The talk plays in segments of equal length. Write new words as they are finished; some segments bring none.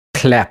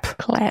Clap.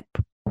 Clap.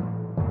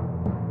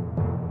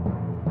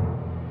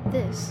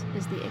 This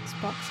is the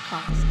Xbox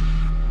Cast.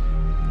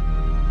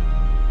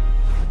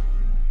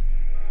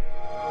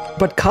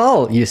 But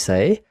Carl, you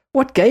say,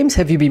 what games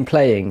have you been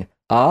playing?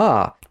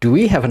 Do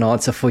we have an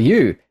answer for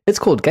you? It's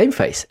called Game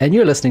Face, and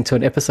you're listening to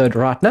an episode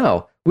right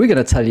now. We're going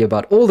to tell you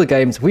about all the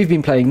games we've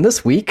been playing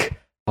this week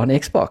on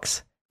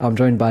Xbox. I'm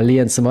joined by Lee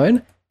and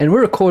Simone, and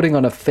we're recording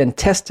on a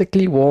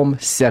fantastically warm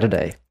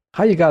Saturday.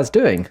 How are you guys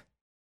doing?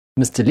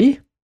 Mr. Lee?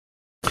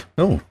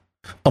 Oh,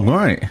 I'm all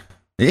right.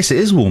 Yes, it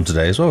is warm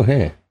today as well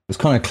here. It's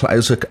kind of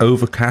it's like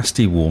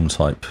overcasty warm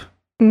type.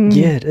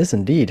 Yeah, it is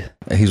indeed.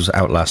 He was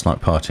out last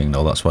night partying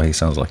though, that's why he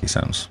sounds like he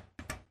sounds.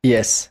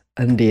 Yes,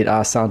 indeed.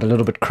 I sound a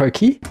little bit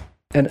croaky.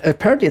 And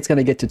apparently it's going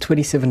to get to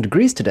 27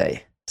 degrees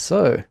today.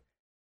 So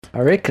I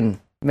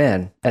reckon,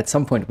 man, at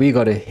some point we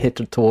got to head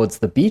towards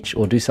the beach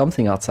or do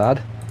something outside.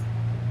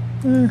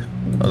 I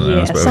don't know,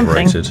 it's a bit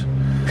something. overrated.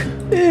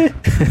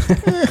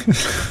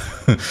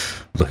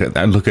 Look at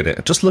that, look at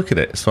it. Just look at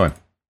it, it's fine.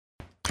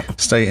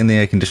 Stay in the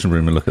air conditioned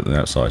room and look at the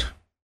outside.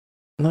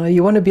 No,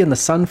 you want to be in the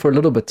sun for a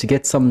little bit to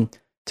get some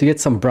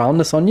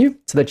brownness on you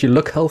so that you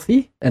look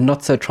healthy and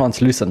not so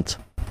translucent.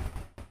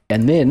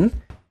 And then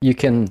you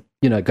can,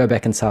 go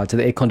back inside to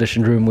the air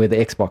conditioned room where the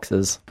Xbox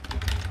is.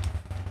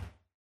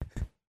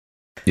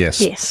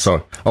 Yes. Yes.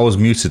 Sorry, I was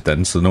muted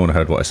then, so no one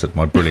heard what I said.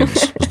 My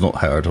brilliance was not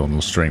heard on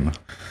the stream.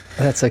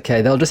 That's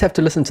okay. They'll just have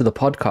to listen to the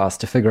podcast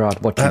to figure out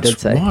what you did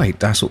say. That's right.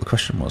 That's what the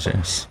question was,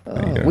 yes.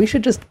 There you go. We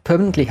should just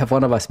permanently have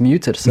one of us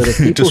muted so that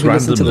people Just who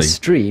listen to the randomly.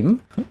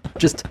 stream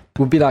just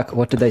would be like,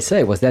 what did they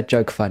say? Was that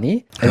joke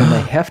funny? And then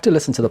they have to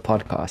listen to the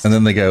podcast. And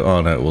then they go,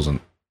 oh no, it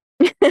wasn't.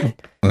 And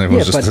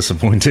everyone's just but-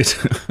 disappointed.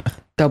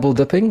 Double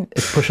dipping,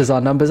 it pushes our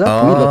numbers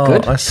up. We look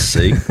good. I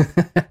see.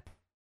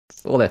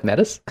 That's all that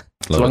matters.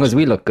 As Love long it. as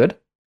we look good.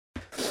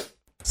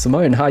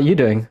 Simone, how are you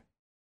doing?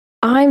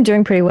 I'm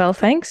doing pretty well,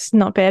 thanks.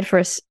 Not bad for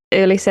a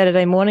early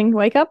Saturday morning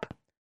wake up.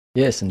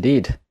 Yes,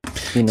 indeed.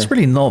 It's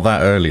really not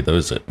that early though,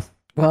 is it?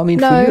 Well, I mean,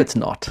 for No. you it's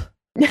not.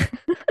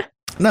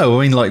 No,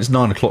 I mean, like, it's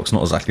 9 o'clock's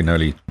not exactly an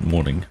early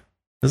morning,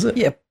 is it?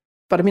 Yeah,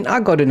 but I mean,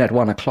 I got in at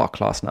 1 o'clock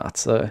last night,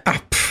 so...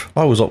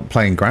 I was up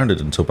playing Grounded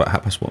until about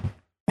 1:30.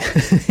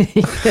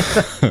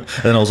 And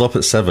then I was up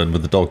at 7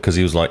 with the dog because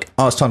he was like,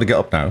 oh, it's time to get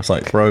up now. It's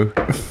like, bro,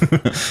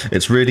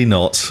 it's really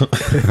not.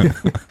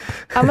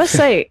 I must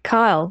say,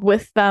 Kyle,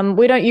 with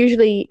we don't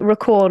usually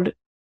record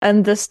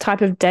in this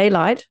type of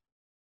daylight.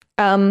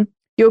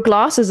 Your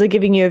glasses are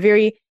giving you a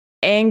very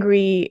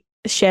angry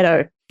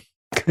shadow.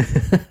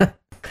 I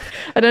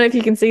don't know if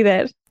you can see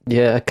that.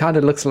 Yeah, it kind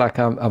of looks like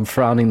I'm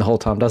frowning the whole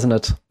time, doesn't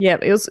it? Yeah,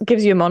 it also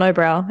gives you a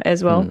monobrow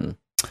as well.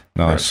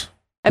 Nice.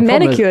 A The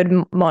problem is- manicured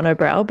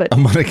monobrow, but A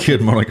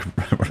manicured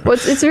well,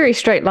 it's a very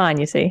straight line,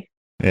 you see.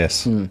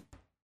 Yes.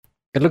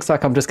 It looks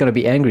like I'm just going to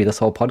be angry this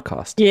whole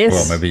podcast. Yes,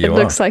 Well, maybe you it are.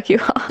 looks like you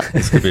are.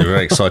 This could be a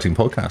very exciting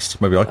podcast.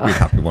 Maybe I could be a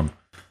happy one.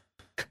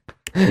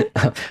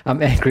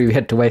 I'm angry we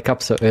had to wake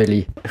up so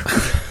early.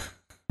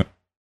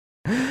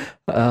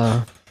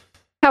 How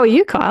are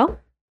you, Kyle?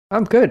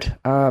 I'm good.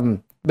 A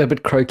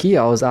bit croaky.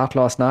 I was out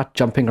last night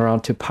jumping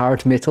around to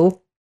pirate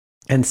metal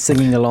and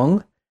singing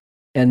along,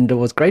 and it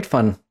was great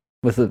fun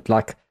with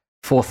like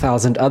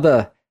 4,000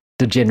 other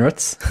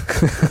degenerates.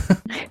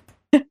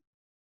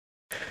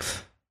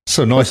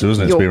 So nice,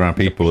 isn't it, to Your- be around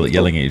people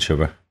yelling at each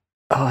other?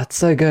 Oh, it's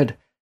so good.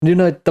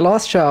 The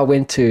last show I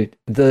went to,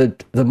 the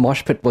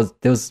mosh pit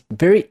there was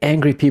very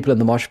angry people in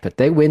the mosh pit.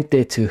 They went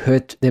there to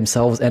hurt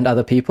themselves and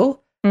other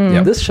people.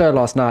 Yep. This show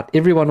last night,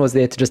 everyone was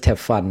there to just have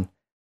fun.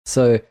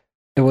 So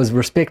it was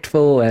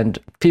respectful and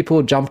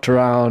people jumped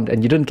around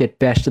and you didn't get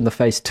bashed in the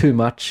face too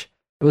much.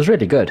 It was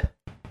really good.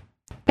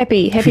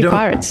 Happy don't-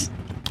 pirates.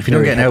 If you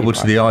don't Very get an elbow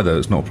happy to the eye, though,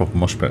 it's not a proper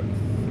mosh pit.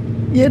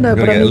 Yeah, no, You're but going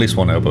to I get mean, at least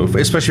one elbow.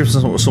 Especially if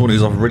it's someone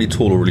who's either really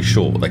tall or really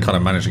short. They kind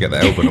of manage to get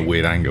their elbow in a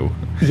weird angle.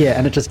 yeah,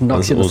 and it just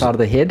knocks you in the Also- side of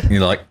the head. And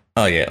you're like,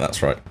 oh yeah,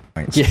 that's right.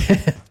 Thanks.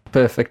 Yeah,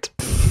 perfect.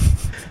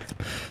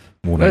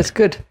 Morning. But it's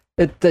good.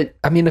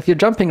 I mean, if you're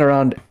jumping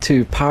around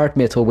to pirate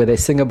metal where they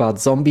sing about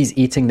zombies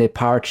eating their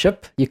pirate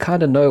ship, you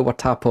kind of know what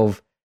type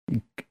of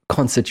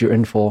concert you're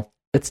in for.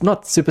 It's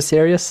not super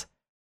serious.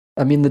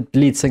 I mean, the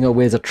lead singer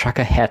wears a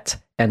trucker hat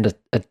and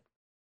a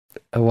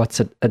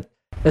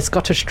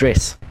Scottish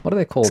dress. What are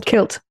they It's called?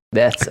 kilt.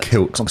 That's A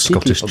kilt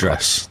completely Scottish forgot.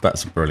 dress.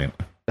 That's brilliant.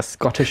 A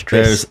Scottish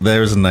dress.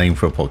 There is a name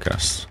for a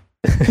podcast.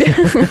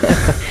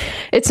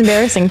 It's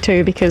embarrassing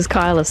too because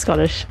Kyle is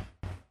Scottish.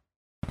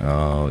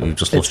 Oh, you've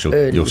just It's lost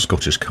early. your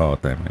Scottish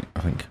card there, mate,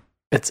 I think.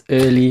 It's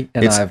early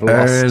and It's I've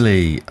lost.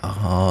 early.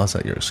 Oh, is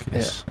that your Yeah,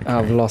 excuse?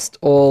 I've lost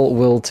all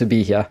will to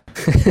be here.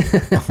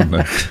 Oh,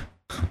 no.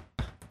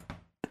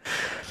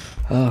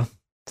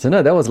 So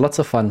no, that was lots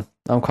of fun.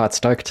 I'm quite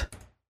stoked.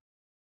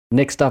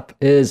 Next up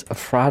is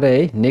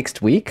Friday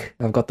next week.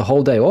 I've got the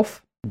whole day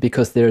off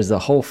because there's a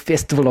whole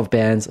festival of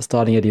bands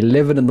starting at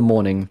 11 in the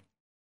morning.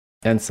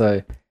 And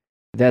so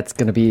that's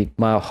going to be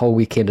my whole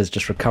weekend is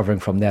just recovering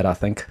from that, I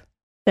think.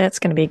 That's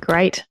going to be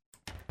great.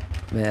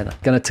 Man, I'm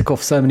going to tick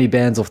off so many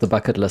bands off the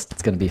bucket list.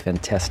 It's going to be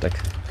fantastic.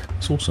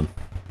 It's awesome.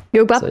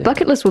 Your So-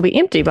 bucket list will be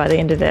empty by the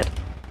end of that.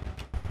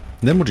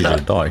 Then what do you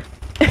do? Die?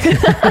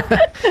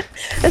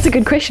 That's a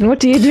good question. What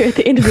do you do at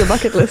the end of your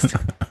bucket list?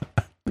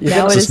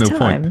 Now it There's is no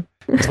time. point.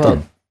 It's Well,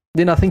 done.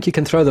 then I think you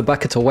can throw the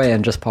bucket away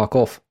and just park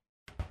off.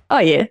 Oh,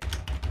 yeah.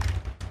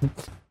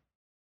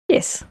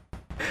 Yes.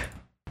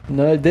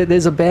 No,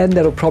 there's a band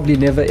that'll probably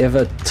never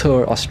ever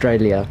tour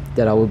Australia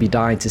that I will be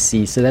dying to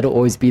see. So that'll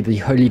always be the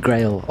holy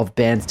grail of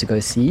bands to go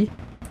see.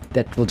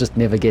 That will just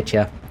never get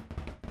you.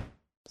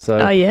 So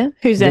Oh, yeah?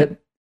 Who's that?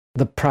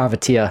 the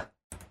Privateer.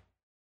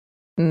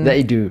 Mm.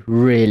 They do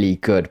really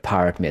good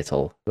pirate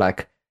metal.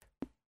 Like,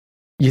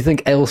 you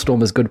think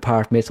Ailstorm is good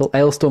pirate metal?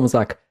 Ailstorm is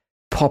like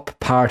pop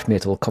pirate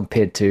metal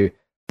compared to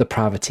the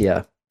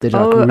Privateer. They're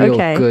like Oh, real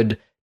okay. good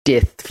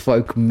death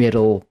folk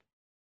metal.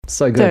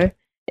 So good. So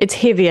it's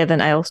heavier than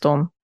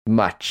Ailstorm.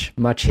 Much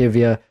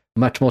heavier,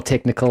 much more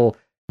technical.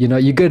 You know,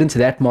 you get into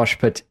that mosh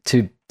pit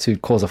to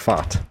cause a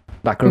fight,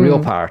 like a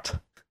real pirate.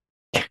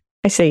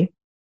 I see.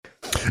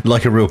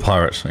 Like a real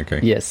pirate. Okay.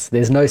 Yes,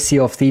 there's no Sea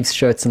of Thieves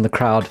shirts in the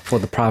crowd for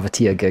the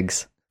Privateer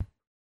gigs.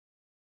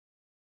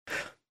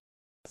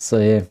 So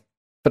yeah,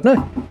 but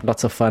no,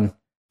 lots of fun.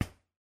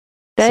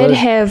 They'd So-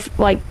 have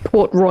like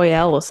Port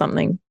Royale or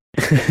something,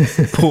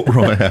 Port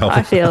Royale.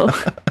 I feel.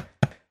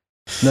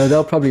 No,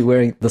 they're probably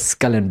wearing the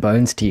Skull and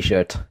Bones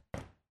T-shirt.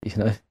 You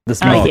know,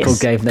 this Oh, mythical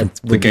yes. game that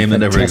The game that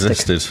never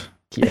existed.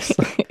 Yes,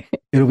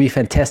 it'll be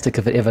fantastic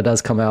if it ever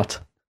does come out.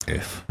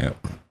 Yeah.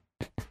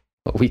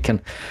 We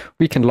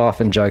can laugh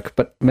and joke,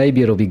 but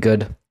maybe it'll be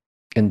good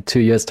in 2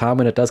 years' time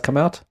when it does come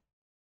out.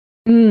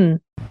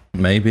 Mm.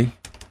 Maybe.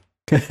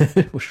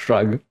 We'll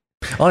shrug.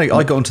 I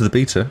got onto the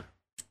beta.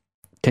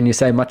 Can you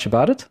say much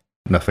about it?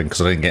 Nothing,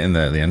 because I didn't get in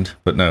there at the end.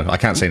 But no, I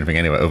can't say anything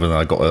anyway, other than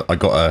I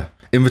got a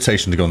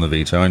invitation to go on the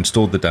Vita. I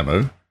installed the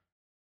demo,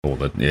 or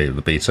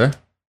the beta,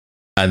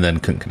 and then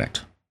couldn't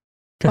connect.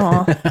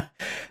 Aw.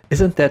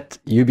 Isn't that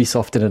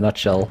Ubisoft in a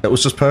nutshell? It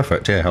was just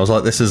perfect, yeah. I was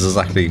like, this is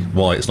exactly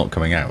why it's not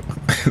coming out.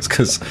 It's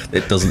because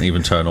it doesn't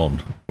even turn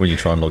on when you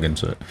try and log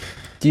into it.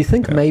 Do you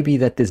think maybe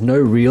that there's no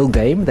real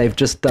game? They've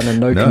just done a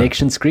no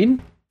connection screen?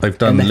 They've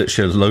done And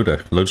literally a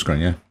load screen,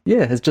 yeah.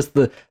 Yeah, it's just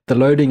the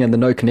loading and the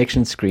no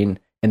connection screen.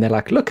 And they're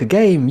like, look, a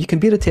game, you can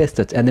beta test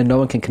it. And then no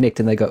one can connect.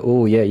 And they go,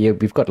 oh, yeah,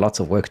 we've got lots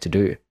of work to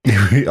do.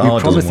 We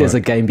promise there's a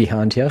game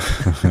behind here.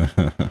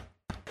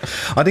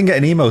 I didn't get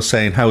an email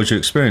saying, how was your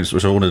experience,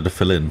 which I wanted to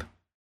fill in.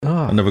 I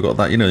Oh, never got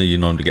that. You know, you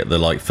normally get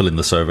the, fill in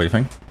the survey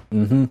thing.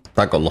 mm-hmm.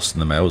 That got lost in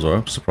the mail as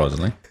well,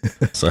 surprisingly.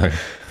 So,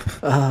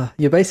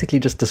 You're basically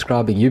just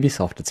describing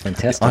Ubisoft. It's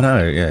fantastic. I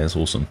know, yeah, it's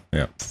awesome,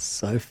 yeah.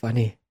 So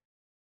funny.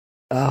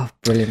 Oh,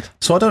 brilliant.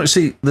 So I don't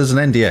see, there's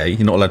an NDA,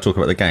 you're not allowed to talk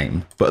about the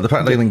game, but the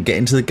fact they didn't get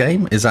into the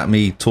game, is that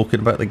me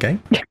talking about the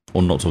game?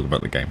 Or not talking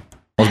about the game?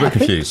 I was a bit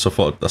confused, so I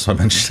thought that's why I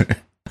mentioned it.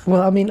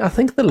 Well, I mean, I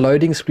think the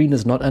loading screen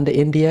is not under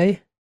NDA.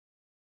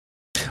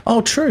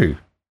 Oh, true.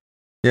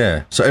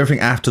 Yeah, so everything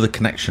after the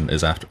connection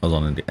is on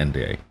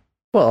NDA.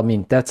 Well, I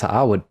mean, that's how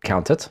I would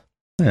count it.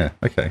 Yeah,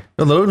 okay.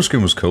 Well, the loading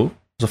screen was cool. It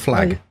was a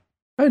flag.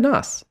 Oh,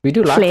 nice. We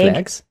do like Flag.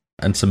 flags.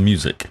 And some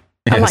music.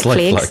 I Yeah, it's like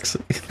flags.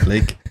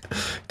 Flag.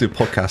 Do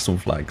podcasts on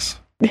flags.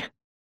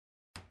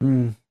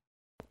 Mm.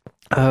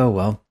 Oh,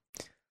 well.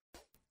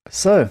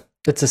 So,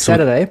 it's a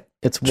Saturday.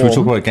 It's Should warm. we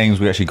talk about games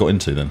we actually got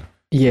into then?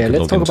 Yeah, could let's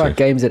log talk into? about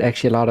games that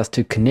actually allowed us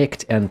to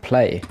connect and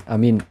play. I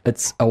mean,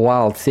 it's a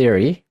wild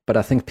theory, but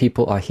I think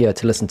people are here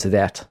to listen to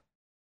that.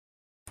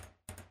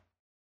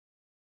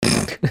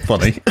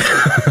 Funny.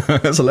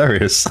 That's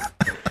hilarious.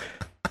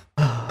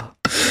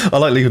 I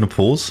like leaving a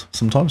pause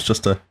sometimes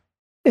just to...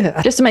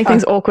 Yeah, Just to make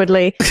things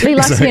awkwardly. Lee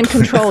likes to be in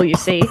Exactly. control, you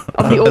see,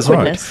 of the That's right.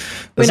 awkwardness.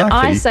 When I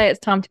Exactly. say it's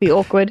time to be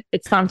awkward,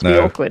 it's time to be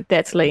No. awkward.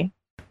 That's Lee.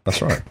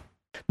 That's right.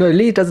 no,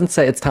 Lee doesn't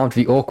say it's time to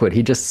be awkward.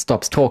 He just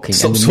stops talking.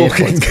 Stop and then therefore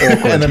talking. it's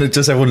awkward. And then it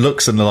just everyone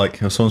looks and they're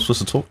like, is someone supposed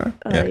to talk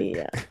now?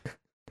 Yeah.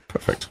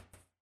 Perfect.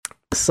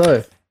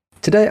 So,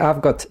 today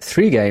I've got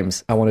 3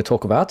 games I want to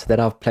talk about that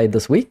I've played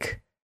this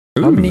week.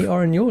 How Ooh. many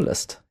are in your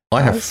list?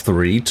 I have guys?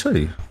 3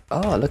 too.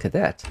 Oh, look at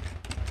that.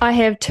 I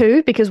have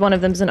 2 because one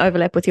of them's an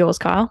overlap with yours,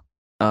 Kyle.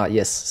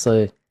 Yes,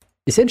 so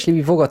essentially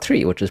we've all got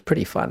 3, which is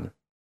pretty fun.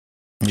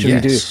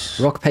 Should we do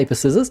rock, paper,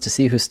 scissors to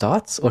see who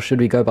starts, or should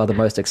we go by the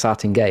most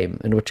exciting game?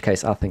 In which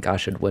case, I think I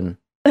should win.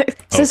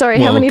 So sorry,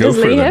 well, how many go does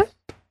for it Lee then.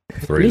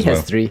 have? 3 Lee as well.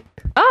 has 3.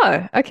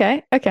 Oh,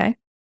 okay.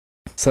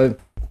 So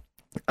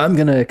I'm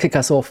going to kick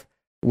us off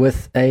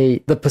with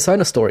the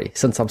Persona story,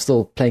 since I'm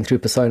still playing through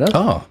Persona.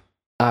 Oh,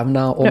 I'm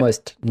now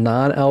almost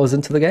 9 hours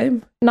into the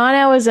game. 9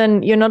 hours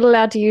in, you're not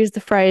allowed to use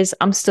the phrase,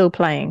 I'm still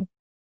playing.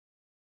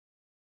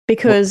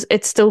 Because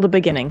it's still the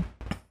beginning.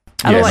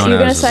 Otherwise, 9 you're going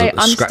to hours is say,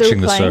 I'm still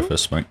scratching the playing.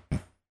 surface, mate.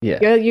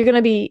 Yeah, You're going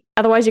to be,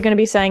 otherwise, you're going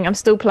to be saying, I'm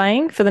still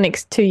playing for the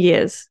next 2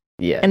 years.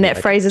 yeah. And that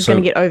yeah. phrase is So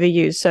going to get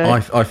overused. So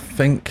I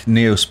think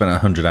Neo spent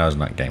 100 hours in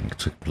that game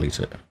to complete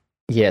it.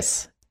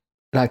 Yes.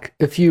 Like,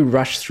 if you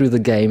rush through the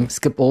game,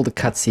 skip all the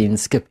cutscenes,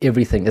 skip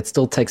everything, it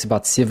still takes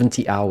about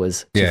 70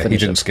 hours to Yeah, he finish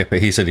didn't it. skip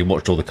it. He said he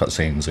watched all the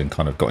cutscenes and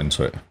kind of got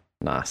into it.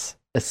 Nice.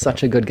 It's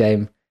such a good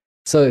game.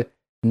 So,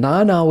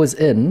 9 hours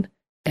in,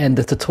 and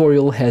the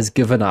tutorial has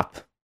given up.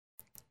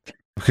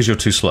 Because you're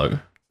too slow.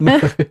 No.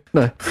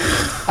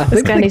 I This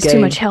think guy the needs too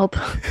game- much help.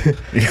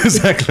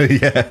 Exactly,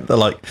 yeah. They're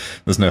like,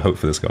 there's no hope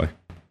for this guy.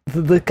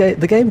 The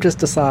game just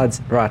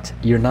decides, right,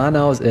 you're 9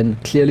 hours in,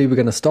 clearly we're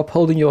going to stop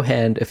holding your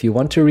hand. If you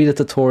want to read a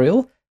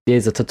tutorial,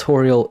 there's a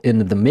tutorial in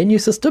the menu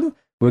system.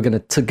 We're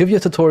going to give you a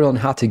tutorial on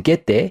how to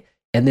get there.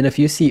 And then if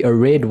you see a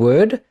red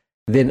word,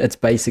 then it's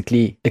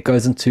basically, it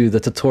goes into the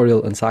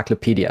tutorial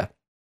encyclopedia.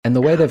 And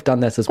the way they've done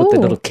that is with the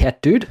Ooh. little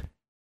cat dude.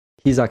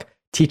 He's like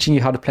teaching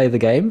you how to play the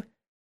game.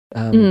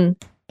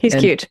 He's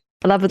and- cute.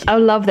 I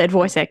love that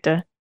voice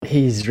actor.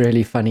 He's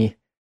really funny.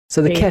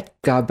 So the Yeah. cat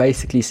guy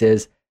basically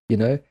says, you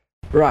know,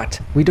 right,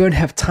 we don't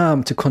have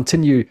time to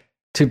continue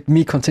to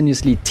me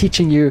continuously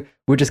teaching you.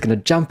 We're just going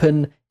to jump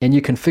in and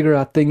you can figure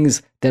out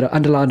things that are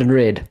underlined in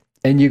red.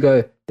 And you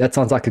go, that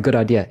sounds like a good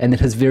idea. And then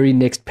his very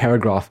next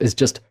paragraph is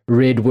just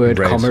red word,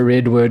 Red. comma,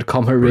 red word,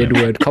 comma, red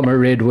word, comma,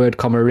 red word,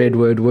 comma, red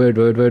word, word.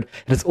 And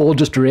it's all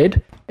just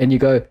red. And you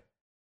go,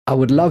 I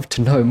would love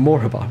to know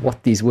more about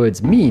what these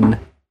words mean.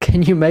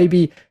 Can you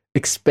maybe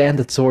expand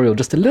the tutorial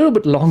just a little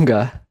bit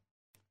longer?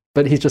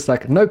 But he's just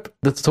like, nope,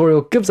 the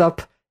tutorial gives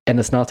up and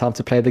it's now time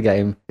to play the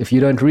game. If you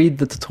don't read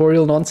the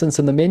tutorial nonsense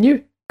in the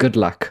menu, good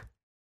luck.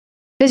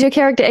 Does your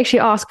character actually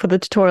ask for the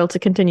tutorial to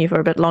continue for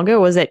a bit longer, or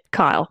was it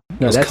Kyle? No,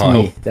 That's that's Kyle.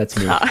 me. That's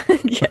me.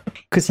 Yeah.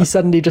 Because he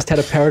suddenly just had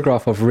a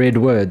paragraph of red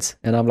words.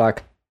 And I'm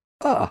like,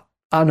 I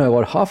know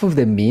what half of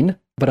them mean,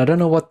 but I don't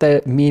know what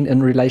they mean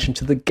in relation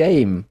to the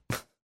game,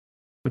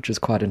 which is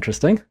quite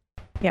interesting.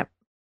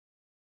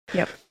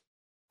 Yep.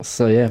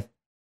 So, yeah.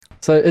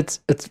 So it's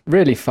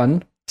really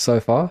fun so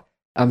far.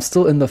 I'm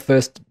still in the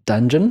first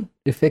dungeon,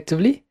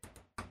 effectively.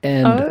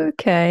 And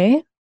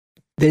Okay.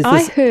 there's I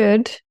this,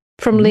 heard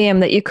from Mhm. Liam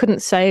that you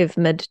couldn't save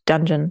mid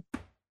dungeon.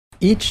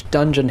 each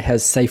dungeon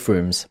has safe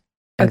rooms.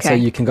 And so Okay.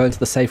 you can go into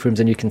the safe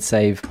rooms and you can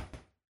save.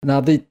 Now,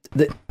 the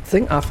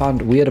thing I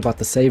found weird about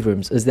the save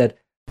rooms is that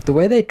the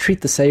way they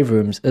treat the save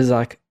rooms is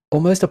like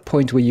almost a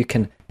point where you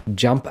can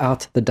jump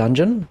out the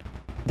dungeon.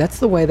 That's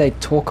the way they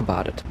talk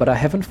about it. But I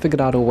haven't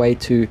figured out a way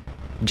to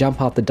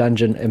jump out the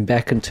dungeon and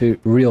back into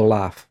real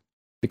life.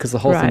 Because the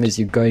whole thing Right. is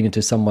you're going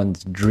into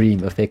someone's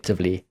dream,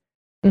 effectively.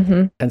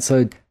 Mm-hmm. And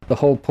so the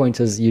whole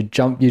point is you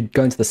go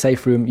into the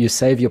safe room, you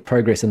save your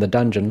progress in the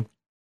dungeon,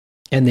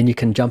 and then you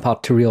can jump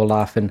out to real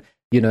life and,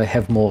 you know,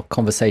 have more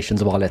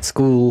conversations while at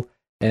school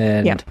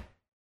and, Yeah.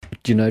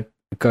 you know,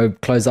 go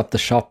close up the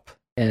shop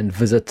and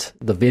visit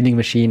the vending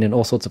machine and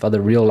all sorts of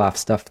other real life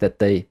stuff that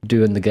they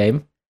do in the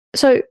game.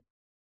 So,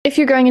 if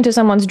you're going into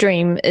someone's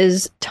dream,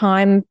 is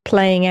time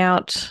playing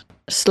out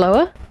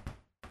slower?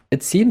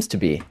 It seems to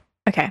be,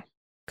 Okay.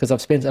 because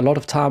I've spent a lot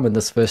of time in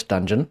this first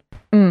dungeon,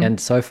 Mm. and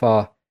so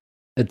far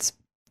it's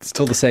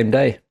still the same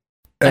day.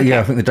 Yeah,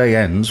 I think the day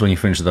ends when you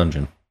finish the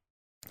dungeon.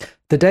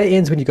 The day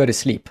ends when you go to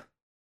sleep.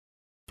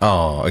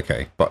 Oh,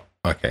 okay. But,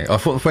 okay. I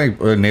thought the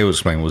way Neil was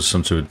explaining was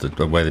some sort of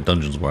the way the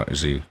dungeons work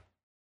is you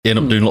end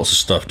up doing lots of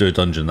stuff, do a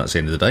dungeon, that's the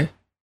end of the day.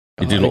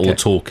 You do all the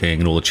talking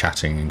and all the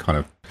chatting and kind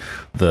of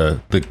the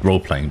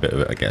role-playing bit of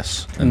it, I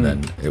guess. And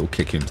then it will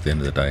kick you into the end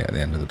of the day at the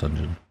end of the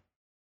dungeon.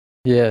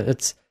 Yeah,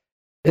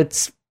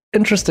 it's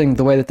interesting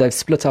the way that they've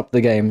split up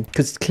the game,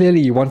 because clearly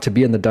you want to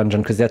be in the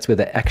dungeon because that's where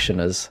the action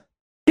is.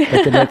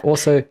 But then they've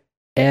also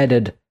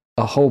added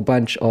a whole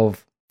bunch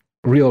of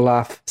real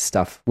life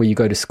stuff where you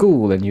go to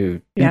school and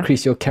you Yeah.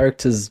 increase your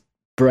character's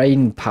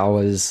brain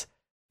powers.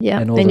 Yeah.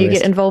 and all And the you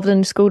rest. get involved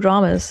in school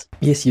dramas.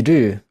 Yes, you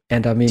do.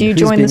 And I mean, Do you who's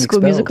join the being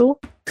school expelled?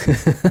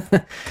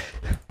 musical?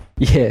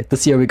 Yeah,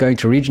 this year we're going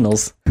to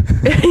regionals.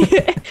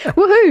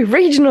 Woohoo!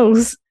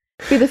 Regionals!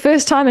 Be the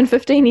first time in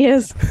 15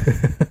 years.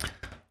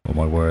 Oh,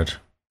 my word.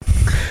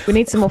 We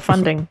need some more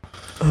funding.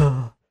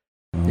 Oh,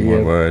 Yeah.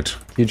 my word.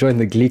 You join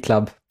the Glee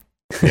Club.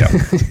 Yeah.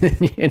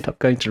 You end up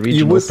going to regionals.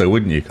 You would, though,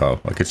 wouldn't you, Carl?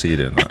 I could see you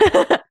doing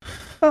that.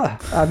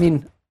 I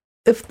mean,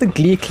 if the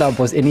Glee Club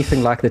was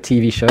anything like the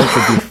TV show, it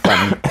would be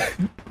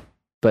fun.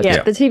 But Yeah,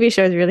 Yeah. the TV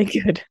show is really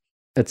good.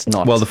 it's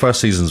not. Well, the first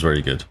season's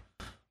very good.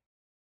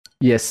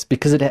 Yes,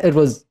 because it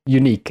was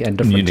unique and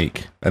different.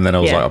 Unique. And then I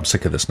was Yeah. like, I'm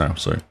sick of this now,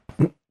 so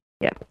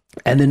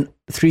And then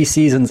 3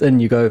 seasons in,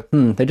 you go,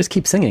 they just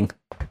keep singing.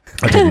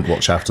 I didn't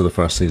watch after the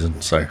first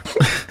season, so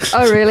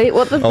Oh, really?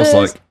 What the I was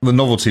first? like, the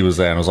novelty was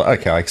there, and I was like,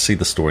 okay, I see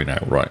the story now,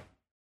 right?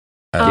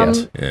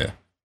 And yeah.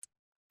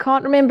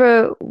 Can't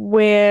remember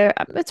where.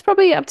 It's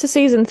probably up to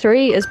season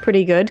 3 is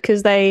pretty good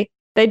because they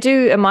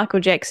do a Michael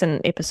Jackson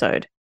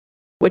episode,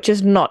 which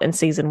is not in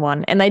season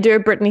 1, and they do a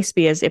Britney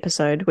Spears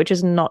episode, which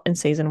is not in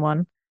season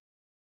 1,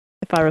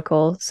 if I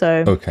recall.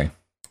 So Okay.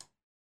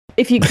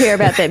 if you care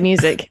about that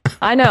music,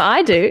 I know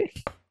I do.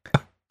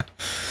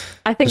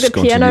 I think Just the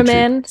gone to Piano YouTube.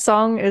 Man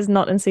song is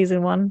not in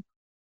season 1.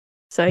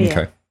 So yeah,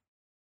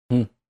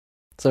 Okay.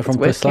 So it's from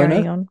worth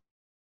carrying Persona, on.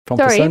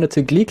 Sorry. Persona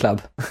to Glee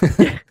Club.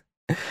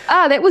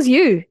 Ah, that was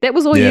you. That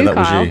was all Yeah, you, that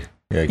Kyle. was you.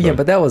 Yeah, Yeah,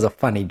 but that was a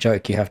funny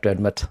joke, you have to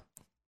admit.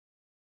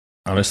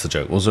 I missed the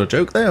joke. Was there a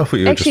joke there? I thought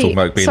you were just Actually, talking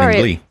about being sorry.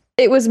 in Glee.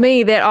 It was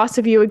me that asked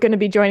if you were going to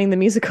be joining the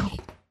musical.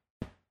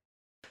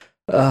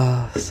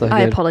 So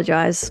I good.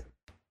 apologize.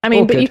 I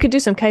mean, All but good. you could do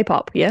some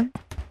K-pop, yeah?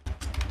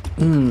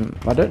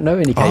 I don't know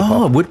any Oh,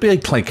 K-pop. it would be a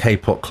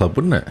K-pop club,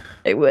 wouldn't it?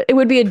 It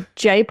would be a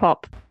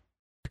J-pop.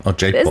 Oh,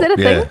 J-pop. Is that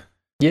a yeah. thing?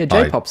 Yeah,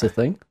 J-pop's a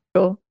thing.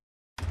 Cool.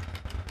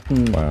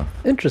 Wow.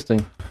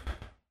 Interesting.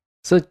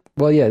 So,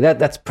 well, yeah,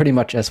 that's pretty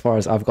much as far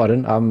as I've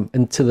gotten. I'm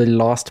into the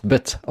last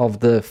bit of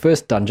the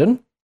first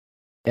dungeon.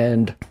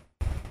 And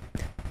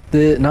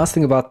the nice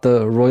thing about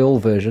the Royal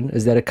version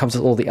is that it comes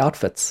with all the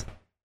outfits.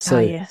 So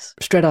yes.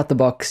 straight out the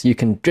box, you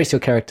can dress your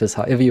characters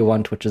however you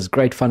want, which is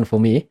great fun for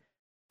me.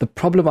 The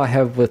problem I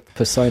have with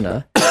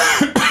Persona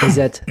is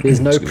that there's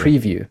no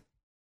preview.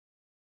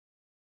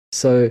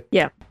 So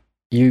Yeah.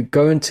 you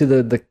go into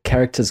the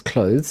characters'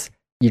 clothes,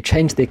 you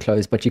change their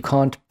clothes, but you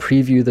can't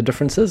preview the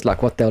differences,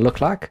 like what they'll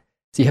look like.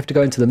 So you have to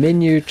go into the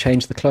menu,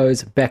 change the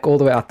clothes, back all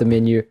the way out the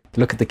menu,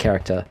 look at the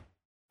character.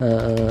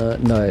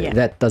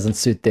 That doesn't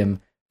suit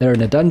them. They're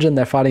in a dungeon,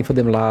 they're fighting for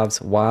their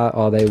lives. Why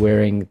are they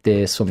wearing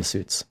their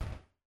swimsuits?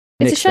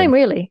 It's a shame,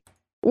 really.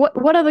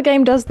 What other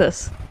game does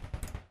this?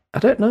 I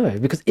don't know,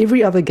 because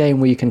every other game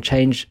where you can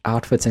change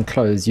outfits and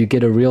clothes, you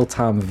get a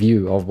real-time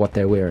view of what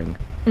they're wearing,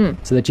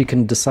 so that you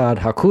can decide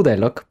how cool they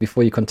look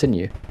before you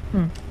continue.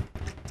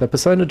 So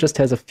Persona just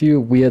has a few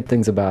weird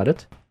things about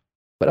it,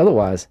 but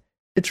otherwise,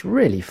 it's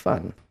really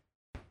fun.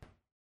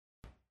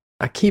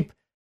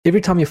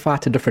 Every time you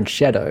fight a different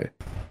shadow,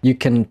 you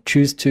can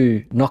choose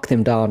to knock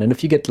them down, and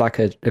if you get like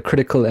a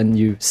critical and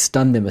you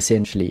stun them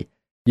essentially,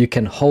 you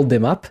can hold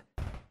them up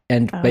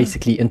and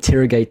basically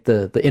interrogate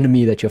the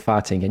enemy that you're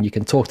fighting, and you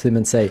can talk to them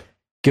and say,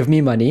 give me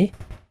money,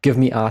 give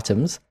me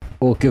items,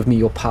 or give me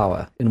your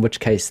power, in which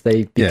case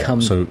they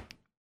become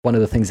one of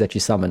the things that you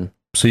summon.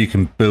 So you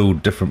can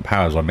build different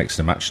powers by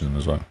mixing and matching them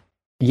as well.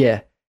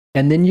 Yeah.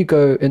 And then you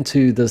go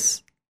into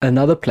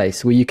another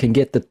place where you can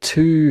get the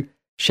two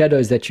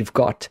shadows that you've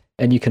got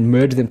and you can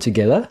merge them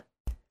together.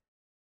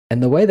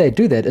 And the way they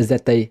do that is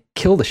that they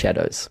kill the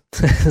shadows.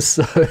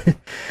 So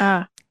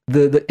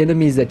the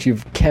enemies that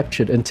you've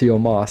captured into your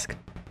mask,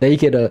 they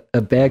get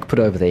a bag put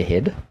over their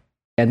head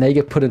and they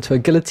get put into a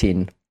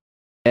guillotine.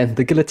 And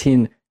the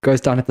guillotine goes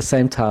down at the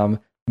same time,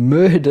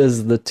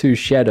 murders the two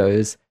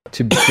shadows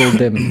to build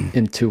them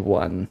into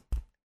one.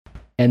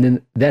 And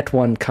then that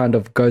one kind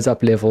of goes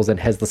up levels and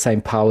has the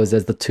same powers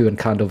as the two and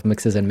kind of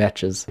mixes and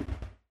matches.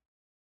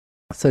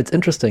 So it's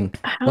interesting.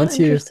 Once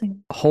you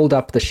hold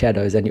up the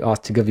shadows and you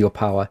ask to give your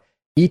power,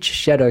 each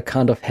shadow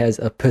kind of has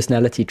a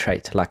personality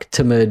trait, like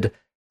timid,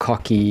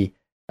 cocky,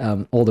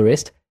 all the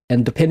rest.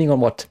 And depending on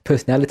what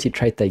personality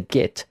trait they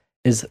get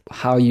is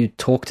how you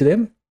talk to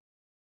them.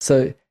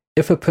 So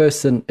if a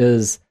person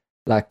is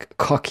like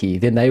cocky,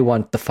 then they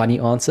want the funny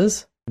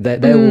answers. They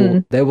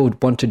will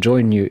want to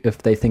join you if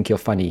they think you're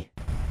funny.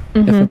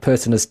 If a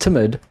person is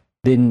timid,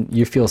 then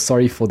you feel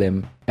sorry for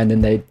them and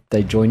then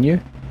they join you.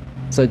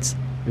 So it's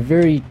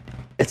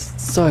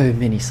so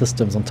many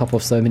systems on top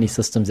of so many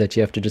systems that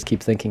you have to just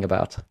keep thinking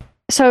about.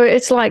 So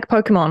it's like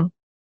Pokemon.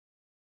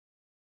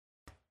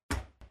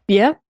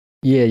 Yeah?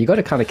 Yeah, you got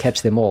to kind of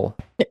catch them all.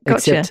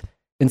 Gotcha. Except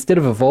instead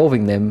of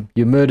evolving them,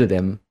 you murder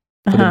them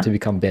for them to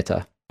become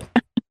better.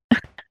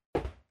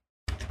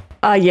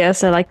 Yeah,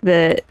 so like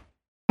the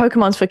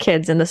Pokemon's for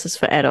kids and this is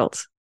for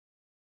adults.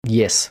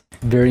 Yes,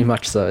 very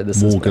much so.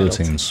 This is more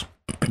guillotines.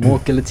 More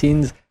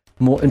guillotines,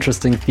 more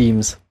interesting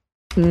themes.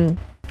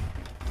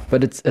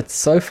 But it's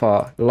so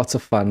far lots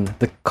of fun.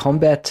 The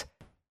combat,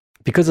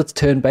 because it's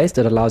turn-based,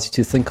 it allows you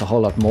to think a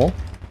whole lot more.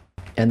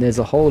 And there's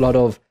a whole lot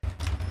of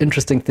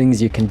interesting things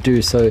you can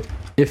do. So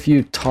if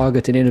you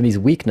target an enemy's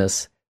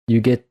weakness, you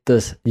get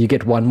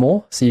one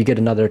more, so you get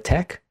another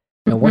attack.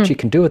 And what you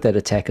can do with that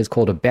attack is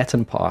called a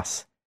baton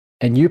pass.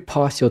 And you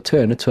pass your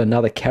turn to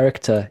another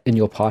character in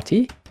your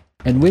party.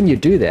 And when you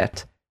do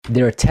that,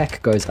 their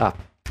attack goes up.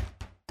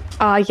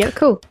 Yeah,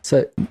 cool.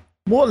 So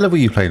what level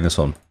are you playing this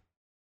on?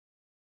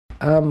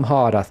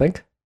 Hard, I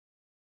think.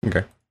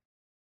 Okay.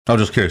 I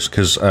was just curious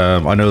because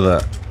I know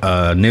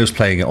that Neil's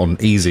playing it on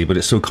easy, but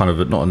it's still kind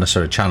of not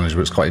necessarily a challenge,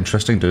 but it's quite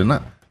interesting doing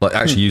that. Like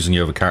actually using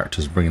your other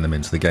characters, bringing them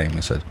into the game,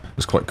 he said.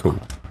 It's quite cool.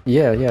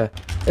 Yeah.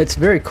 It's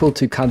very cool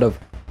to kind of,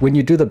 when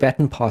you do the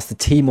baton pass, the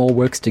team all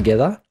works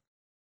together.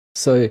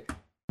 So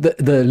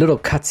the little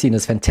cutscene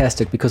is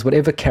fantastic because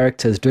whatever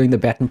character is doing the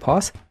baton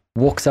pass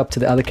walks up to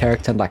the other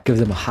character and like gives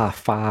them a high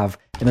five,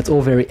 and it's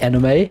all very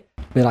anime.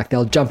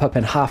 They'll jump up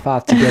and high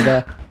five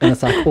together, and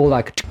it's like all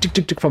like tick,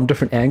 tick, tick from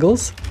different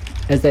angles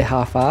as they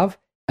high five,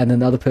 and then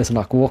the other person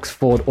like walks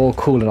forward all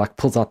cool and like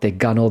pulls out their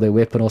gun or their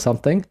weapon or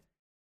something.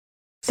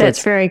 So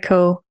That's very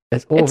cool.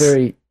 It's all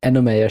very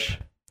anime-ish.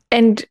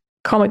 And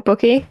comic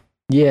booky.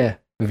 Yeah,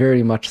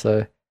 very much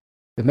so.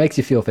 It makes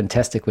you feel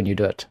fantastic when you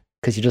do it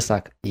because you're just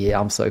like, yeah,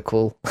 I'm so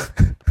cool.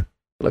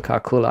 Look how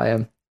cool I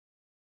am.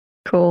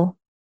 Cool.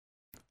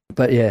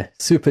 But yeah,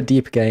 super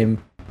deep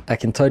game. I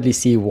can totally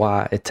see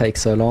why it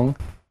takes so long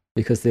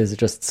because there's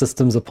just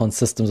systems upon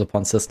systems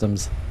upon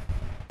systems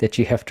that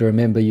you have to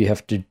remember. You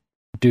have to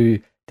do,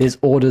 there's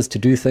orders to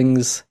do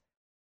things.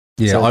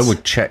 Yeah, So I it's-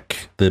 would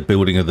check the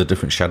building of the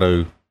different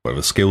shadow,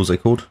 whatever skills they're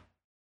called.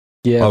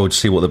 Yeah. I would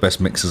see what the best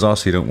mixes are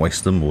so you don't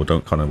waste them or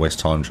don't kind of waste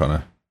time trying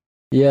to...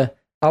 Yeah,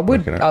 I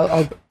would.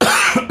 Working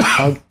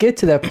I'll get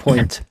to that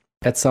point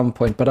at some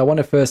point, but I want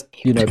to first,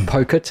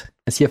 poke it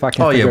and see if I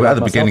can. Oh yeah, figure but it at out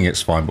the myself. beginning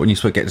it's fine, but when you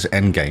sort of get to the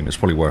end game, it's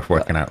probably worth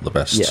working out the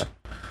best. Yeah,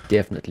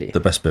 definitely. The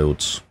best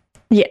builds.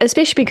 Yeah,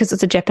 especially because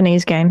it's a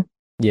Japanese game.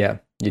 Yeah,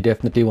 you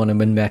definitely want to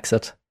min-max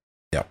it.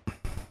 Yeah.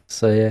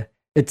 So yeah,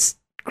 it's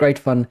great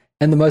fun.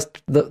 And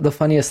the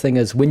funniest thing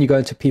is when you go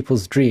into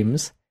people's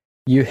dreams,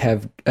 you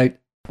have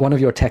one of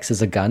your attacks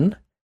is a gun,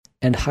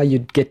 and how you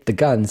get the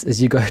guns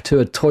is you go to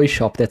a toy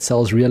shop that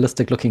sells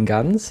realistic looking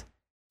guns,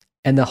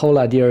 and the whole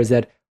idea is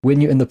that when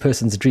you're in the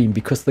person's dream,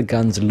 because the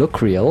guns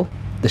look real,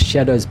 the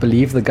shadows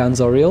believe the guns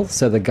are real,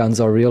 so the guns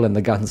are real and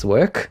the guns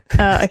work.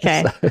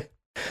 Okay.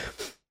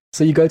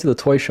 So you go to the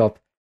toy shop,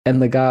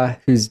 and the guy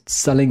who's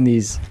selling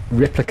these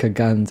replica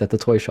guns at the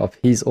toy shop,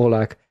 he's all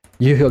like,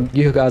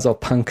 you guys are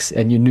punks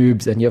and you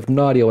noobs and you have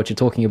no idea what you're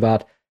talking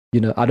about.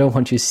 I don't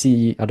want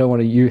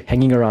you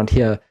hanging around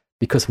here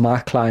because my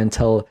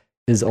clientele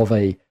is of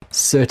a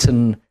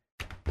certain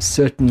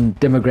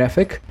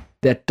demographic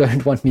that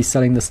don't want me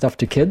selling the stuff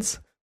to kids.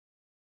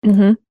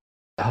 Mm-hmm.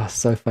 Oh,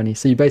 so funny.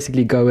 So you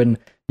basically go in,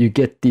 you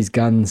get these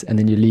guns, and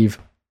then you leave.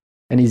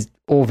 And he's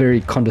all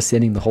very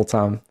condescending the whole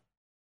time.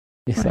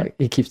 He's Right. like,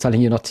 he keeps telling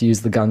you not to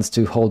use the guns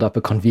to hold up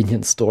a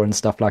convenience store and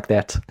stuff like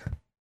that.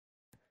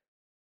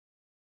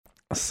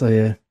 So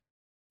yeah.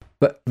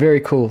 But very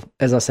cool.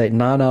 As I say,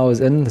 9 hours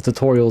in, the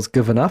tutorial's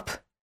given up,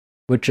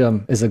 which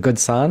is a good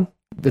sign.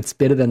 It's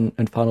better than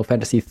in Final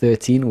Fantasy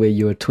 13, where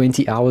you were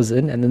 20 hours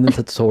in, and then the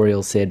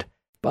tutorial said,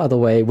 by the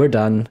way, we're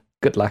done.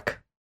 Good luck.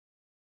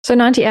 So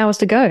 90 hours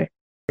to go.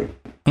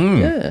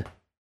 Mm.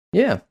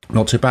 Yeah.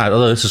 Not too bad.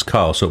 Although this is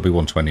Carl, so it'll be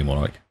 120 more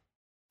like.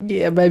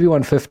 Yeah, maybe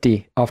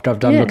 150 after I've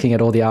done Yeah. looking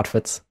at all the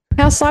outfits.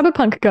 How's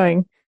Cyberpunk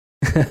going?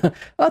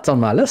 That's on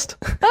my list.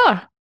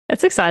 Oh,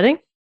 that's exciting.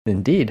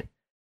 Indeed.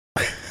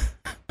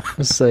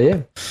 So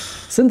yeah,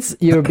 since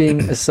you're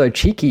being so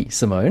cheeky,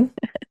 Simone,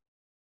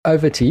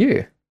 over to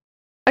you.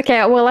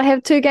 Okay, well, I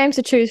have 2 games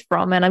to choose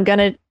from, and I'm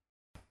gonna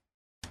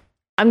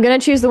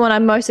choose the one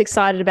I'm most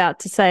excited about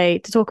to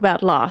talk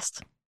about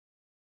last.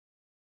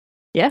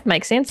 Yeah,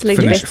 makes sense. Leave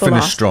the best for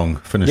Finish last. strong.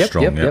 Finish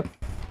strong. Yep.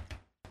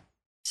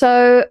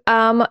 So,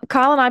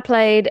 Kyle and I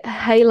played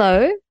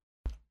Halo,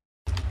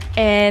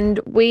 and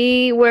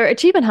we were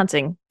achievement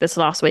hunting this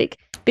last week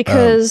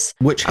because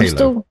Which I'm Halo?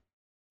 still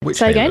Which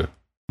Say Halo? again?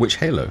 Which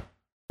Halo?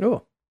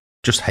 Oh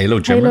Just Halo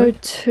generally? Halo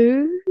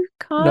 2,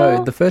 Kyle.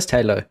 no, the first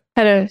Halo.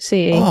 Halo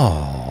CE.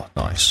 Oh,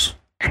 nice.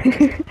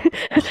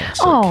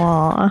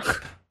 Aw.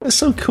 It's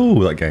so cool,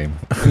 that game.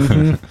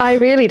 I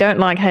really don't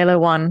like Halo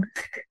 1.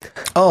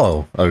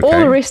 Oh, okay. All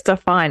the rest are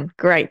fine.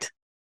 Great.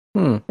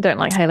 Hmm. I don't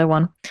like Halo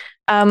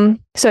 1.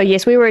 So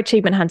yes, we were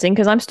achievement hunting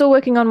because I'm still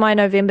working on my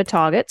November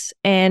targets,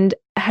 and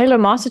Halo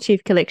Master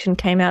Chief Collection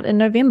came out in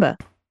November.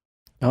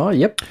 Oh,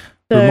 yep.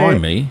 So,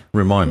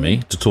 Remind me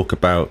to talk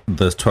about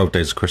the 12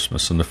 days of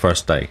Christmas and the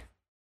first day.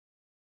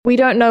 we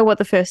don't know what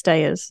the first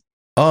day is.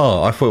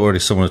 Oh, I thought already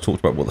someone had talked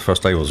about what the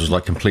first day was. It was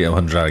like complete a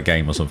 100-hour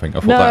game or something. I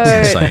thought No,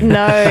 that's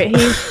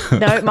insane.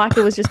 no,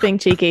 Michael was just being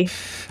cheeky.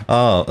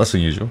 Oh, that's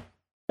unusual.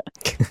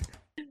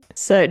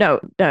 So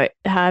no,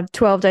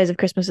 12 days of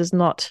Christmas is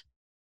not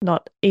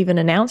even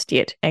announced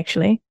yet,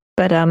 actually.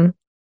 But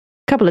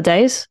couple of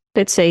days.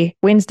 Let's see.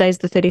 Wednesday's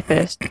the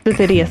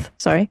 30th,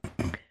 sorry.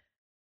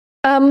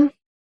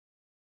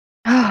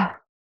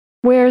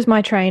 Where is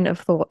my train of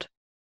thought?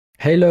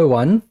 Halo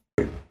 1.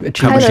 How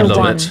Achievement much you Halo love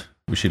 1. it?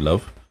 Which you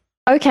love.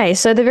 Okay,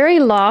 so the very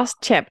last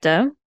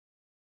chapter,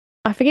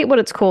 I forget what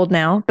it's called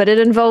now, but it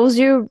involves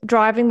you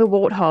driving the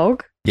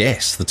warthog,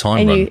 Yes, the time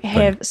and run you thing.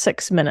 have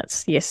 6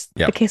 minutes. Yes,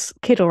 Yep. the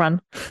kettle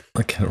run.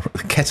 The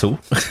kettle.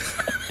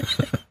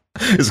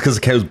 It's because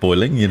the kettle's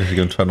boiling. You know, you're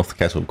going to turn off the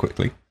kettle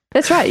quickly.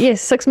 That's right.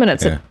 Yes, 6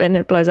 minutes, Yeah. and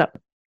it blows up.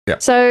 Yeah.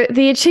 So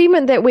the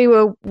achievement that we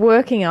were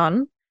working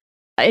on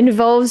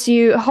involves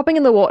you hopping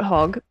in the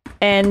warthog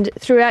and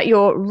throughout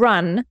your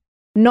run,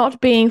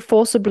 not being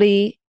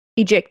forcibly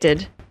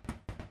ejected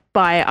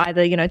by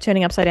either,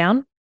 turning upside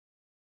down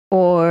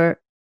or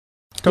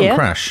Don't Yeah.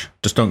 crash.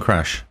 Just don't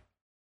crash.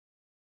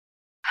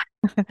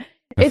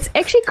 it's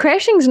actually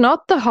crashing's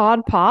not the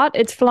hard part.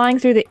 It's flying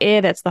through the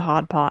air that's the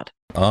hard part.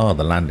 Oh,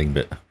 the landing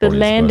bit. The probably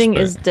landing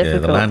worst is bit. Yeah,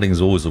 difficult. the landing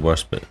is always the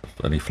worst bit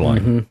of any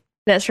flying. Mhm.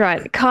 That's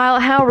right. Kyle,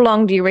 how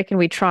long do you reckon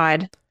we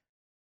tried?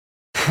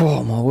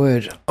 Oh, my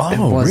word. It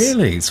Oh, was-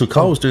 really? So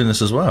Carl was doing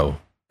this as well?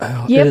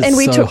 Oh, Yep, it is and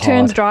we so took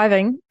turns hard.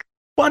 driving.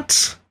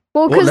 What?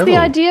 Well, What because the level?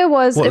 idea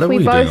was What if level we are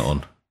you both doing it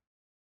on?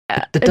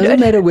 It doesn't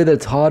matter whether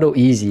it's hard or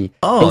easy.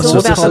 Oh, It's so all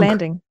it's about the just-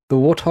 landing. The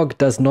warthog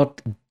does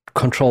not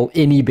control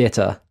any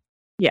better.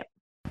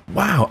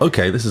 wow.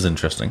 Okay, this is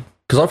interesting.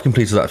 Because I've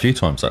completed that a few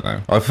times that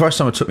now. The first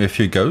time it took me a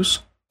few goes,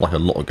 like a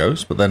lot of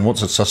goes, but then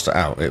once I sussed it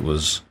out, it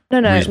was No.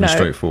 reasonably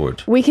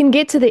straightforward. We can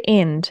get to the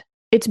end.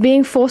 It's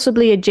being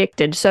forcibly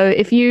ejected. So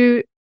if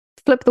you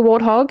flip the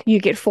warthog, you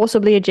get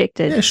forcibly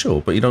ejected. Yeah,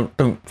 sure, but you don't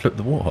flip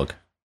the warthog.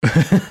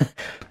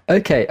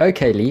 Okay,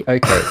 Lee.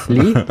 Okay,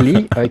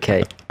 Lee.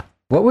 Okay.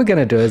 What we're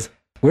gonna do is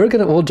we're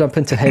gonna all jump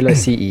into Halo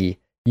CE.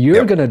 You're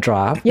Yep. going to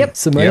drive. Yep.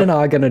 Simone Yep. and I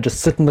are going to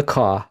just sit in the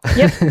car.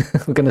 Yep.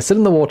 We're going to sit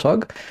in the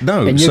Warthog.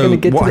 No, And you're so gonna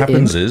get what to the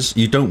happens end. is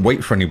you don't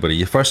wait for anybody.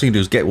 The first thing you do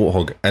is get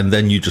Warthog, and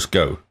then you just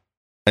go.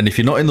 And if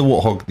you're not in the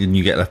Warthog, then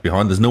you get left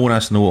behind. There's no one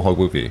else in the Warthog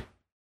with you.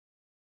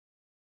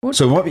 What?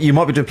 So you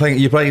might be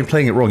playing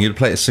it wrong. You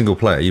play it as single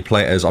player. You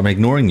play it as I'm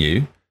ignoring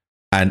you,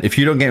 and if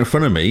you don't get in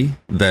front of me,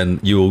 then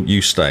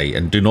you stay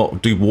and do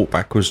not walk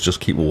backwards. Just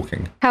keep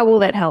walking. How will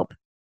that help?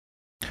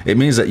 It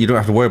means that you don't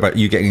have to worry about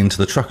you getting into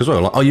the truck as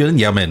well. Like, oh, you're in?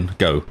 Yeah, I'm in.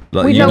 Go.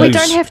 Like, We you we lose-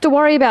 don't have to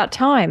worry about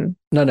time.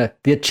 No.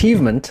 The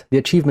achievement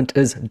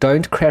is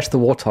don't crash the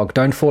Warthog.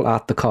 Don't fall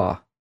out the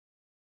car.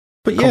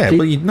 But yeah, complete-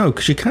 but you know,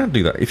 because you can't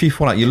do that. If you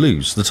fall out, you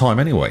lose the time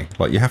anyway.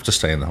 Like, you have to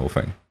stay in the whole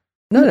thing.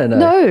 No.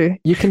 No.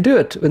 You can do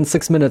it in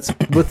 6 minutes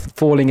with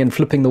falling and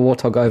flipping the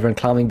Warthog over and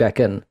climbing back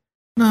in.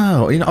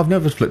 No, I've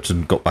never flipped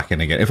and got back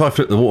in again. If I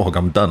flip the Warthog,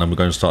 I'm done. I'm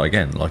going to start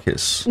again. Like,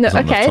 it's No, there's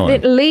not enough okay. time.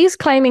 Then Lee's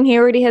claiming he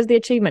already has the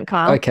achievement,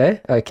 Kyle.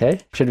 Okay.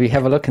 Should we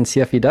have a look and see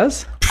if he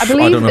does? I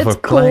believe don't know if it's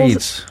I've played.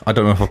 called. I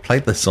don't know if I've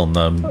played this on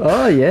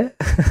Oh,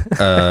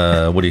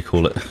 yeah. what do you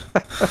call it?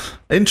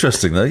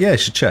 Interesting though. Yeah, you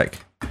should check.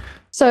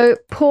 So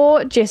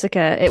poor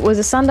Jessica. It was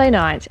a Sunday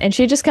night, and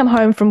she'd just come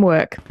home from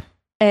work.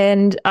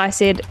 And I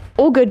said,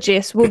 "All good,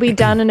 Jess. We'll be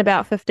done in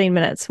about 15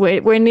 minutes.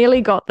 We're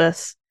nearly got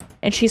this."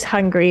 And she's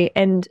hungry,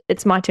 and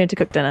it's my turn to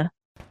cook dinner.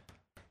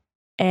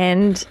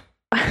 And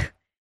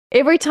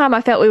every time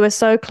I felt we were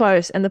so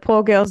close, and the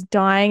poor girl's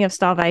dying of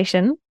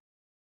starvation,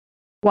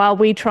 while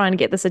we try and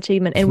get this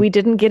achievement, and we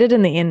didn't get it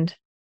in the end.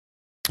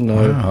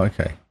 No. Oh,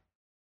 okay.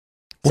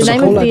 The What's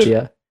name the of call the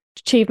idea?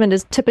 achievement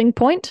is Tipping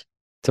Point.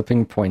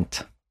 Tipping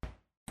point.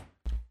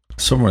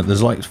 Somewhere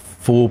there's like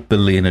 4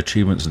 billion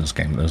achievements in this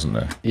game, isn't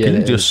there? Yeah, Can you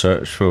there do a is.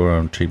 search for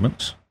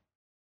achievements?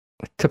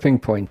 Tipping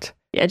point.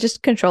 Yeah,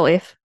 just Control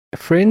F.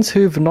 Friends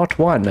who've not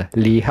won.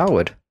 Lee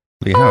Howard.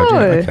 Lee Howard, yeah,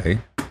 Oh. okay.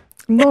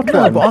 Not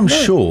No, one. but I'm No.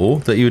 sure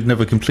that you would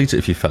never complete it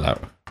if you fell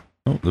out.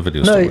 Oh, the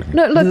video's No, still working.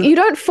 No, look, you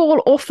don't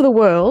fall off the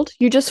world.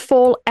 You just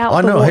fall out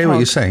I the know. I hear what warthog.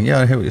 you're saying. Yeah,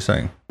 I hear what you're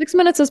saying. 6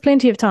 minutes is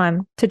plenty of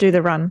time to do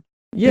the run.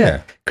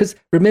 Yeah, because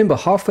remember,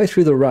 halfway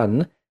through the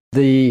run,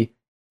 the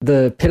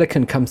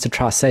pelican comes to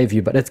try save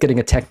you, but it's getting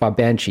attacked by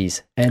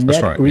banshees, and That's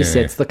that right, yeah, resets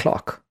yeah. the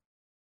clock.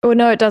 Oh,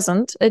 no, it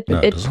doesn't. It No,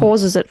 it doesn't.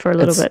 pauses it for a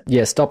little bit.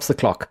 Yeah, stops the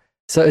clock.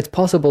 So it's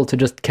possible to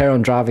just carry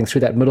on driving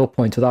through that middle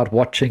point without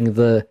watching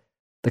the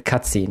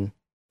cutscene,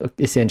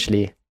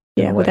 essentially.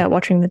 in Yeah, a way. without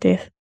watching the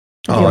death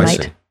of Oh, your I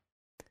mate. see.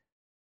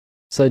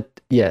 So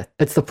yeah,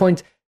 it's the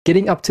point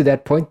getting up to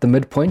that point, the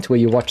midpoint where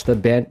you watch the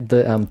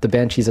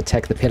banshees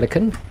attack the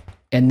pelican,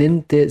 and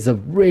then there's a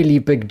really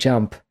big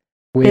jump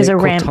where There's a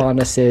ramp.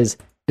 Cortana says,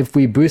 "If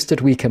we boost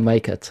it, we can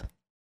make it."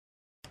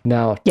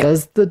 Now, Yeah.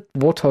 does the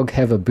Warthog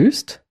have a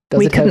boost? Does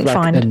We it have couldn't like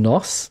find. a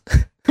NOS?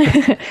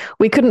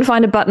 We couldn't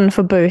find a button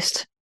for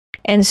boost.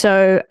 And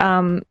so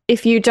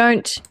if you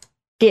don't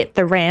get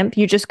the ramp,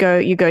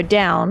 you go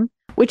down,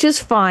 which is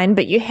fine,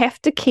 but you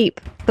have to keep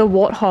the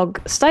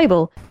Warthog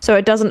stable so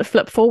it doesn't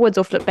flip forwards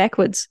or flip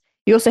backwards.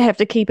 You also have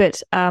to keep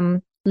it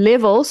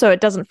level so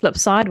it doesn't flip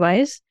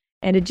sideways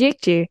and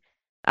eject you.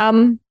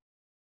 One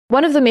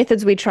of the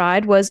methods we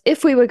tried was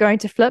if we were going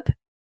to flip,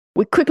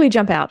 we quickly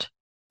jump out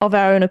of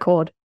our own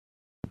accord.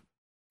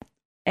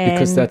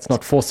 Because And- that's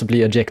not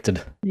forcibly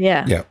ejected.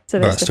 yeah. Yeah, So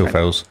that that's still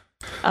different.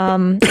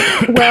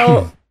 fails.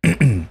 Well,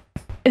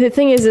 the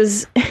thing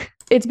is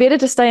it's better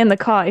to stay in the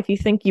car if you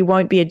think you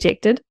won't be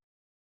ejected.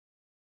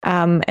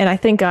 And I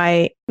think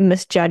I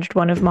misjudged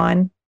one of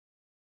mine.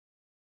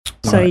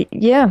 So Alright.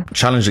 yeah,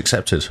 Challenge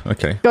accepted.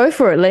 Okay. go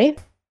for it, Lee.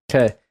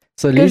 Okay,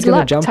 so Lee's Good gonna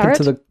luck, jump turret.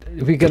 into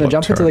the. We're gonna luck,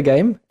 jump into turret. the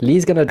game.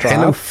 Lee's gonna drive.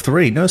 Halo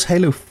 3. No, it's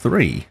Halo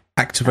 3.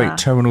 Activate Ah.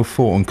 Terminal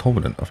 4 on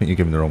Covenant. I think you're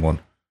giving the wrong one.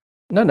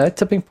 No,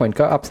 tipping point.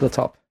 Go up to the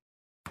top.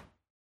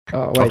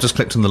 Oh wait. I've just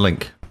clicked on the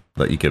link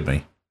that you give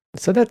me.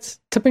 So that's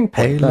tipping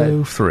point. Halo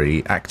No.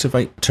 3.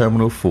 Activate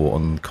Terminal 4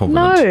 on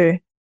Covenant. No,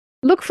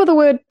 look for the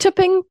word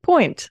tipping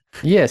point.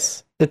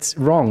 Yes, it's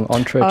wrong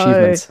on True Oh.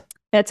 Achievements.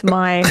 That's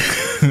my.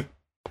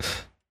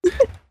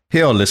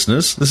 Here are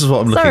listeners. This is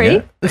what I'm Sorry.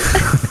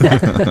 looking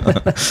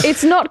at.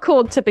 It's not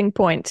called tipping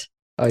point.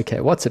 Okay,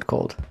 what's it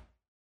called?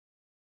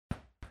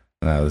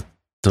 No, It's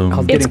dum,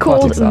 It's Getting called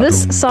quite excited.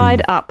 this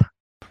side up.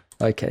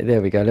 Okay,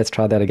 there we go. Let's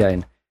try that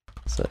again.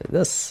 So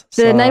this.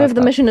 The name of side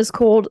the up. mission is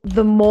called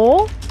The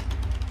More.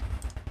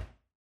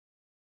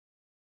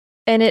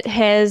 And it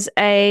has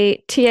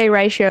a TA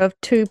ratio of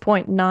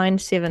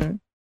 2.97.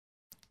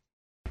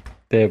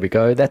 There we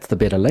go. That's the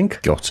better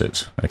link. got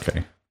it.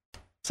 Okay.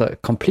 So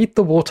complete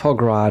the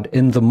Warthog ride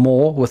in the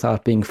moor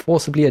without being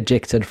forcibly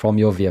ejected from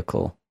your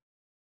vehicle.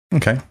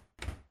 Okay.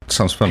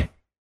 Sounds fun.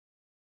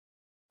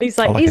 He's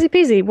like, I like easy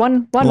peasy,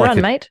 one I like run,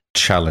 it. mate.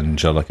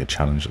 Challenge. I like a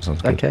challenge. That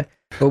sounds good. Okay.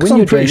 Well, Because when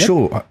you're I'm pretty doing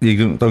sure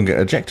you don't get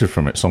ejected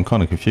from it, so I'm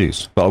kind of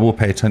confused. But I will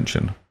pay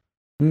attention.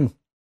 it,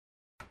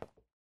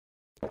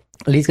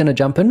 Lee's going to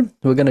jump in.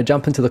 We're going to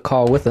jump into the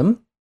car with him,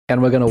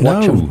 and we're going to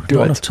watch him do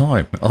not it. enough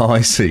time. Oh,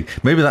 I see.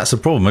 Maybe that's the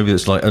problem. Maybe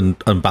it's like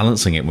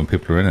unbalancing it when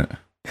people are in it.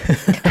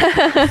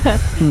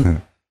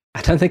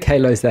 I don't think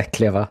Halo's that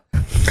clever.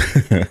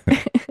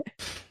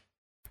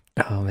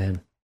 Oh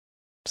man.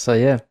 So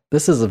yeah,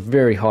 this is a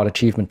very hard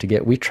achievement to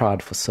get. We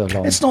tried for so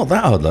long. It's not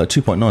that hard though.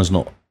 2.9 is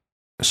not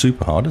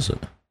super hard, is it?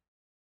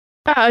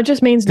 It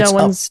just means no It's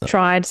up one's there.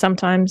 tried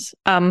sometimes.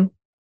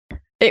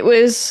 It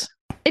was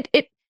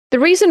the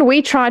reason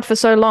we tried for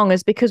so long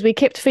is because we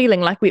kept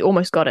feeling like we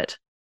almost got it.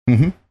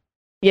 Mhm.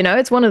 You know,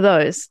 it's one of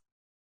those.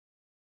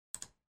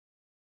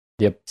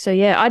 Yep. So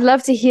yeah, I'd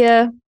love to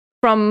hear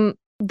from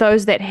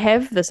those that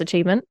have this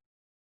achievement.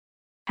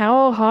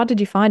 How hard did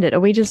you find it? Are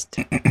we just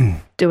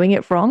doing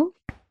it wrong?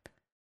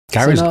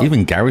 now-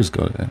 Even Gary's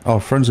got it. Oh,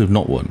 friends who've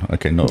not won.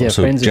 Okay, no. Yeah,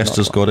 So friends who've not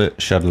Jester's won. got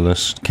it.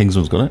 Shadowless.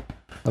 Kingsman's got it.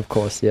 Of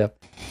course, yeah.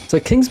 So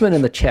Kingsman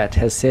in the chat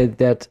has said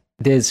that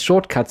there's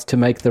shortcuts to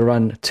make the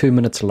run 2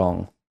 minutes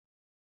long.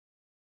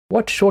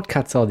 What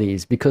shortcuts are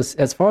these? Because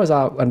as far as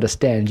I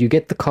understand, you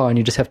get the car and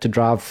you just have to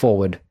drive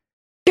forward.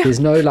 Yeah. There's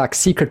no like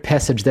secret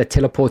passage that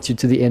teleports you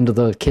to the end of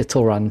the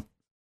kettle run.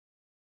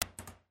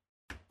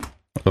 I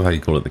love how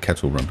you call it the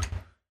kettle run.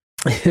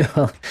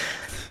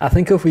 I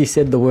think if we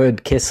said the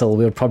word Kessel,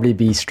 we'll probably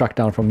be struck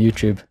down from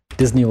YouTube.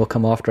 Disney will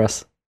come after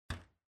us.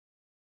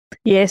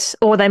 Yes,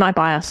 or they might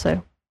buy us.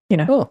 So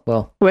Oh,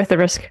 well. worth the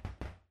risk.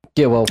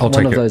 Yeah, well, I'll one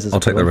take of it. those is I'll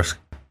take the risk.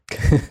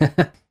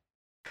 risk.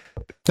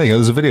 There you go.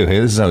 There's a video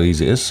here. This is how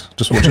easy it is.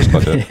 Just watch us by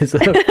it. There's a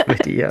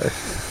video.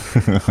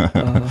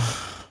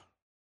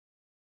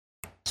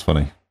 It's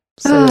funny.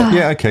 So,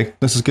 Yeah, okay.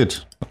 This is good.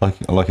 I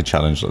like a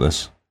challenge like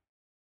this.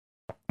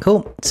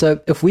 cool. So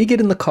if we get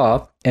in the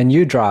car and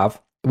you drive,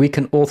 we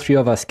can all three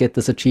of us get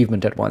this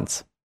achievement at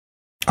once.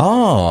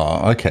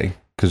 Ah, okay.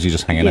 Because you're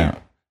just hanging Yeah.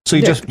 out. So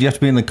you Yeah. you have to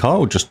be in the car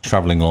or just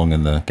traveling along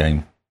in the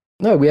game?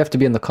 No, we have to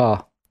be in the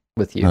car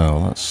with you.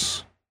 Oh,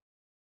 that's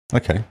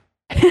okay.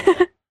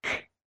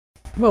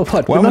 Well, what?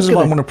 What We're not happens if I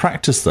gonna- want to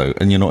practice though,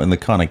 and you're not in the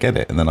car and I get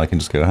it, and then I can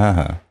just go,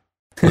 haha.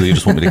 Or do you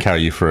just want me to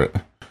carry you through it?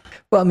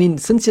 Well, I mean,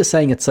 since you're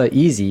saying it's so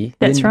easy,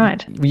 That's then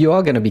right. You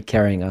are going to be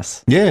carrying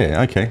us.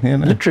 Yeah, okay. Yeah,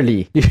 no.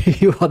 Literally,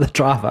 you are the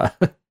driver.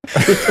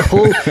 It's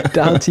all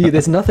down to you.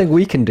 There's nothing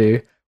we can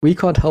do. We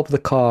can't help the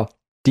car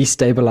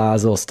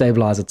destabilize or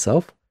stabilize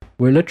itself.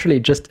 We're literally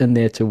just in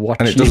there to watch.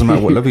 And it doesn't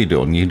matter what level you do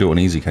it on. You can do it on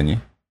easy, can you?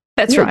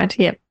 That's Yeah. right.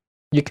 Yep.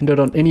 You can do it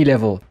on any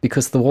level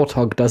because the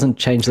Warthog doesn't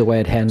change the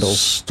way it handles.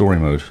 Story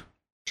mode.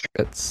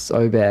 It's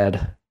so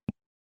bad.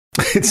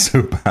 It's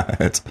so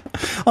bad.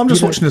 I'm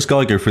just You know- watching this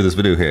guy go through this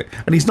video here,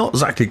 and he's not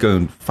exactly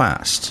going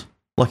fast.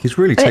 Like he's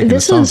really taking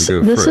his This time is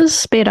to go this through is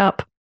sped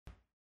up it.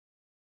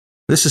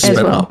 This is as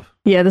sped well. up.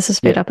 Yeah, this is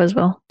sped Yeah. up as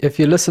well. If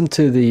you listen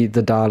to the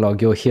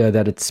dialogue, you'll hear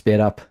that it's sped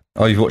up.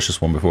 Oh, you've watched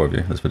this one before, have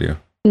you? This video.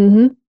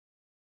 Mm-hmm.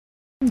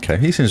 Okay,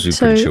 he seems to be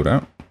So- pretty chilled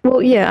out.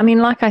 Well, yeah. I mean,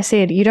 like I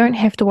said, you don't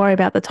have to worry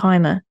about the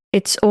timer.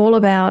 It's all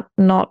about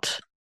not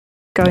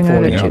going over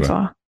Falling too over.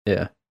 far.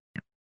 Yeah.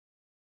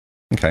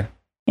 Okay.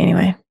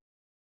 Anyway,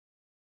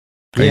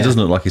 He Yeah. doesn't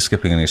look like he's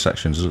skipping any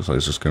sections. It looks like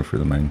he's just going through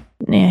the main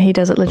yeah, he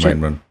does it legit.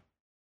 run.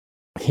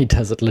 He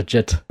does it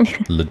legit.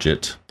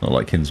 Legit, not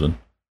like Kinsman.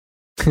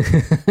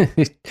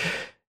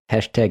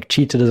 Hashtag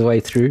cheated his way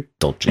through.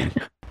 Dodgy.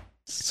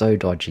 So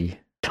dodgy.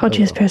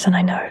 Dodgiest Oh. person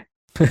I know.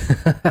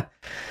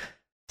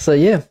 So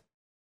yeah,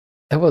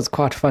 it was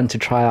quite fun to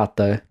try out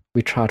though.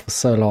 We tried for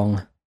so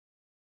long.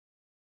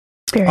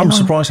 Very I'm long.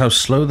 surprised how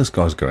slow this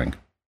guy's going.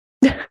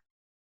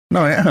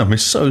 No, I am.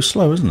 It's so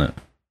slow, isn't it?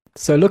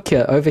 So look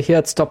here, over here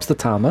it stops the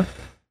timer.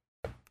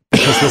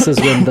 Because this is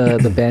when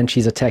the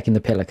Banshee's attacking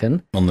the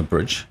Pelican. On the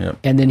bridge. Yep.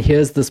 And then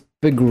here's this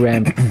big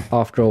ramp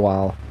after a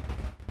while.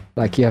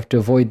 Like you have to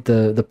avoid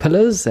the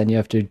pillars and you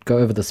have to go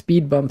over the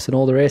speed bumps and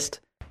all the rest.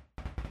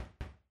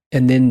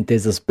 And then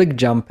there's this big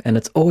jump, and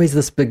it's always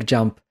this big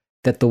jump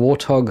that the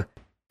Warthog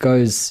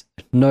goes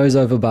nose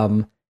over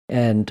bum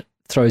and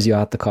throws you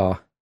out the car.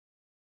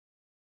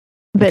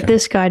 But Okay.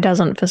 this guy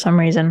doesn't for some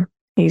reason.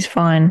 He's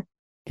fine.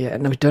 Yeah,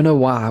 and we don't know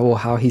why or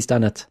how he's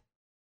done it.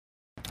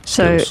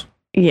 So- Skills.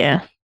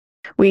 Yeah.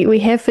 We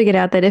have figured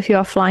out that if you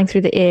are flying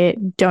through the air,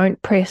 don't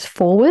press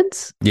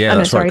forwards. Yeah, Oh, no,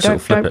 that's sorry, right. 'cause it'll don't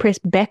flip don't it. press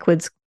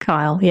backwards,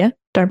 Kyle. Yeah,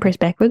 don't press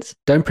backwards.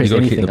 Don't press You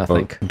got to keep anything, I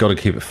think. got to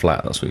keep it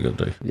flat. That's what you got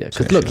to do. Yeah, to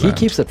because look, actually he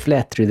keeps it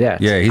flat through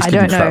that. Yeah, he's I keeping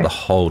don't it flat know. the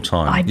whole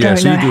time. I Yeah, don't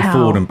so you know go how.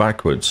 forward and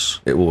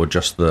backwards, it will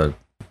adjust the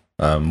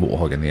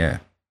Warthog in the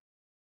air.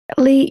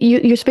 Lee,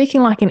 you're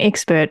speaking like an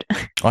expert,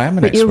 I am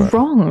an but you're expert.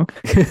 wrong.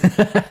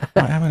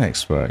 I am an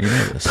expert. You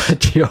know this.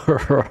 But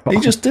you're wrong. He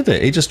just did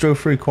it. He just drove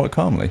through quite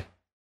calmly.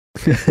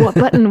 What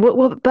button?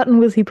 What button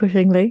was he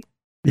pushing, Lee?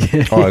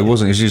 Oh, he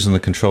wasn't. He was using the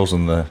controls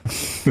on the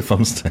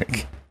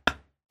thumbstick.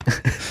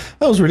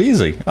 That was really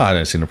easy. Oh, I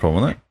don't see no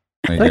problem with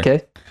that. There you go.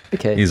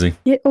 Okay. Easy.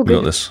 Yeah, all We got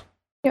good. this.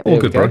 Yep. There All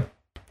we good, go. bro.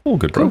 All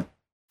good, bro.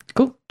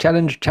 Cool.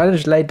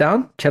 Challenge laid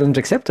down. Challenge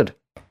accepted.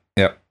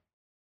 Yep.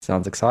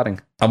 Sounds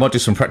exciting. I might do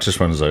some practice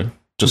runs though,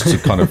 just to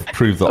kind of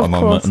prove that Of I'm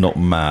course. not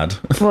mad.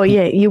 Well,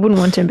 yeah, you wouldn't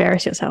want to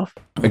embarrass yourself.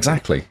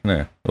 Exactly.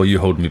 Yeah. Or you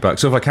holding me back.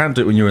 So if I can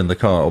do it when you're in the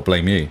car, I'll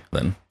blame you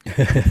then.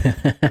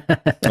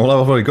 Well,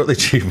 I've already got the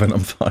achievement. I'm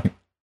fine.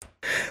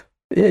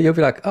 Yeah, you'll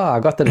be like, oh, I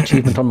got that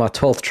achievement on my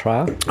 12th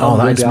try. Oh, that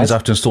well, means guys. I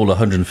have to install a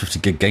 150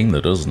 gig game though,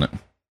 doesn't it?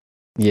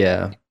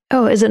 Yeah.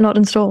 Oh, is it not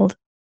installed?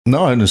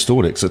 No, I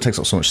installed it because it takes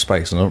up so much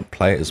space and I don't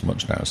play it as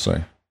much now.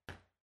 So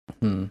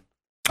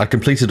I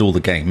completed all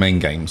the main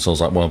games. So I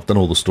was like, well, I've done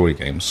all the story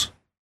games.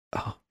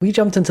 Oh, we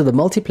jumped into the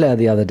multiplayer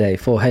the other day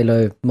for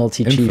Halo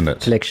Multi-Chief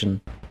Infinite. Collection.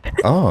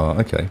 Oh,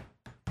 okay.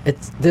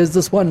 There's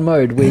this one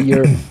mode where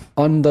you're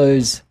on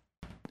those,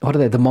 what are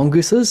they, the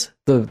mongooses?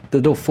 The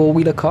little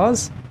four-wheeler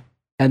cars?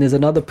 And there's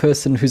another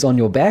person who's on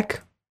your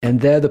back,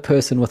 and they're the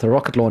person with a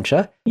rocket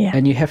launcher,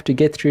 and you have to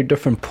get through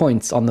different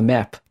points on the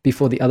map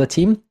before the other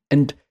team,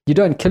 and you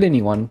don't kill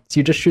anyone, so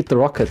you just shoot the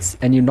rockets,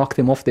 and you knock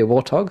them off their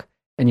warthog,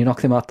 and you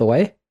knock them out the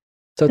way.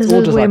 So it's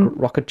all just like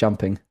rocket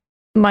jumping.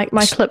 My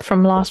clip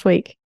from last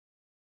week,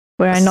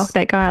 where I knocked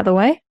that guy out of the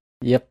way.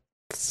 Yep.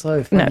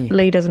 So funny. No,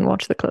 Lee doesn't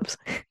watch the clips.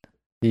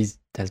 He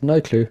has no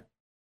clue.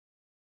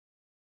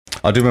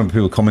 I do remember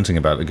people commenting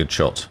about a good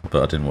shot,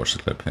 but I didn't watch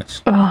the clip.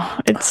 Yes. Oh,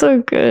 it's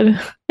so good.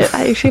 It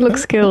actually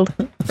looks skilled.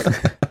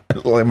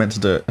 Well, I meant to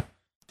do it.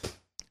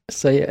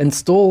 So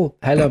install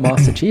Halo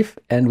Master Chief,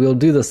 and we'll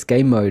do this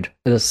game mode.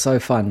 It is so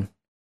fun.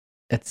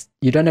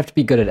 You don't have to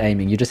be good at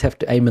aiming. You just have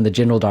to aim in the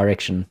general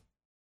direction.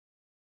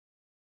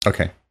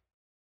 Okay.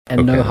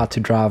 And know how to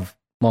drive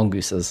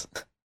mongooses.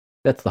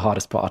 That's the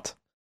hardest part.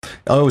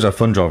 I always have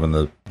fun driving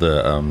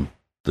the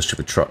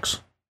stupid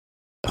trucks,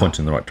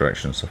 pointing in the right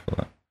direction and stuff like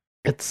that.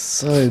 It's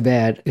so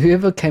bad.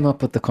 Whoever came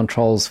up with the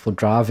controls for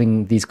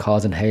driving these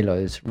cars in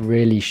Halos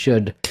really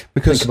should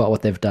think about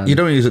what they've done. You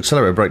don't use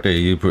accelerator brake, do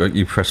you?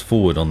 You press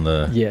forward on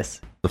the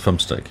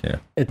thumbstick. Yeah,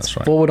 it's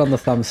forward on the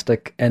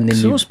thumbstick, and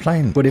then I was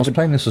playing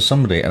this with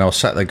somebody, and I was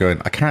sat there going,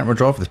 I can't remember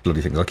drive this bloody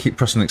thing. I keep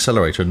pressing the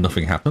accelerator and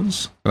nothing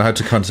happens, and I had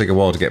to kind of take a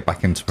while to get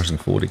back into pressing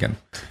forward again.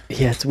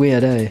 Yeah, it's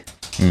weird, eh?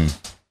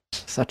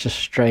 Such a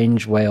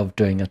strange way of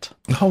doing it.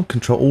 All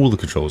the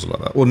controls are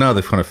like that. Well, now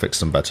they've kind of fixed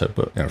them better,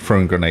 but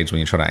throwing grenades when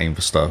you're trying to aim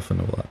for stuff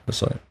and all that.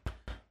 It's like,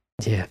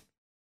 yeah,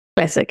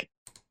 classic.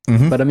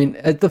 Mm-hmm. But I mean,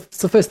 it's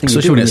the first thing especially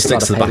you do when when it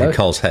sticks to the back of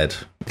Carl's head.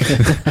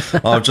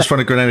 I've just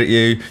thrown a grenade at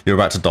you. You're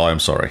about to die. I'm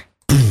sorry.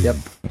 Yep.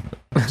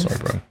 Sorry,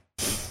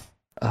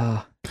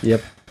 bro.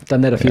 Yep.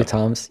 Done that a few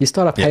times. You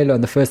start up Halo,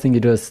 and the first thing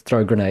you do is throw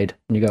a grenade,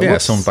 and you go, yeah,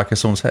 someone back of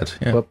someone's head.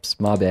 Yeah. Whoops,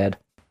 my bad.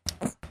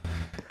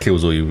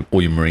 Kills all your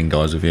Marine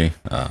guys with you.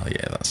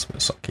 Yeah, that's a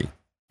bit sucky.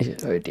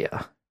 Oh dear,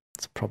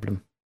 it's a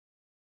problem.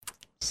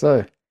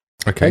 So,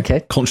 okay.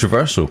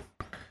 Controversial.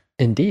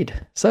 Indeed.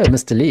 So,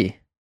 Mr. Lee,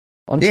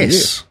 on to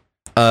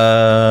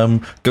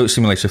you. Goat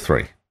Simulator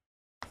 3.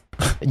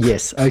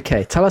 Yes,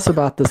 okay. Tell us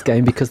about this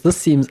game, because this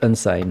seems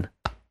insane.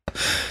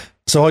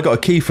 So I got a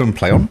key from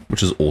PlayOn,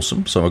 which is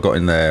awesome. So I got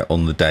in there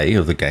on the day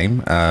of the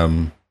game.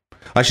 I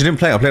actually didn't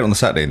play it. I played it on the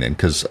Saturday then,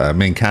 because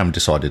me and Cam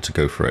decided to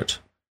go for it.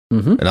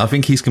 Mm-hmm. And I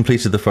think he's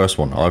completed the first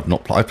one.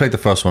 I played the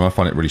first one. I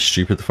find it really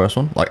stupid, the first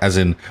one. Like, as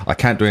in, I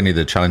can't do any of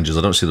the challenges.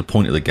 I don't see the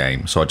point of the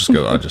game. So I just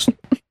go,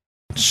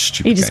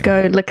 stupid You just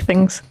game. go lick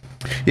things.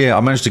 Yeah,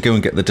 I managed to go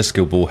and get the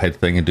disco ball head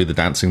thing and do the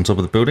dancing on top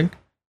of the building. And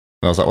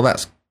I was like, well,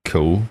 that's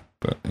cool.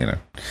 But,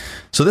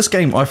 So this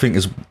game, I think,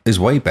 is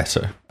way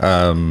better.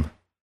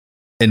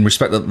 In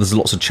respect that there's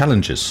lots of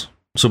challenges.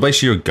 So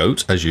basically you're a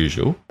goat, as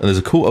usual, and there's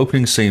a cool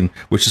opening scene,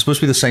 which is supposed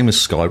to be the same as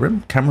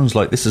Skyrim. Cameron's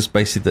like, this is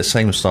basically the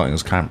same as starting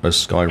as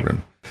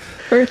Skyrim.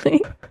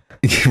 Really?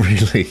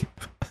 Really?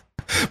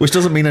 Which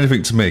doesn't mean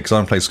anything to me, because I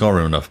haven't played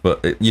Skyrim enough,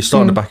 but you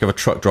start in the back of a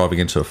truck driving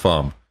into a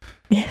farm.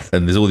 Yes.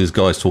 And there's all these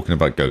guys talking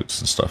about goats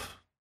and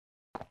stuff.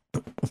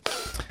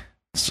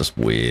 It's just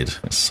weird.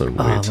 It's so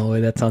weird. Oh,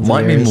 boy, that sounds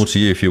Might hilarious. mean more to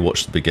you if you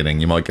watch the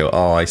beginning. You might go,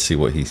 oh, I see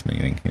what he's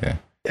meaning. Yeah.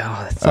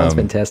 Oh, that sounds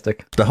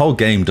fantastic. The whole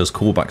game does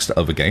callbacks to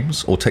other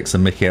games, or takes the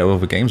mickey out of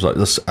other games, like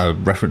this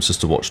references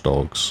to Watch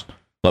Dogs.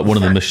 Like, one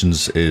of the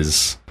missions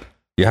is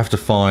you have to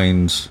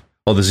find...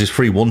 Oh, there's these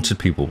 3 wanted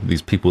people,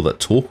 these people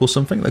that talk or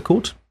something, they're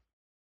called.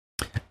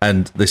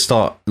 And they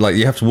start, like,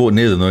 you have to walk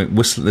near them, and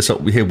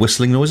we hear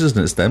whistling noises,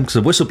 and it's them, because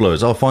they're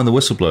whistleblowers. I'll find the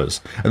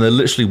whistleblowers. And they're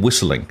literally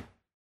whistling.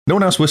 No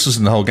one else whistles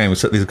in the whole game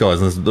except these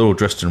guys, and they're all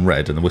dressed in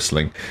red and they're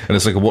whistling. And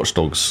it's like a Watch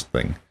Dogs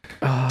thing.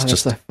 Oh, it's that's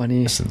just so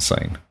funny. It's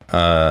insane.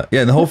 And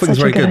the whole thing's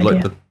very good.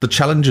 Like, the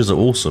challenges are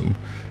awesome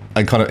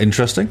and kind of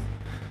interesting.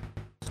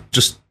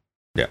 Just,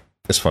 yeah,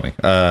 it's funny.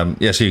 So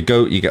you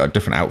get a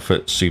different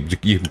outfit. So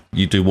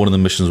you do one of the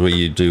missions where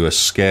you do a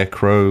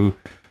scarecrow.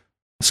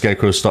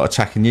 Scarecrows start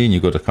attacking you, and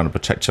you've got to kind of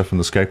protect yourself from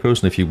the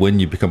scarecrows. And if you win,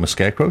 you become a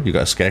scarecrow. You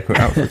got a scarecrow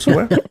outfit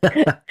to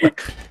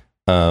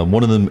wear.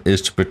 One of them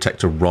is to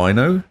protect a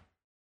rhino,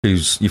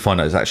 you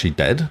find out is actually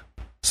dead.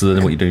 So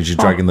then what you do is you're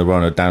dragging the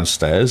rhino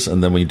downstairs,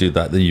 and then when you do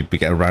that, then you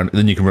can run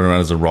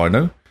around as a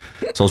rhino.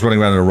 So I was running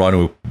around in a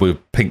rhino with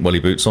pink welly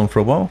boots on for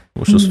a while,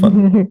 which was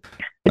fun.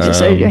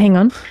 So hang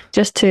on,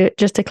 just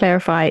to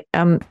clarify,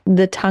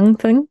 the tongue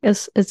thing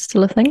is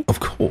still a thing.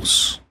 Of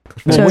course.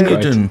 Well,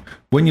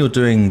 when you're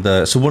doing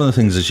so one of the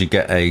things is you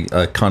get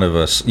a kind of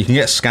you can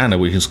get a scanner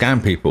where you can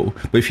scan people,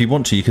 but if you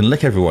want to, you can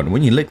lick everyone.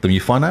 When you lick them, you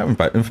find out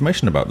about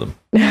information about them,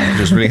 which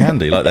is really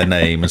handy, like their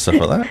name and stuff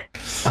like that.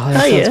 Oh,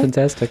 that sounds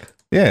fantastic.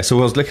 Yeah, so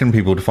I was licking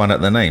people to find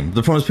out their name.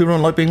 The problem is people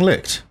don't like being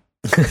licked.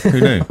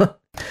 Who knew?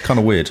 Kind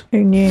of weird.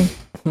 Who knew?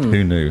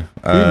 Who knew?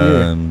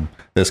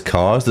 There's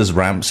cars, there's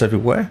ramps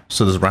everywhere.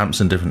 So there's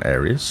ramps in different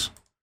areas.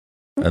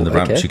 And the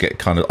ramps you get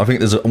kind of, I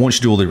think once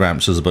you do all the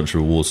ramps, there's a bunch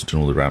of rewards for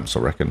doing all the ramps, I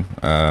reckon.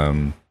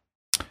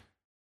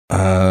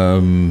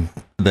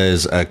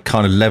 There's a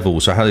kind of level.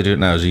 So how they do it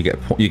now is you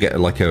get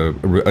like a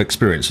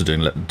experience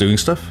of doing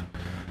stuff,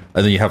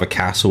 and then you have a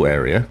castle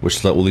area, which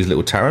is like all these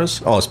little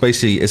towers. Oh, it's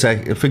basically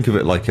think of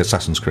it like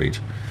Assassin's Creed.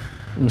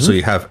 Mm-hmm. So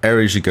you have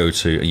areas you go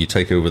to, and you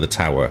take over the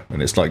tower,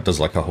 and it's like does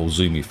like a whole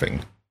zoomy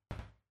thing,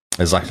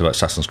 exactly like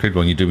Assassin's Creed.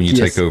 When you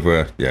take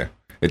over,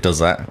 it does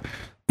that,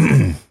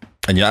 and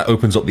that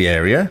opens up the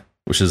area,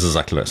 which is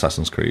exactly like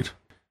Assassin's Creed.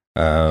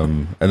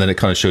 And then it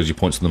kind of shows you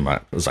points on the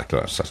map, exactly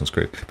like Assassin's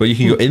Creed. But you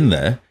can go in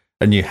there,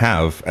 and you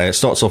have it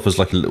starts off as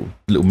like a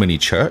little mini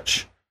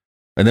church,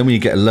 and then when you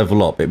get a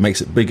level up, it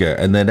makes it bigger.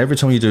 And then every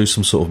time you do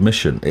some sort of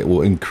mission, it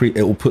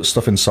will put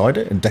stuff inside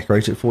it and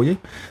decorate it for you,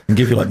 and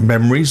give you like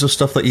memories of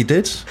stuff that you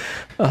did.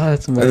 Oh,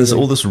 that's amazing! And there's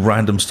all this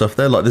random stuff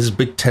there, like there's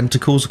big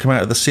tentacles that come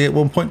out of the sea at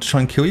one point to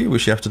try and kill you,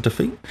 which you have to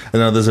defeat.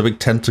 And then there's a big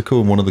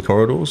tentacle in one of the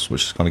corridors,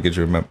 which kind of gives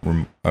you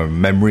a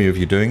memory of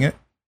you doing it.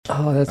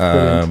 Oh, that's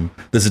brilliant.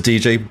 There's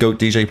a goat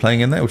DJ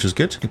playing in there, which is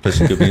good. You can play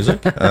some good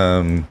music.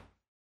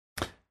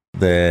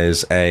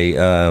 There's you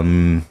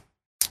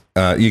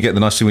get the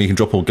nice thing where you can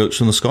drop all goats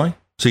from the sky.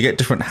 So you get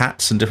different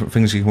hats and different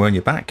things you can wear on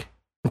your back.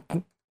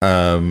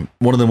 One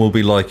of them will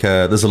be like,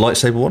 there's a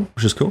lightsaber one,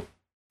 which is cool.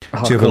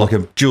 So you have like a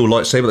dual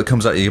lightsaber that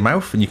comes out of your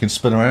mouth, and you can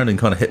spin around and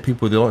kind of hit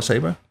people with your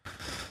lightsaber.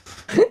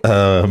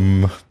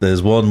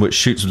 There's one which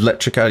shoots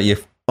electric out of your...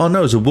 Oh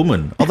no, it's a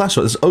woman. Oh, that's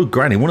right. There's Old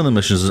Granny. One of the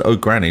missions is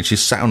Old Granny.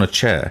 She's sat on a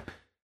chair,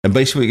 and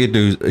basically what you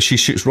do is she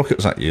shoots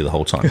rockets at you the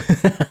whole time.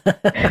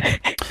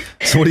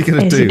 So what you're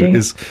going to do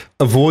is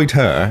avoid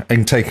her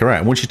and take her out.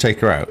 And once you take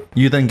her out,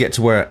 you then get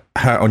to wear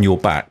her on your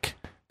back,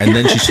 and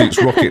then she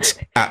shoots rockets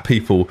at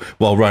people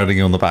while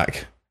riding on the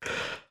back.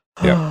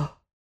 Yeah,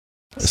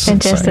 it's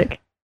fantastic. Insane.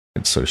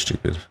 It's so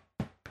stupid.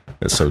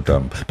 It's so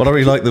dumb. But I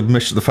really like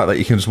the fact that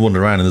you can just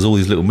wander around and there's all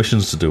these little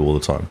missions to do all the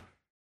time.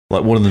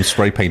 Like one of them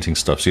spray painting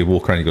stuff. So you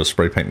walk around, you go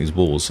spray paint these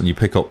walls, and you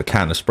pick up a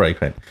can of spray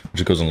paint,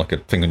 which goes on like a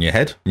thing on your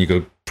head, and you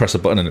go press a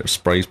button and it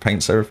sprays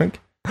paints everything.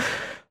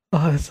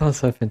 Oh, that sounds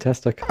so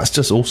fantastic. That's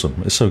just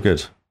awesome. It's so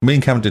good. Me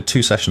and Cam did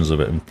 2 sessions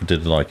of it and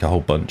did like a whole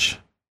bunch.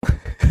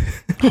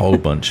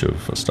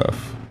 Of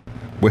stuff.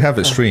 We have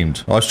it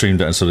streamed. I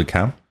streamed it and so did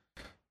Cam.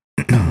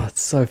 Oh,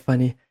 it's so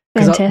funny.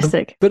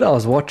 Fantastic. The bit I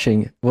was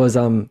watching was,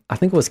 I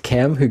think it was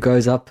Cam who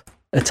goes up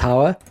a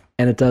tower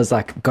and it does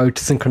like go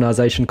to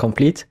synchronization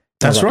complete.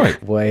 That's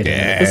right. Wait,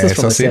 this is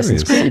from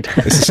Assassin's Creed.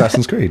 It's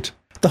Assassin's Creed.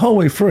 The whole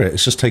way through it,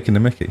 it's just taking the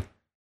mickey.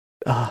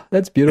 Ah,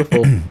 that's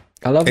beautiful.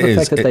 I love the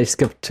fact that they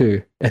skipped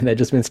 2 and they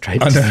just went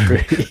straight to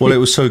 3. Well, it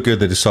was so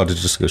good they decided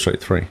to just go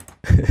straight 3. I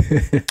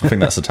think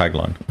that's the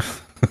tagline.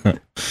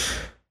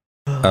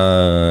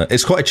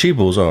 It's quite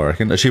achievable as well, I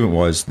reckon.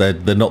 Achievement-wise, they're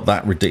not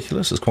that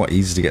ridiculous. It's quite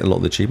easy to get a lot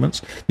of the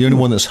achievements. The only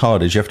one that's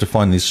hard is you have to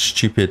find these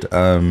stupid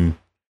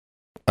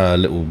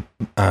little,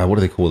 what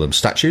do they call them?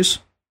 Statues?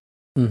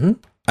 Mm-hmm.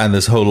 And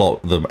there's a whole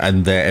lot of them,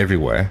 and they're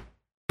everywhere.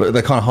 But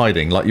they're kind of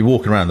hiding. Like, you're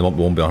walking around, there might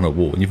be one behind a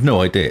wall, and you've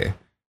no idea.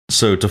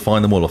 So to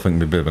find them all, I think,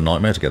 would be a bit of a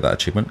nightmare to get that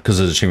achievement, because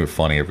there's an achievement for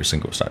finding every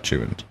single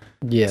statue, and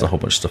there's a whole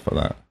bunch of stuff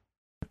like that.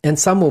 And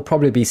some will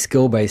probably be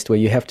skill-based, where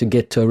you have to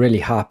get to a really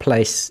high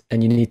place,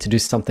 and you need to do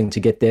something to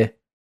get there.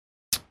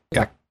 Yeah.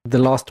 Like the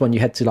last one, you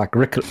had to like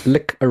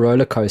lick a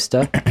roller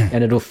coaster,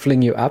 and it'll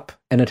fling you up,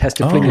 and it has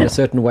to fling you in a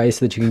certain way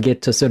so that you can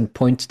get to a certain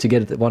point to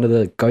get one of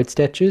the goat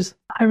statues.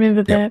 I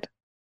remember that.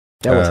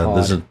 That was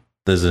hard.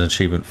 There's an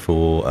achievement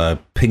for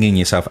pinging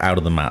yourself out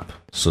of the map.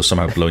 So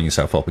somehow blowing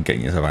yourself up and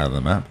getting yourself out of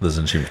the map. There's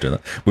an achievement for doing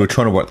that. We were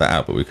trying to work that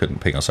out, but we couldn't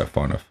ping ourselves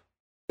far enough.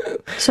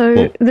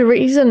 So the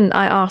reason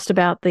I asked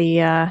about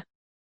the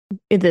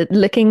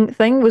licking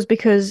thing was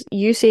because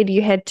you said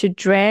you had to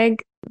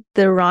drag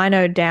the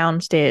rhino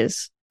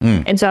downstairs.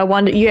 And so I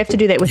wondered, you have to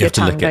do that with your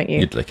tongue, don't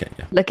you? You'd lick it,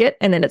 yeah. Lick it,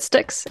 and then it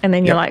sticks, and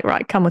then you're like,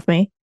 right, come with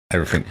me.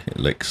 Everything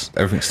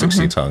sticks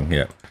to your tongue,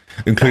 yeah.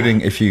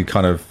 Including if you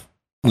kind of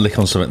lick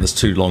on something that's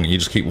too long and you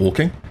just keep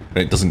walking and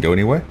it doesn't go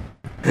anywhere.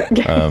 So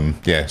you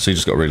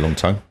just got a really long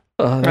tongue.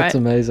 Oh, that's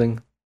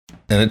amazing.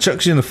 And it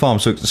chucks you in the farm.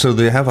 So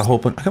they have a whole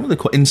bunch. I can't remember,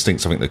 they're called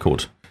instincts, I think they're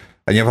called.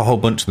 And you have a whole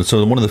bunch of them.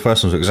 So one of the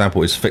first ones, for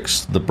example, is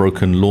fix the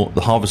broken lawn.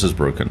 The harvest is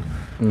broken.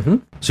 Mm-hmm.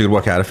 So you can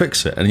work out how to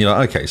fix it. And you're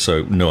like, okay,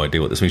 so no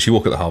idea what this means. You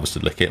walk at the harvest to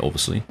lick it,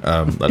 obviously.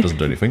 That doesn't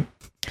do anything.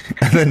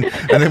 And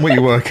then what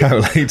you work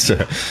out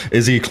later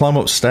is you climb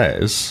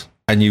upstairs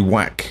and you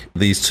whack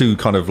these 2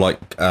 kind of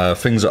like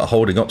things that are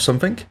holding up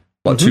something,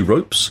 like 2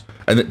 ropes,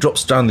 and it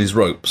drops down these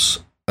ropes,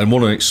 and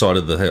one on each side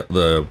of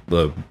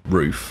the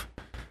roof,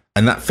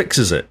 and that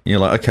fixes it. You're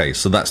like, okay,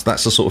 so that's the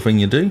sort of thing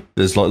you do.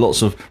 There's like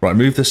lots of, right,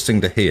 move this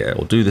thing to here,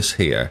 or do this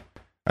here,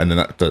 and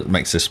then that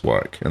makes this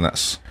work, and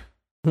that's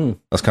kind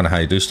of how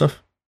you do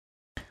stuff.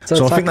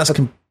 So I think that's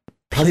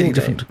completely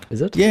different.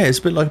 Is it? Yeah, it's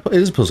a bit like, it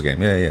is a puzzle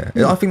game, yeah.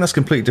 I think that's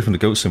completely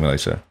different to Goat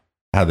Simulator,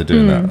 how they're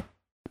doing that.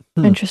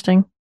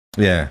 Interesting.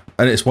 Yeah,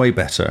 and it's way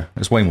better.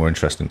 It's way more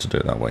interesting to do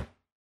it that way.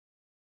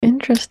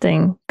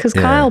 Interesting. Because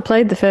Kyle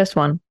played the first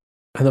one.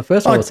 And the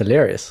first one was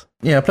hilarious.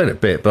 Yeah, I played it a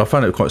bit, but I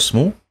found it quite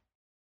small.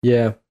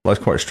 Yeah. Like,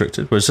 it's quite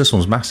restricted. Whereas this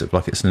one's massive.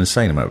 Like, it's an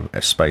insane amount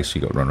of space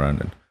you got to run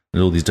around in.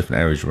 There's all these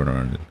different areas you run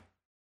around in.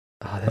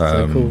 Oh, that's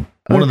so cool.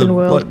 Open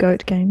world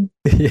goat game.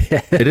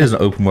 Yeah. It is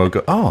an open world.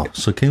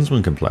 So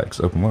Kingsman can play. It's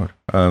open world.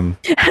 So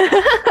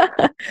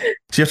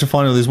you have to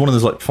find one of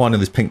those, like, finding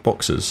these pink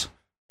boxes.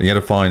 And you had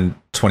to find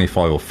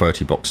 25 or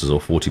 30 boxes or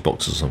 40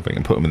 boxes or something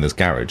and put them in this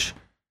garage.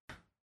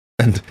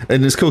 And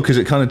it's cool because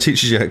it kind of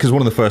teaches you, because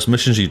one of the first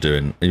missions you do,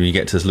 and you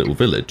get to this little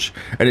village,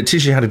 and it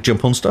teaches you how to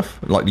jump on stuff,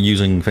 like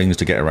using things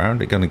to get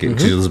around. It kind of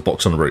gives you, there's a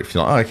box on the roof.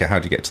 You're like, oh, okay, how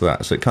do you get to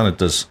that? So it kind of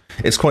does,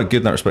 it's quite good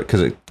in that respect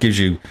because it gives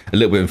you a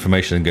little bit of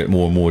information and get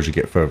more and more as you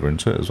get further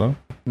into it as well.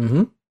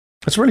 Mm-hmm.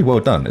 It's really well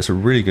done. It's a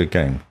really good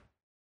game.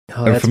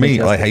 Oh, and for me,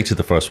 fantastic. I hated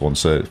the first one,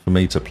 so for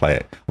me to play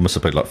it, I must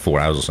have played like 4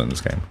 hours or so in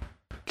this game.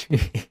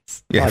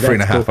 Jeez. Yeah, Oh,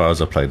 3.5 cool.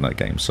 hours I played in that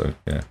game, so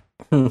yeah.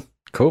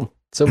 Cool.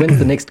 So when's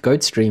the next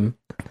goat stream?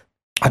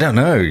 I don't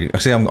know.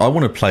 Actually, I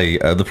want to play.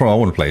 The problem I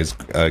want to play is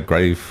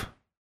Grave,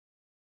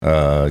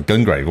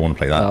 Gungrave. I want to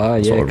play that. Oh,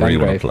 That's yeah, what I really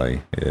want to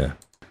Gungrave. play. Yeah,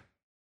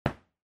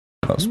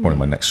 that's probably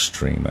my next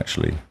stream.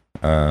 Actually,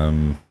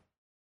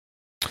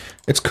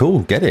 it's cool.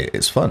 Get it.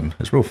 It's fun.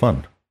 It's real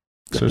fun.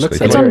 Seriously.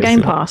 looks It's on hilarious.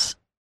 Game Pass.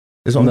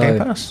 Is it on No. Game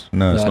Pass?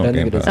 No, it's I not don't on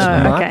Game think it is. Pass. It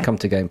Oh, might okay. come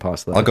to Game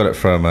Pass though. I got it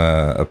from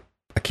a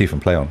Keith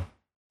and Play on,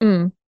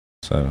 Mm.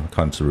 so I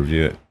kind of to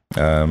review it.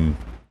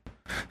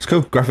 It's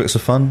cool. Graphics are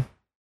fun.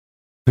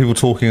 People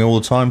talking all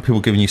the time. People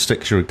giving you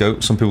sticks. You're a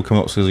goat. Some people come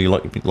up because you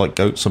like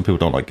goats. Some people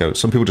don't like goats.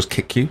 Some people just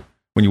kick you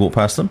when you walk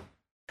past them.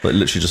 Like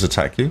literally just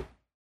attack you.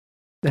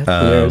 That's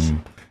hilarious.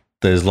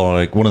 There's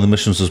like one of the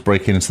missions was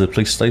breaking into the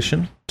police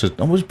station.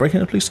 Was breaking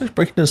into the police station?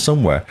 Breaking into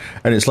somewhere,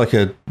 and it's like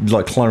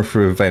climb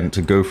through a vent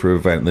and go through a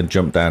vent, and then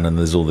jump down, and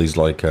there's all these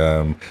like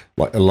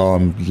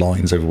alarm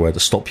lines everywhere to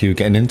stop you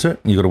getting into it.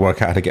 And you got to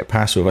work out how to get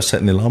past without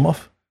setting the alarm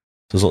off.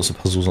 There's lots of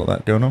puzzles like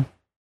that going on.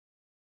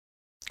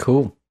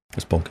 Cool.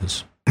 It's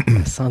bonkers.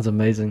 That sounds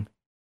amazing.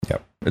 Yeah,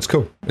 it's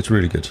cool. It's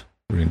really good.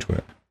 Really enjoy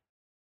it.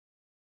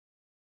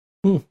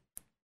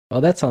 Oh,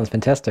 that sounds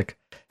fantastic.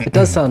 It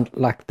does sound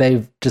like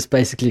they've just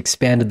basically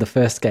expanded the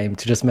first game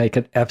to just make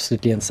it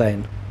absolutely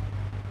insane.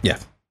 Yeah.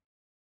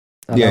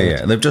 I love it.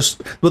 Yeah. They've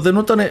just, well, they've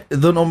not done it.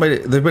 They've not made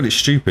it. They've made it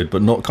stupid,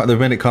 but not. They've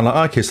made it kind of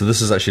like, okay, so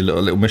this is actually a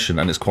little mission,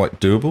 and it's quite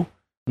doable.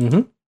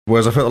 Mm-hmm.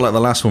 Whereas I felt like the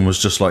last one was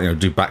just like,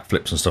 do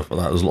backflips and stuff like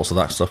that. There's lots of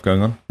that stuff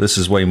going on. This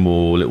is way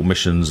more little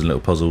missions and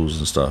little puzzles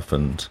and stuff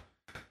and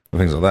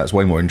things like that. It's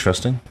way more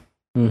interesting.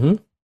 Mm-hmm.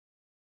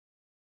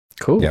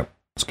 Cool. Yeah,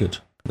 it's good.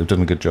 They've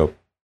done a good job.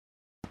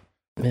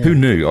 Yeah. Who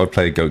knew I'd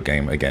play a goat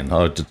game again?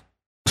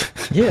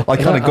 Yeah, I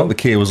kind of no, got the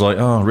key. I was like,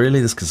 oh, really?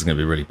 This is going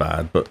to be really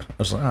bad. But I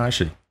was like, oh,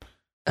 actually,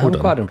 I'm well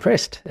done. quite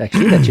impressed,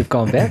 actually, that you've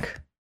gone back.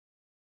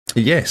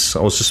 Yes.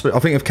 I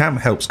think if Cam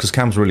helps, because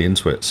Cam's really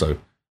into it. So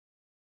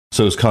it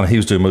was kind of, he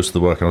was doing most of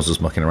the work and I was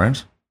just mucking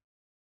around.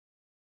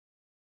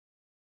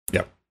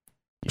 Yep.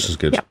 Which is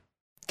good. Yep.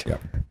 Yeah.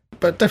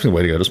 But definitely a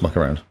way to go. Just muck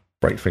around.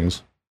 Break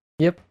things.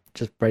 Yep,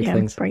 just break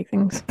things. Break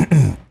things.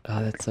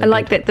 Oh, that's so I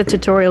like good. that the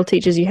tutorial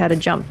teaches you how to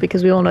jump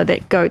because we all know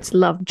that goats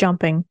love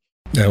jumping.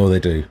 Yeah, well, they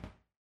do.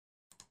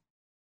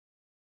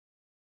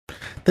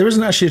 There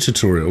isn't actually a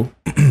tutorial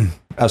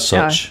as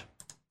such.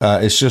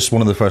 It's just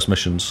one of the first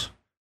missions.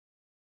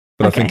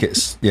 But Okay. I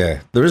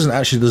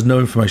think there's no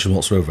information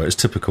whatsoever. It's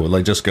typical.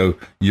 They just go,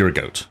 you're a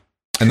goat.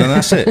 And then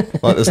that's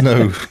it. Like, there's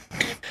no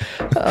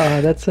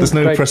there's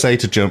no great. press A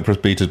to jump, press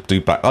B to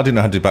do back. I didn't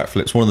know how to do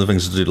backflips. One of the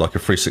things is to do like a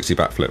 360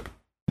 backflip.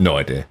 No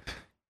idea.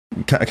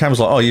 Cam was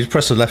like, oh, you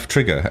press the left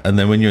trigger, and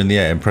then when you're in the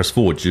air and press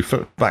forward, you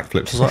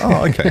backflips. I was like,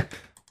 oh, okay.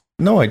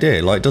 No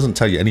idea. Like, it doesn't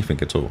tell you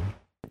anything at all.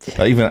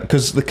 Even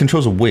because the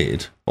controls are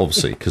weird,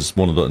 obviously, because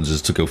one of the buttons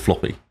is to go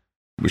floppy,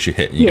 which you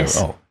hit, and you Yes.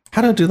 go, oh,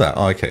 how do I do that?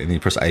 Oh, okay, and then you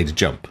press A to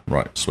jump.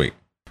 Right, sweet.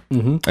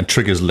 Mm-hmm. And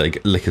triggers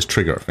lick his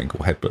trigger, I think,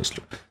 or headbutts.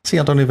 See,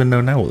 I don't even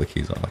know now what the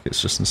keys are. Like, it's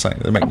just insane.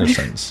 They make no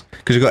sense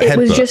because you've got It headbutt.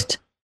 was just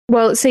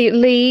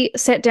Lee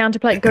sat down to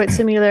play Goat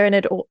Simulator and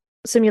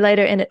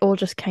it all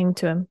just came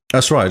to him.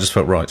 That's right. I just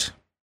felt right.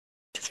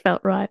 Just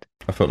felt right.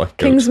 I felt like a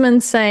goat. Kingsman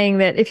saying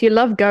that if you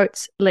love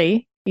goats,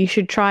 Lee, you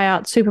should try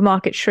out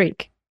Supermarket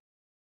Shriek.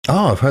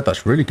 Oh, I've heard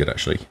that's really good,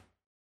 actually.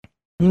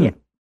 Yeah.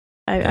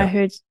 I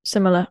heard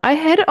similar. I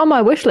had it on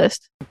my wish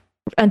list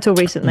until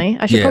recently.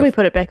 I should Yeah. probably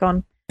put it back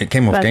on. It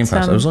came off But, Game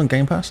Pass. It was on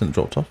Game Pass and it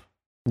dropped off.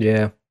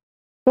 Yeah.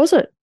 Was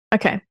it?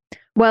 Okay.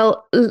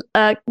 Well,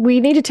 we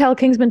need to tell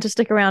Kingsman to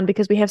stick around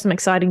because we have some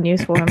exciting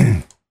news for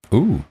him.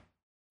 Ooh,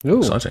 Ooh,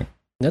 exciting.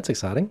 that's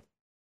exciting.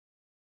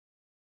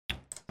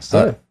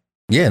 So,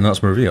 Yeah, and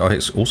that's my review.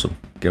 It's awesome.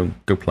 Go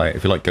play it.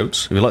 If you like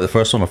goats, if you like the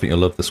first one, I think you'll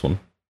love this one.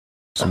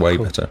 It's way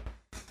cool. better.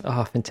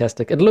 oh,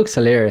 fantastic. It looks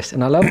hilarious.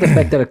 And I love the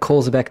fact that it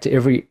calls back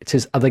to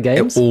his other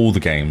games. All the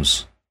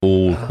games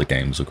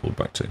are called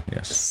back to.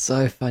 Yes.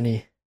 So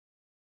funny.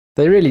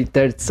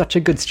 They're such a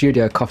good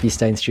studio, Coffee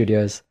Stain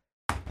Studios.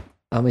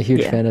 I'm a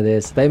huge Yeah. fan of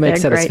theirs. They make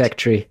They're great.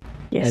 Satisfactory.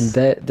 Yes.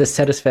 And the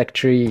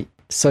Satisfactory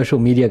social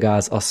media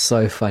guys are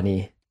so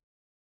funny.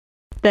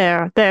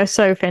 They're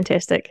so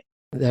fantastic.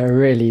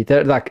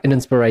 They're like an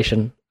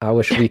inspiration. I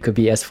wish we could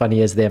be as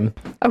funny as them.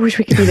 I wish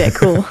we could be that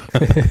cool.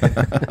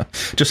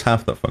 Just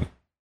half that fun.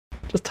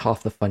 Just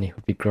half the funny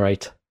would be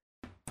great.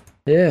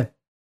 Yeah.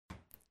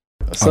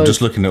 So, I'm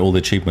just looking at all the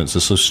achievements.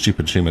 They're so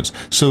stupid achievements.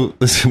 So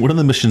one of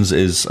the missions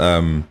is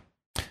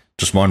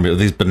just remind me of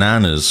these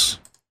bananas.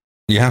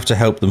 You have to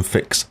help them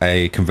fix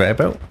a conveyor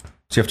belt.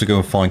 So you have to go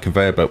and find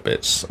conveyor belt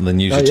bits and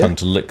then use your tongue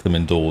to lick them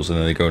indoors, and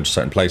then they go into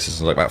certain places.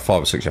 There's like about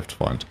 5 or 6 you have to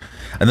find.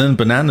 And then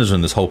bananas are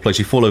in this whole place.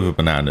 You fall over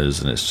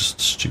bananas and it's just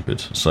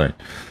stupid. So,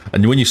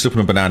 and when you slip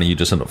on a banana, you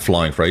just end up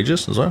flying for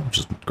ages as well, which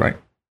is great.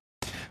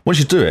 Once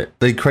you do it,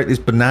 they create these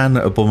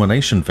banana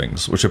abomination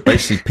things, which are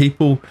basically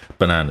people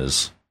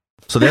bananas.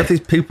 So they have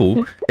these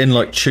people in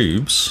like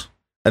tubes,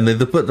 and they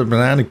put the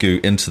banana goo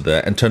into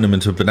there and turn them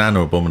into banana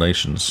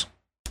abominations.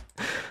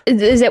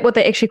 Is that what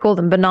they actually call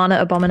them? Banana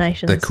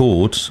abominations? They're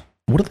called...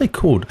 What are they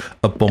called?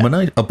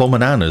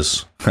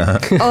 Abominanas.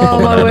 Oh,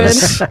 my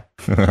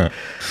word.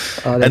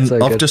 And so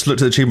I've good. just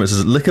looked at the achievements. It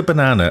says, lick a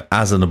banana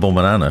as an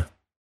abominana.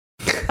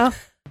 Oh.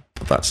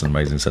 That's an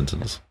amazing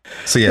sentence.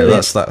 So yeah,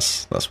 Brilliant.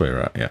 that's where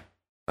we're at, yeah.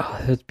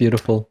 Oh, that's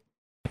beautiful.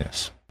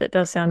 Yes. That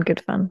does sound good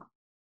fun.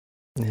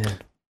 Yeah.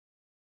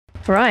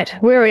 Right,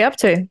 where are we up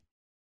to?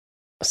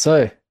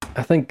 So,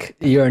 I think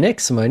you're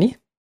next, Simone.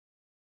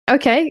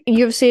 Okay,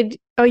 you've said,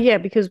 oh yeah,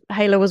 because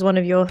Halo was one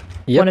of your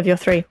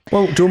three.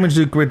 Well, do you want me to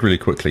do grid really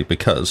quickly?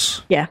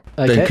 Because Yeah,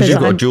 Okay. because you've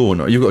got a I'm-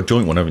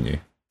 joint one, haven't you?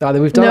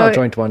 We've done No. our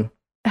joint one.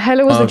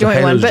 Halo was Oh, the joint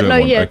Halo's one, the but joint no,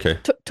 one, yeah. okay.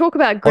 Talk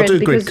about I'll grid do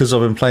grid because because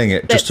I've been playing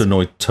it just to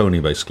annoy Tony,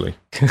 basically.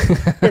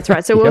 that's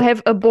right. So we'll Yep.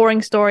 have a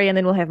boring story and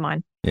then we'll have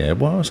mine. Yeah,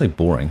 well, I say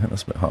boring.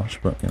 That's a bit harsh,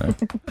 but you know.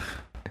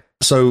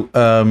 So,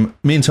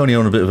 me and Tony are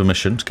on a bit of a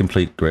mission to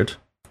complete Grid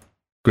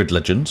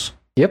Legends.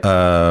 Yep.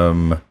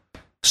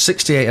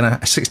 68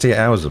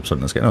 hours I've spent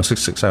in this game. No,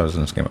 66 hours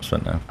in this game I've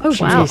spent now. Oh,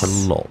 wow. That's a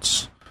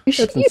lot. You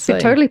That's could insane.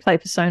 totally play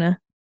Persona.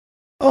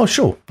 Oh,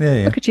 sure.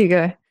 Yeah. Look at you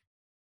go.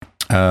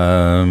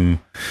 And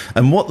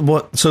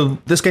so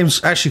this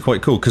game's actually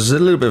quite cool because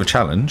there's a little bit of a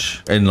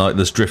challenge in like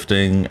there's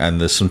drifting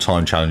and there's some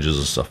time challenges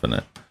and stuff in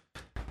it.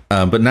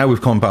 But now we've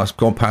gone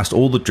past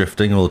all the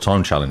drifting and all the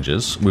time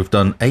challenges. We've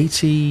done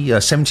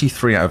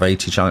 73 out of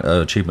 80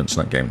 achievements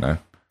in that game now.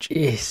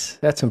 Jeez,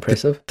 that's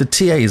impressive. The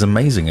TA is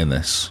amazing in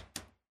this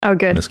Oh,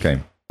 good.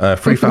 game.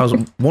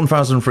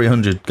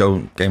 1,300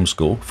 game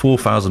score,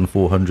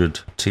 4,400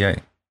 TA.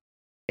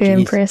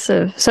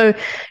 Impressive. So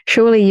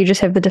surely you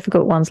just have the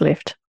difficult ones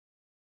left.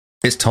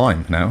 It's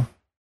time now.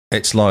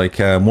 It's like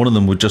one of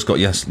them we just got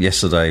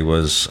yesterday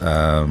was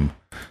the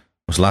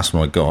last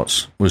one I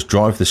got was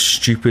drive this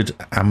stupid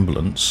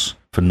ambulance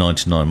for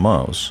 99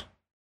 miles.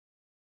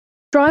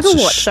 Drive a It's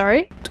a what?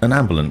 Sorry. An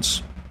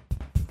ambulance.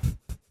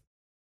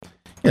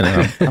 You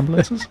know,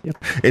 ambulances.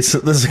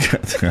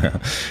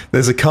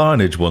 There's a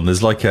carnage one.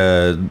 There's like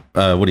a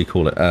what do you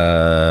call it?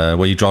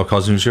 Where you drive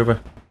cars into each other.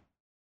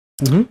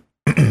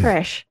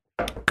 Crash.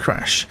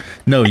 Crash.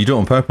 No, you do it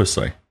on purpose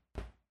though.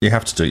 You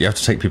have to do it. You have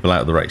to take people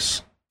out of the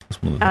race. That's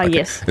one of the, Oh, okay.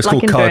 yes. It's Like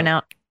called in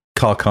Burnout.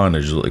 Car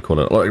Carnage is what they call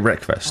it. Like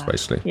Wreckfest,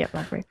 basically. Yeah,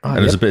 like Rick. And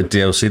there's a bit of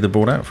DLC they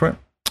brought out for it.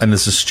 And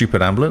there's a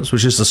stupid ambulance,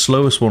 which is the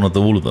slowest one of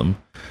all of them.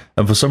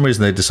 And for some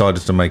reason, they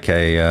decided to make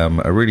a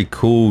really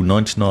cool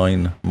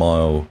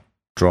 99-mile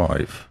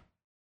drive.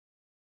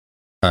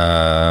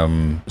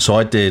 So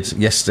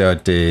yesterday I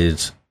did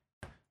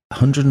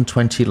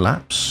 120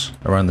 laps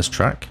around this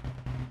track.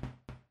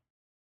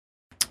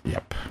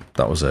 Yep.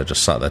 That was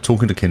just sat there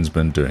talking to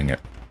Kinsman, doing it.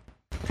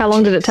 How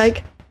long did it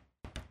take?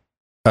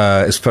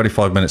 It's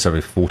 35 minutes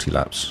every 40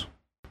 laps.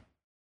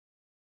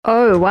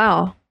 Oh,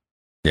 wow.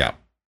 Yeah.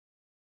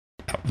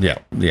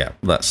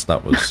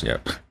 That was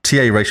TA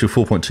ratio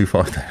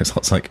 4.25 there. So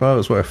it's like, well,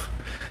 it's worth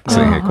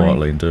sitting here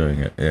quietly and doing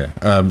it.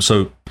 Yeah.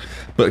 So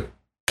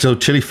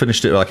Chili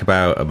finished it like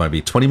about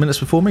maybe 20 minutes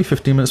before me,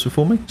 15 minutes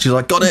before me. She's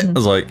like, got it. I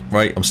was like,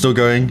 right, I'm still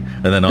going.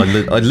 And then I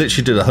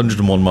literally did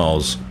 101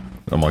 miles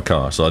on my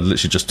car, so I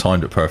literally just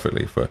timed it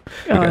perfectly for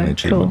getting the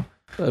achievement.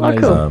 Cool. Oh,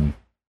 cool.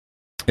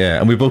 Yeah,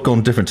 and we've both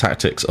gone different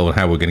tactics on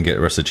how we're going to get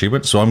the rest of the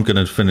achievement. So I'm going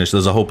to finish.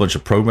 There's a whole bunch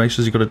of pro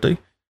races you've got to do.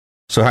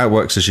 So how it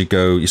works is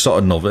you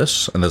start a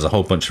novice, and there's a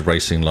whole bunch of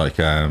racing, like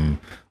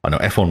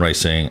F1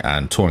 racing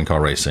and touring car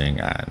racing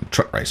and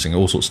truck racing,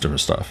 all sorts of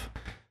different stuff.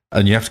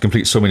 And you have to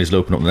complete so many to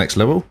open up the next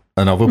level.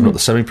 And I've opened up the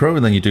semi-pro,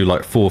 and then you do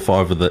like 4 or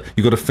 5 of the.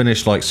 You've got to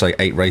finish like say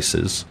 8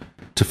 races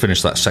to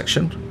finish that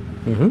section.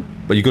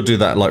 But you've got to do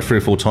that like 3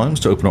 or 4 times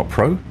to open up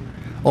pro.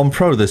 On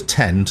pro, there's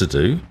 10 to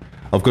do.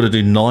 I've got to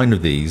do 9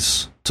 of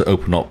these to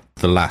open up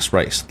the last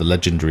race, the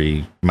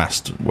legendary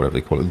master, whatever they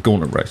call it, the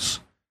gauntlet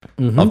race.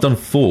 I've done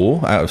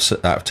 4 out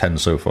of 10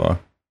 so far,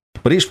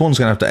 but each one's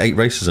going to have 8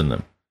 races in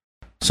them.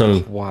 So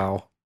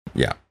Wow.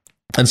 yeah,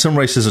 and some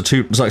races are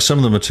 2. It's like some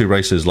of them are 2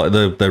 races, like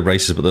they're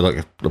races, but they're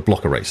like a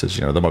block of races.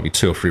 You know, there might be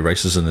 2 or 3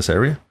 races in this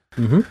area.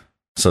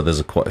 So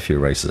there's quite a few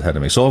races ahead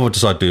of me. So what I've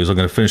decided to do is I'm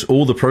going to finish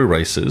all the pro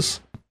races,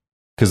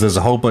 because there's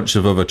a whole bunch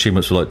of other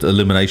achievements for like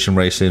elimination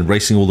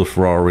racing all the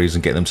Ferraris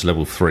and get them to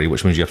level 3,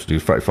 which means you have to do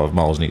 35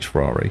 miles in each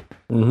Ferrari.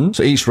 Mm-hmm.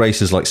 So each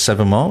race is like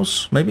 7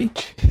 miles, maybe.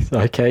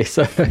 Okay,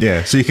 so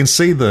Yeah, so you can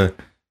see the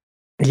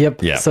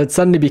yep. Yeah. So it's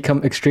suddenly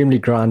become extremely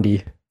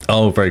grindy.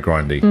 very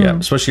grindy. Yeah,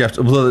 especially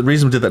after. Well, the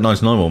reason we did that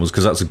 99 one was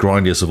because that's the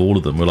grindiest of all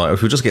of them. We're like,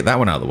 if we just get that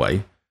one out of the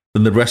way,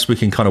 then the rest we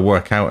can kind of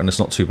work out, and it's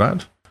not too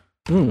bad.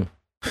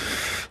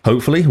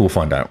 Hopefully, we'll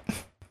find out.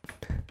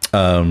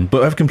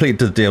 But I've completed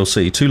the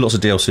DLC. 2 lots of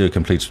DLC are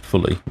completed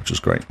fully, which is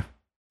great.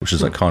 Which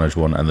is that Carnage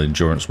one and the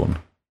Endurance one.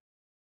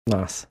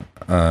 Nice.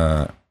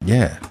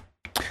 Yeah,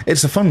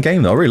 it's a fun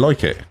game though. I really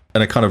like it,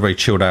 and it kind of very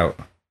chilled out.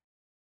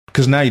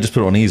 Because now you just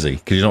put it on easy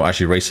because you're not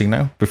actually racing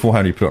now.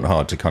 Beforehand, you put it on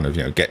hard to kind of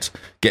get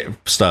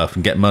stuff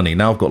and get money.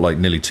 Now I've got like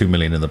nearly 2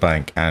 million in the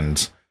bank,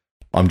 and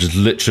I'm just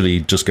literally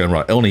just going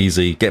right on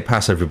easy, get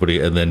past everybody,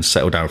 and then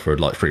settle down for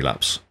like 3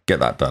 laps. Get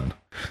that done.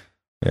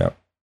 Yeah.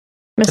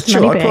 Mr.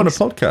 Chill, I Moneybags.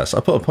 put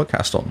a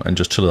podcast on and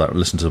just chill out and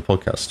listen to the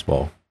podcast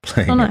while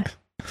playing Oh, nice.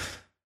 it.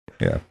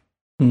 Yeah.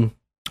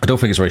 I don't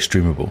think it's very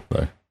streamable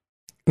though.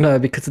 No,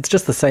 because it's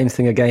just the same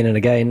thing again and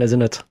again,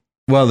 isn't it?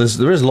 Well,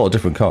 there is a lot of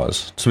different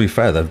cars. To be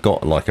fair, they've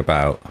got like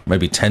about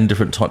maybe 10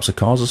 different types of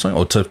cars or something,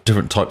 or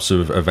different types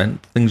of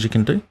event things you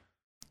can do.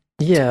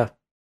 Yeah,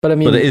 but I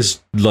mean, But it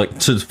is like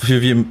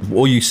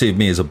all you see of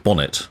me is a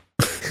bonnet,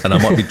 and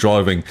I might be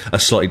driving a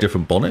slightly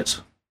different bonnet,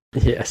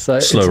 yeah, so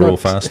slower or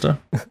faster.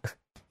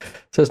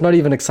 So it's not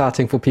even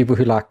exciting for people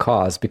who like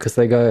cars because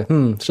they go,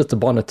 it's just a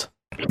bonnet.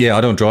 Yeah,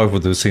 I don't drive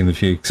with seeing the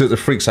view because it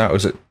freaks out.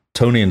 Is it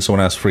Tony and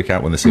someone else freak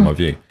out when they see my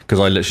view? Because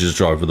I literally just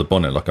drive with the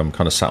bonnet, like I'm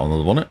kind of sat on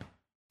the bonnet.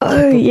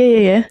 Oh,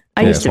 yeah.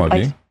 I used That's my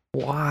to. view.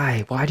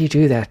 Why? Why do you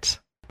do that?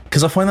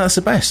 Because I find that's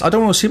the best. I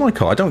don't want to see my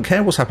car. I don't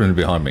care what's happening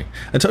behind me.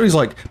 And Tony's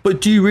like,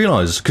 but do you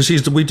realise, because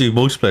we do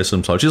multiplayer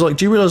sometimes, she's like,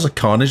 do you realise the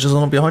carnage is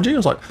on behind you? I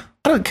was like,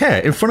 I don't care.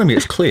 In front of me,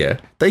 it's clear.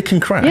 They can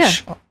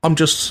crash. Yeah. I'm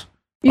You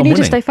need winning.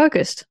 to stay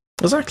focused.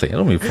 Exactly. I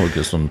don't need to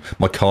focus on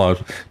my car.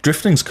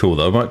 Drifting's cool,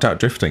 though. I worked out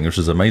drifting, which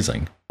is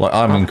amazing. Like,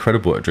 I'm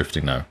incredible at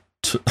drifting now.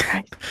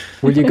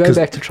 Will you go 'Cause-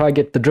 back to try and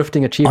get the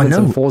drifting achievements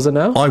in know. Forza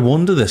now? I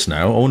wonder this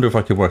now. I wonder if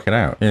I could work it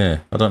out. Yeah,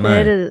 I don't know. Yeah,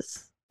 it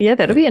is. Yeah,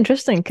 that'll be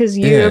interesting because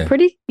you're Yeah.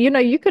 pretty,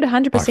 you could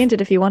 100% it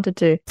if you wanted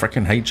to.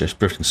 Freaking hate just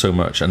drifting so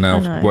much, and now I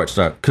I've know. worked it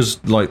out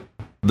because like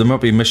there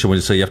might be a mission where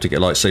you say you have to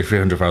get like say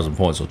 300,000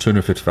 points or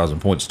 250,000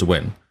 points to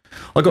win.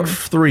 I got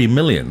 3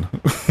 million.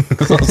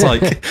 I was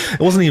like, it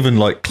wasn't even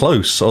like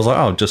close. I was like,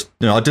 I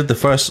did the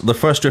first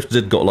drift I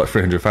did got like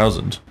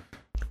 300,000.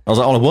 I was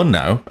like, I won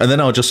now, and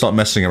then I'll just start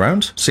messing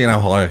around, seeing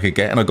how high I could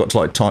get, and I got to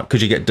like time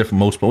because you get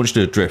different multipliers. Once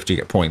you do a drift, you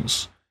get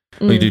points.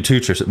 When you do 2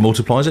 drifts, it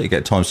multiplies it. You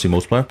get times 2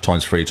 multiplier,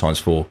 times 3, times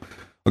 4.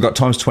 I got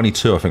times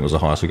 22. I think was the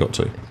highest we got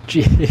to.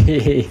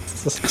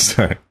 Jeez.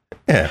 So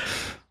yeah,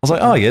 I was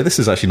like, oh yeah, this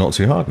is actually not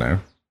too hard now.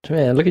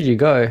 Man, look at you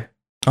go.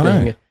 I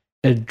know. Being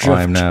a drift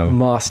I am now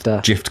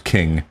master. Drift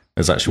King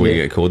is actually what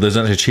you get called. There's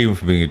actually an achievement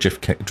for being a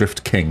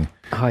Drift King.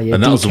 Oh, yeah,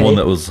 And that was the DK. one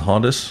that was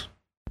hardest.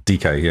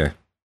 DK, yeah.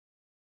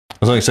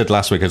 As I said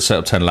last week, I'd set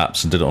up 10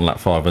 laps and did it on lap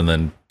 5, and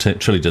then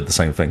Trilly did the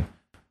same thing.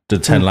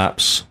 Did 10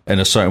 laps in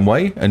a certain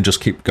way and just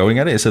keep going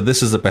at it. It said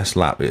this is the best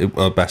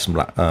race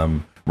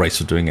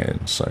for doing it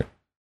in. So,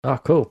 Oh,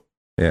 cool.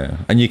 yeah.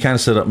 And you can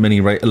set up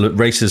mini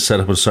races set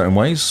up in certain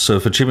ways. So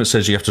if achievement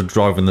says you have to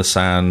drive in the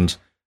sand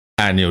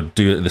and you'll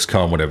do it in this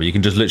car and whatever, you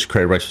can just literally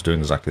create a race for doing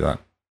exactly that.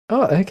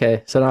 Oh,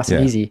 okay. So nice and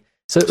Yeah. easy.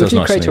 So So if it's you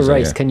nice create and a easy,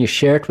 race, yeah. can you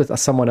share it with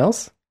someone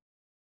else?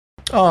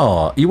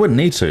 Oh, you wouldn't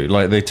need to.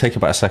 Like, they take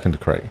about a second to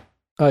create.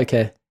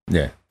 Okay.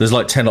 Yeah, there's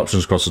like 10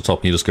 options across the top,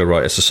 and you just go,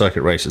 right, it's a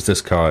circuit race, it's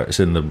this car, it's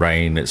in the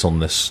rain, it's on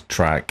this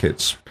track,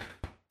 it's,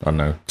 I don't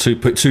know,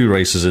 put 2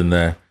 races in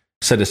there,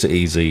 set it to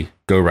easy,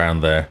 go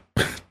around there,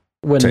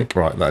 Win. tick,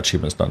 right, that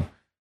achievement's done.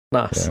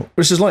 Nice. Yeah.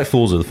 Which is like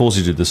Forza. The Forza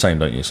you do the same,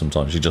 don't you?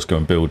 Sometimes you just go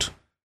and build,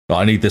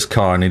 I need this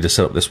car, I need to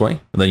set up this way,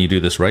 and then you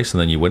do this race,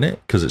 and then you win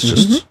it, because it's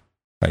just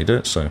how you do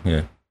it, so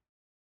yeah.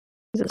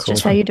 It's Cool.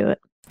 just how you do it.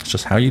 It's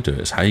just how you do it,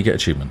 it's how you get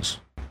achievements.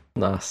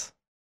 Nice.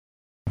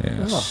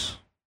 Yes.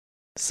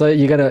 So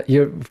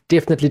you're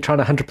definitely trying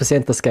to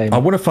 100% this game. I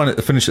want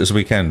to finish it this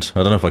weekend. I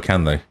don't know if I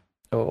can, though.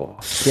 Oh,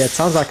 yeah. It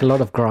sounds like a lot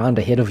of grind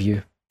ahead of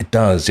you. It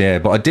does, yeah.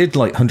 But I did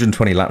like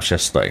 120 laps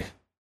yesterday.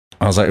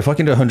 I was like, if I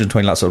can do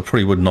 120 laps, I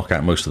probably would knock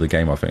out most of the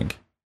game, I think.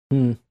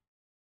 Hmm.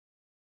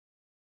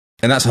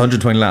 And that's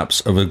 120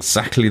 laps of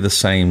exactly the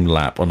same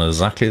lap on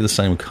exactly the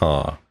same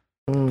car.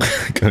 And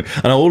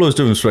all I was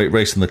doing was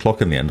racing the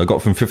clock in the end. I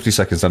got from 50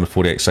 seconds down to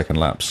 48-second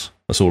laps.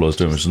 That's all I was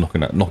doing, was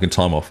just knocking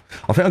time off.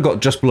 I think I got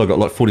just below, I got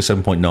like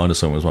 47.9 or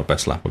something was my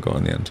best lap I got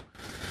in the end.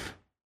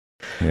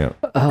 Yeah.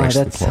 Oh,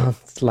 Racing that the clock.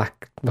 sounds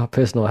like my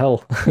personal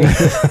hell.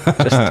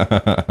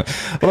 Well,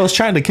 I was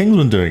chatting to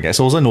Kingsman doing it,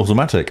 so I was in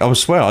automatic. I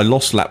swear I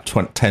lost lap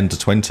 10 to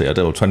 20. I did,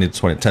 or 20 to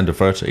 20, 10 to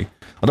 30.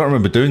 I don't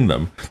remember doing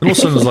them. Then all of a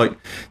sudden, it was like,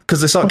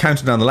 because they start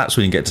counting down the laps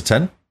when you get to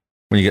 10,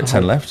 when you get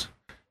 10 left.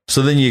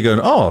 So then you're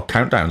going, oh,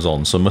 countdown's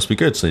on, so it must be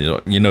good. So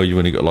you've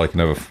only got like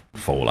another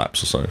 4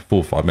 laps or so, 4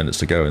 or 5 minutes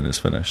to go, and it's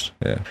finished.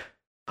 Yeah.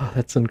 Oh,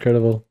 that's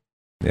incredible.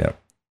 Yeah.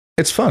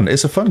 It's fun.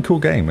 It's a fun, cool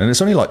game, and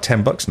it's only like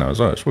 $10 now as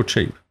well. It's real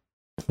cheap.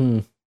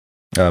 I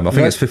think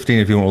it's 15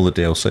 if you want all the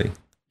DLC.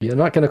 You're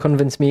not going to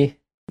convince me.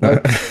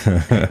 Nope.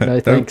 No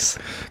thanks.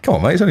 Come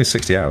on, mate. It's only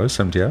 60 hours,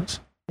 70 hours.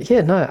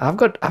 Yeah, no, I've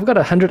got a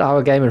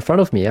 100-hour game in front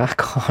of me. I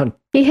can't.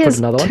 He has put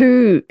another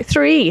one.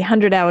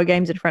 300-hour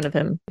games in front of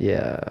him.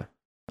 Yeah,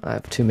 I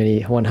have too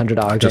many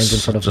 100-hour games in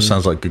front of me. Just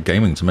sounds like good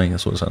gaming to me.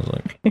 That's what it sounds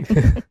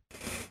like.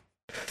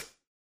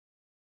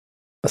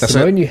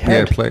 Simone, you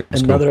had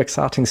It's another cool.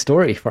 exciting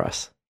story for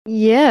us.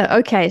 Yeah,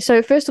 okay.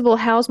 So first of all,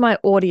 how's my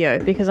audio?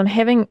 Because I'm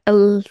having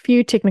a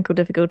few technical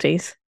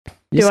difficulties.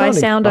 You Do I sounded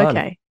sound fine.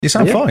 okay? You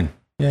sound Yeah. fine.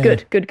 Yeah,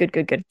 Good, yeah.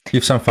 good.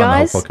 You sound fine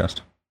Guys- the whole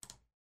podcast.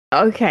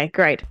 Okay,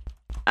 great.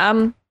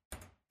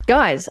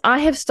 Guys, I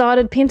have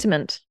started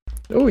Pentiment.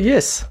 Oh,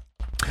 yes.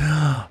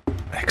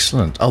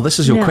 Excellent. Oh, this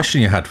is your Now-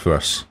 question you had for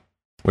us,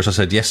 which I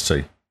said yes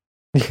to.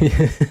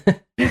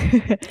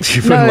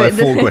 You've No, written like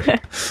 4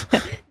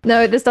 questions.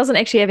 No, this doesn't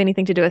actually have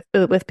anything to do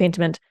with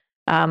Pentiment.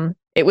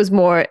 It was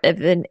more of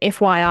an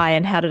FYI,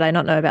 and how did I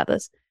not know about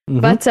this?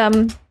 Mhm.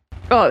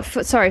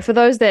 But sorry, for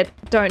those that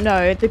don't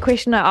know, the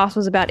question I asked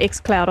was about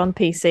xCloud on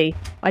PC.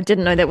 I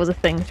didn't know that was a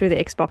thing through the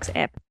Xbox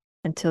app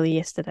until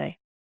yesterday.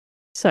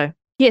 So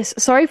yes,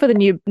 sorry for the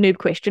noob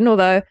question,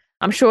 although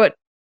I'm sure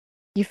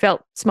you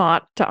felt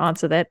smart to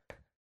answer that.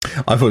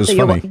 I thought it was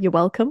So funny you're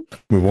welcome.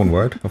 with one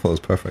word. I thought it was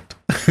perfect.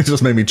 It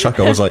just made me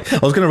chuckle. I was like, I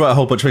was going to write a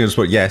whole bunch of things,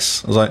 but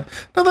yes. I was like,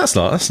 no, that's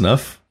not. That's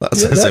enough. That Yeah,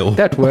 says it all.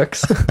 that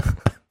works.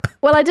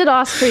 Well, I did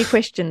ask 3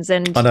 questions,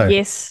 and I know.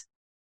 yes,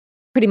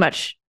 pretty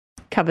much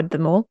covered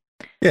them all.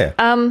 Yeah.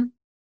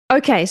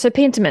 Okay, so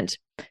Pentiment.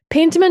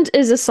 Pentiment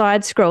is a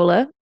side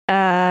scroller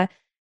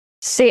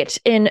set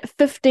in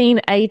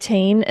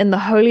 1518 in the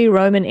Holy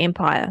Roman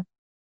Empire.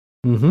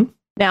 Mm-hmm.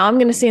 Now, I'm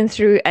going to send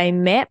through a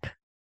map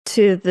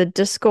to the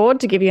Discord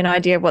to give you an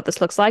idea of what this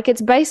looks like.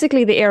 It's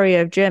basically the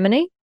area of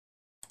Germany.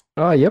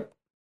 Oh, yep.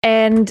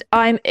 And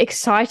I'm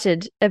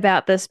excited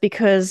about this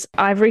because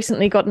I've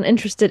recently gotten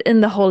interested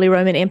in the Holy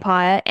Roman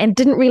Empire and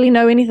didn't really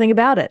know anything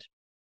about it.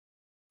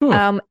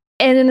 Hmm.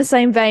 And in the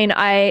same vein,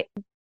 I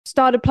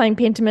started playing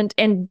Pentiment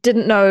and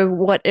didn't know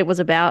what it was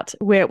about,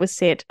 where it was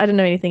set. I didn't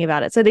know anything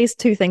about it. So these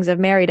 2 things have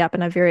married up,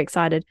 and I'm very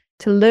excited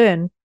to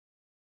learn.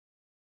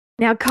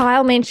 Now,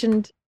 Kyle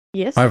mentioned,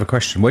 yes, I have a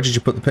question. Where did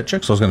you put the picture?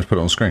 Because I was going to put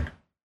it on screen.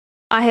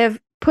 I have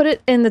put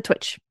it in the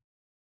Twitch.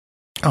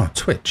 Oh,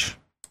 Twitch.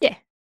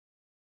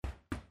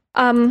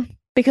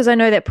 Because I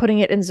know that putting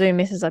it in Zoom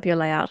messes up your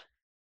layout.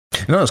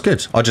 No, that's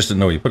good. I just didn't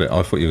know where you put it.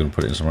 I thought you were going to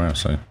put it in somewhere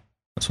else. So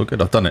that's all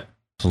good. I've done it.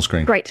 It's on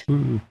screen. Great.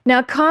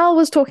 Now, Kyle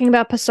was talking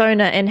about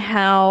Persona and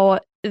how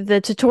the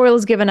tutorial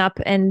is given up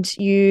and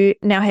you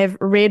now have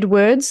red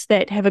words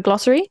that have a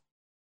glossary.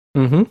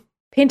 Mm-hmm.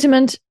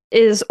 Pentiment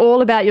is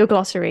all about your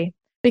glossary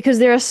because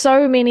there are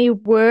so many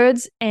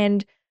words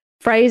and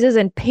phrases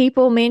and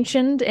people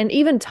mentioned and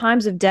even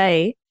times of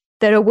day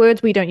that are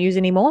words we don't use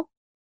anymore.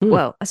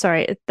 Well,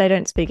 sorry, they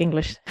don't speak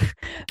English.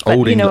 But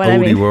Oldie, you know what I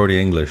mean. wordy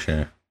English,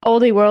 yeah.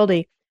 Oldie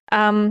worldy.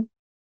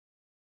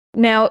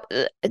 Now,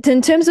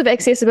 in terms of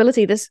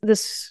accessibility,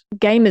 this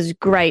game is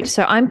great.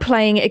 So I'm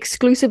playing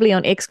exclusively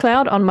on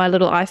xCloud on my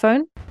little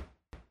iPhone.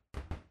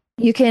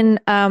 You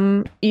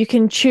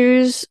can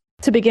choose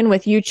to begin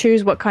with. You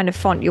choose what kind of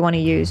font you want to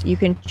use. You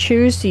can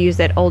choose to use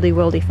that oldie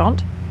worldy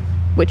font,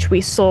 which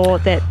we saw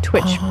that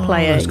Twitch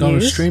player This guy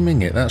was use.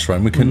 streaming it. That's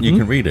right. You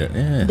can read it.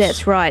 Yes.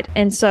 That's right.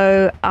 And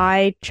so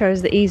I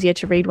chose the easier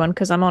to read one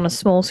because I'm on a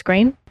small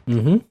screen.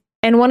 Mm-hmm.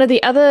 And one of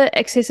the other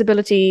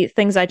accessibility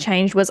things I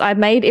changed was I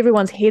made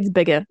everyone's heads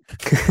bigger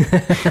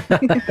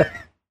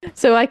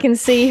so I can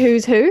see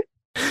who's who.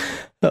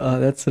 Oh,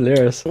 that's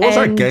hilarious. What was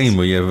that And- game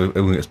where you have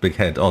everyone gets big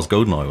head? Oh, it's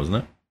GoldenEye, wasn't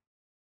it?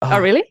 Oh,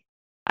 really?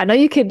 I know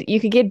you could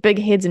get big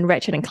heads in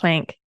Ratchet and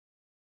Clank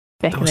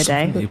back That in the was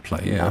something day. You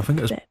play, yeah. I Love think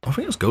it was. that. I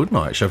think it was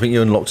GoldenEye. Actually, I think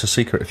you unlocked a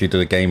secret if you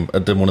did a game,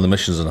 did one of the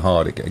missions in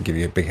hard. It give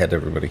you a big head.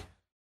 Everybody.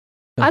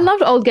 I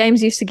loved old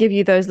games used to give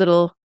you those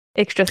little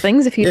extra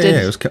things if you Yeah, did.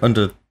 yeah, it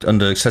was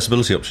under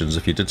accessibility options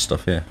if you did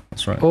stuff. Yeah,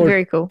 that's right. Or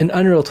Very cool. in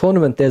Unreal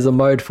Tournament, there's a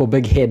mode for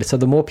big head. So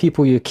the more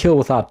people you kill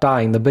without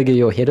dying, the bigger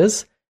your head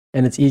is,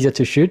 and it's easier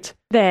to shoot.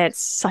 That's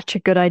such a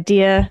good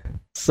idea.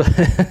 So,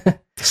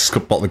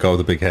 Spot the guy with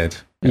the big head.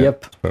 Yeah,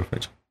 Yep. it's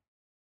perfect.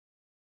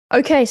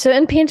 Okay, so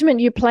in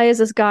Pentiment, you play as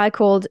this guy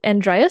called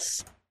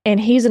Andreas, and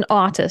he's an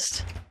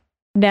artist.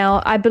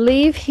 Now, I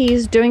believe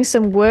he's doing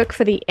some work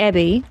for the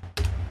Abbey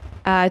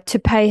to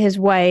pay his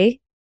way.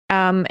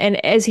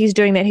 And as he's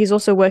doing that, he's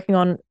also working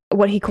on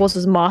what he calls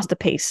his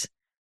masterpiece,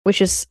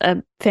 which is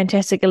a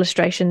fantastic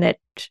illustration that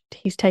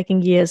he's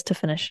taking years to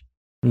finish.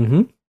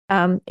 mm-hmm.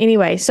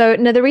 Anyway, so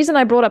now the reason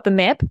I brought up the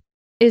map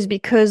is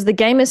because the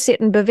game is set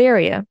in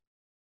Bavaria,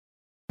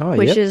 Oh,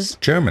 which yep. is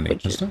Germany,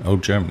 Which- isn't it?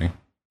 Old Germany.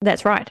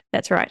 That's right.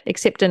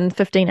 Except in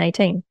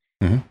 1518.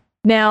 Mhm.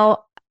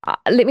 Now,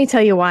 let me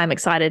tell you why I'm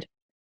excited.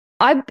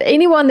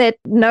 Anyone that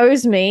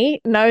knows me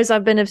knows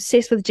I've been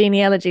obsessed with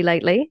genealogy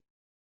lately,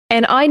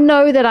 and I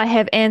know that I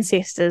have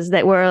ancestors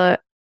that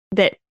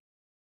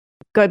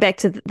go back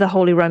to the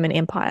Holy Roman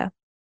Empire.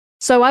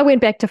 So I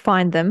went back to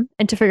find them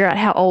and to figure out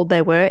how old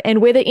they were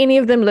and whether any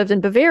of them lived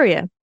in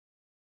Bavaria.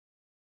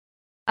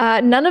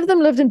 None of them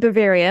lived in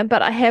Bavaria,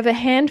 but I have a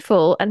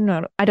handful. And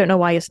no, I don't know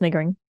why you're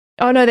sniggering.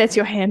 Oh, no, that's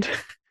your hand.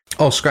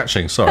 Oh,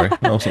 scratching. Sorry.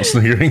 I was not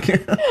sniggering.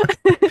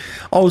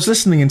 I was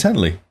listening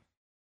intently.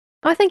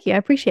 Oh, thank you. I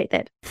appreciate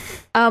that.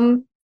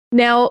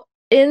 Now,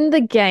 in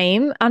the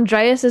game,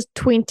 Andreas is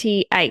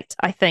 28,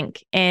 I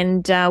think.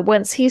 And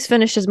once he's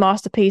finished his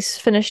masterpiece,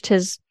 finished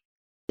his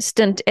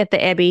stint at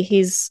the Abbey,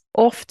 he's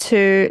off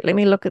to, let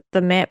me look at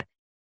the map.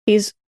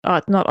 It's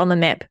not on the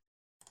map.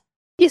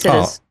 Yes, it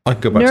is. I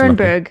can go back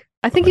Nuremberg. to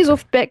I think he's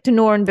off back to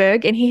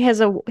Nuremberg, and he has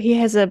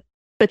a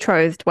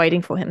betrothed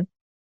waiting for him.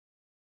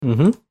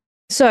 Mm-hmm.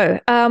 So,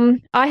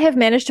 I have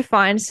managed to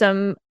find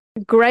some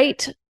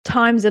great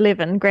times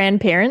 11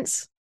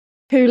 grandparents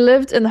who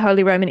lived in the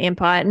Holy Roman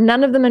Empire.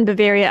 None of them in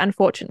Bavaria,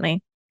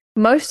 unfortunately.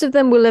 Most of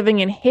them were living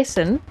in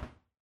Hessen,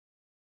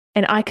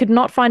 and I could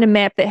not find a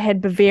map that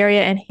had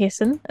Bavaria and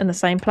Hessen in the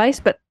same place,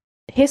 but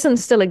Hessen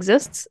still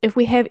exists. If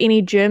we have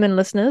any German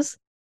listeners,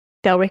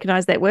 they'll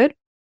recognize that word.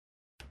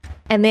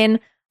 And then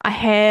I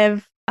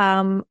have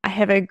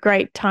a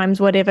great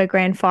times whatever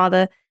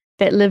grandfather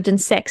that lived in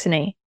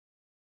Saxony.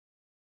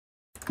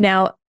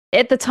 Now,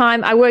 at the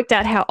time, I worked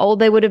out how old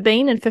they would have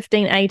been in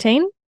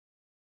 1518.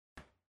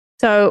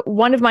 So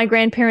one of my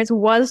grandparents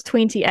was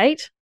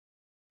 28,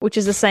 which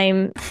is the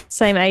same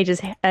age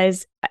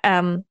as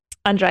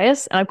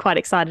Andreas, and I'm quite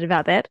excited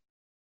about that.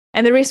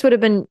 And the rest would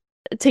have been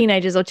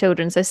teenagers or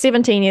children, so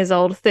 17 years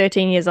old,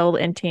 13 years old,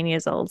 and 10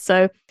 years old.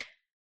 So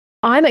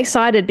I'm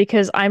excited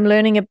because I'm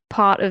learning a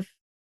part of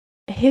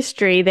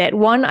history that,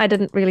 one, I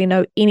didn't really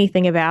know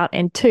anything about,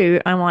 and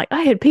two, I'm like,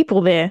 I had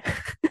people there.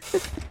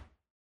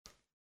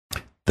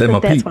 They're my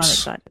That's peeps. why I'm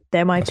excited.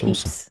 They're my That's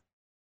peeps.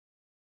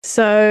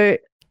 awesome.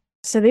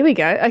 So there we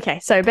go. Okay,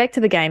 so back to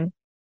the game.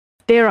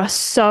 There are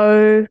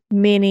so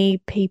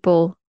many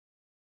people.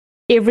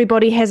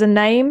 Everybody has a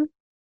name.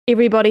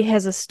 Everybody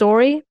has a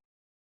story.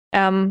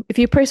 If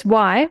you press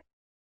Y,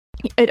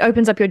 it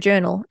opens up your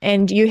journal,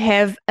 and you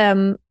have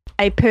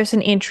a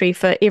person entry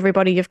for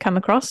everybody you've come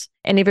across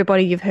and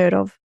everybody you've heard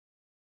of.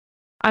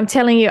 I'm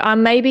telling you,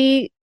 I'm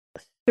maybe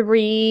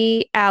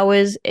 3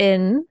 hours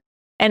in,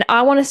 and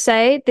I want to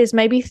say there's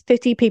maybe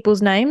 30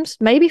 people's names,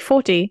 maybe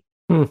 40.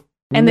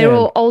 And they're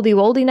all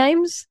oldie-woldy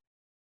names,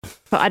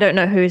 but I don't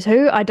know who's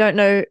who. I don't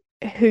know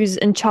who's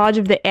in charge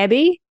of the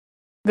Abbey.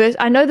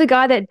 I know the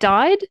guy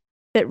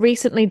that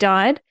recently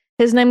died.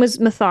 His name was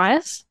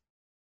Matthias,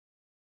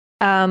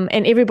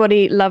 and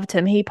everybody loved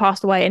him. He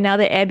passed away, and now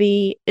the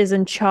Abbey is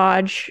in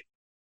charge.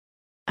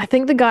 I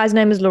think the guy's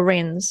name is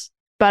Lorenz,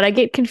 but I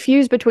get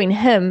confused between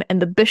him and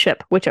the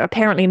bishop, which are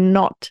apparently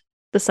not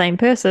the same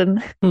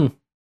person. Sounds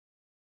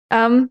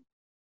Now,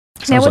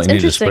 like what's you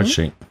need a interesting?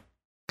 spreadsheet.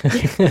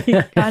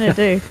 You kind of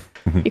do.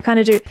 You kind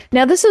of do.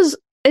 Now,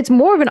 it's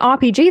more of an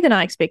RPG than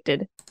I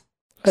expected.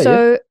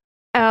 Oh,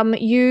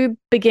 You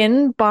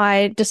begin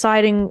by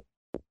deciding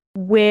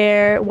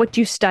what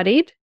you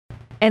studied,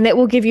 and that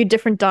will give you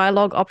different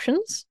dialogue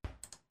options.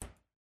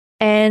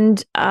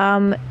 And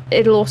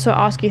it'll also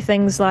ask you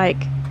things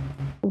like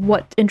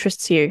what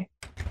interests you.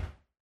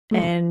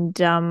 And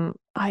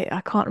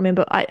I can't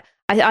remember.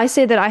 I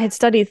said that I had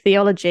studied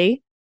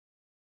theology,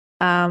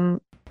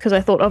 because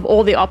I thought of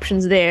all the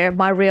options there,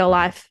 my real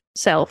life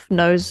self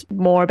knows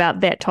more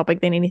about that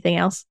topic than anything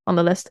else on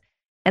the list.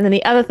 And then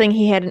the other thing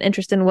he had an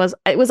interest in was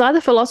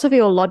either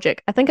philosophy or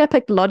logic. I think I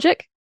picked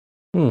logic.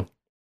 So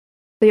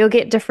you'll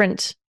get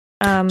different.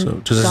 So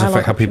does this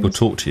affect how people options.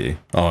 talk to you?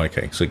 Oh,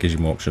 okay. So it gives you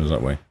more options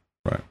that way.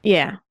 Right.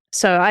 Yeah.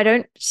 So I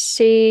don't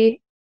see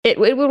it.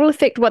 It will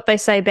affect what they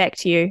say back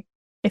to you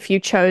if you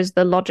chose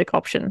the logic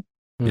option,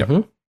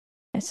 Mhm.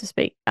 as to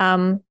speak.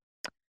 And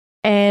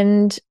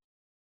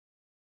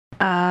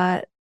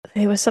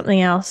there was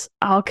something else.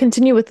 I'll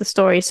continue with the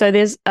story. So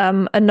there's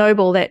a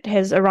noble that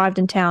has arrived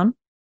in town,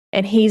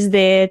 and he's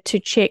there to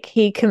check.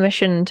 He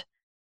commissioned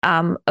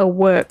a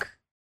work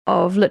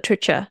of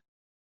literature,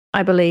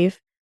 I believe,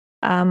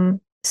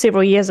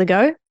 several years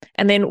ago.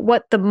 And then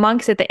what the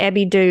monks at the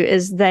Abbey do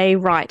is they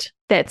write.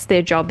 That's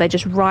their job. They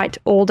just write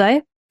all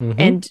day,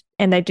 and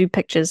they do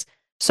pictures.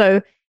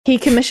 So he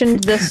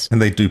commissioned this.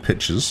 And they do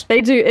pictures.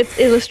 They do. It's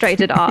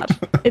illustrated art.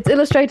 It's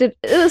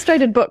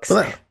illustrated books.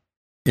 Well,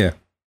 yeah.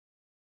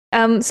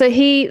 So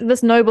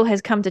this noble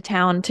has come to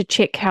town to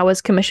check how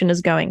his commission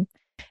is going.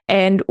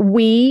 And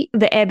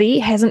the Abbey,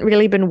 hasn't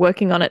really been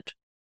working on it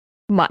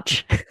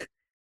much.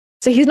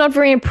 So he's not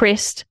very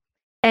impressed.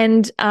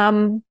 And,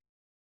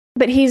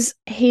 but he's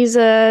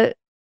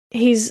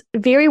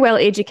very well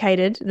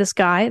educated,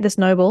 this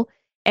noble,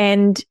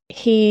 and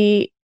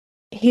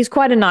he's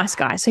quite a nice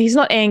guy. So he's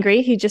not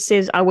angry. He just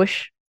says, I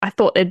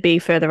thought it'd be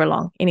further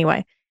along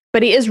anyway.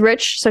 But he is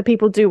rich, so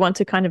people do want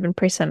to kind of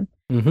impress him.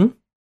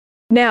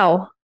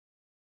 Now,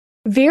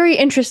 very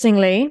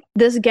interestingly,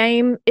 this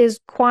game is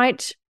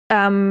quite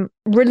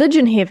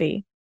religion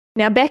heavy.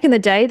 Now, back in the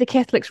day, the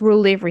Catholics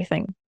ruled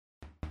everything.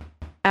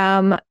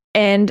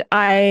 And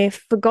I've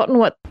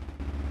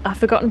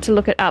forgotten to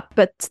look it up,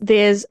 but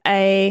there's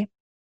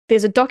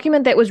there's a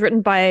document that was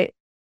written by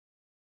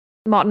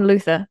Martin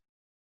Luther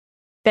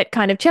that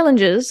kind of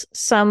challenges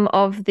some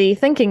of the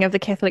thinking of the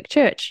Catholic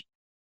Church.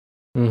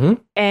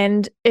 Mm-hmm.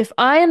 And if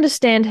I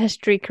understand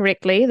history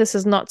correctly, this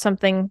is only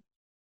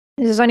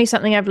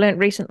something I've learned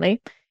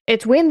recently.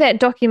 It's when that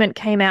document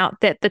came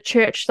out that the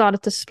church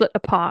started to split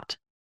apart.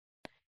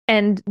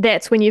 And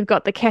that's when you've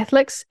got the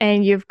Catholics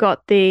and you've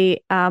got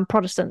the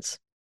Protestants.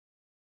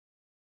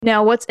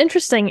 Now, what's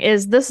interesting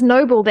is this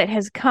noble that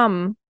has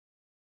come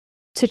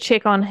to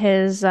check on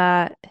his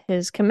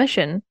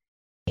commission,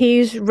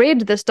 he's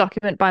read this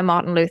document by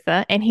Martin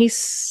Luther, and he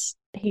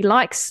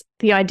likes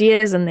the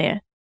ideas in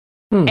there.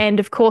 And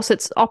of course,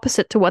 it's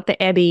opposite to what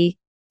the Abbey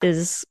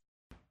is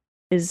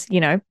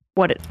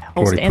what it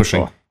holds stands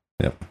for.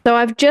 Yep. So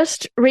I've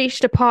just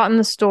reached a part in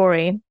the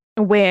story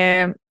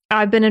where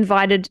I've been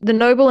invited. The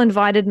noble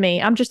invited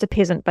me. I'm just a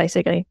peasant,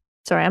 basically.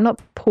 Sorry, I'm not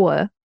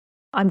poor.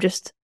 I'm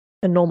just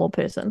a normal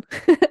person.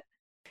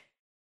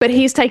 But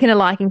he's taken a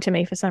liking to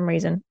me for some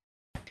reason.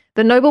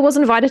 The noble was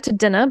invited to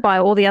dinner by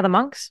all the other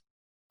monks,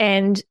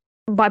 and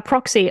by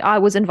proxy, I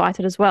was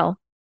invited as well.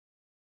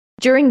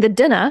 During the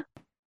dinner,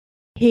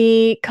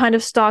 he kind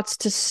of starts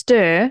to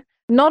stir,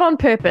 not on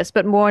purpose,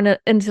 but more in an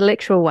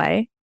intellectual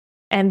way,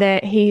 and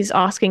that he's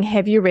asking,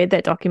 have you read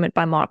that document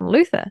by Martin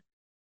Luther?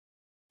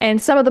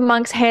 And some of the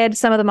monks had,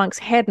 some of the monks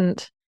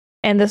hadn't,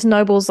 and this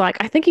noble's like,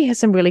 I think he has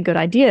some really good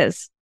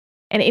ideas.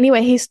 And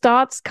anyway, he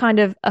starts kind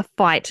of a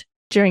fight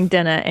during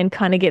dinner and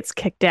kind of gets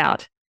kicked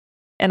out.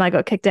 And I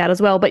got kicked out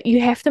as well. But you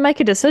have to make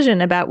a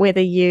decision about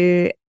whether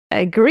you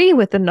agree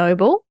with the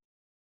noble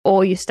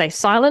or you stay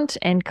silent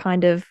and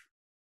kind of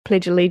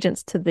pledge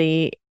allegiance to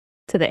the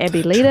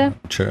Abbey leader.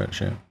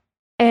 Church, yeah.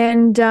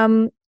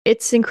 And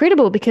it's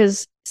incredible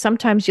because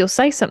sometimes you'll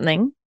say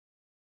something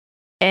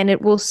and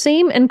it will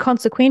seem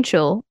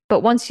inconsequential, but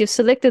once you've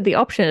selected the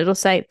option, it'll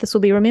say, this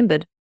will be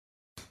remembered.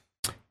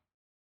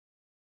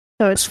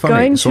 So it's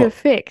going to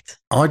affect.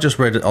 I just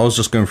read it. I was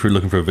just going through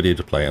looking for a video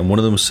to play, and one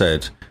of them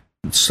said,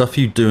 stuff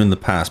you do in the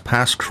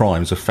past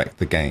crimes affect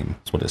the game.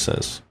 That's what it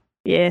says.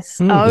 Yes.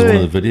 It was one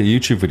of the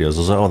YouTube videos. I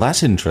was like, oh,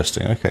 that's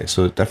interesting. Okay,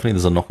 so definitely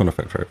there's a knock-on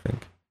effect for everything.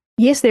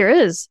 Yes, there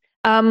is.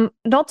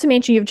 Not to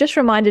mention, you've just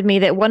reminded me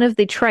that one of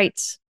the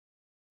traits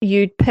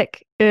you'd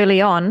pick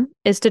early on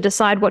is to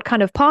decide what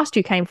kind of past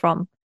you came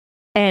from.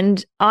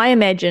 And I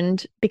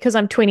imagined, because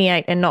I'm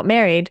 28 and not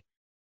married,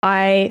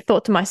 I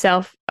thought to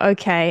myself,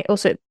 okay,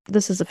 also,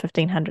 this is the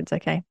 1500s,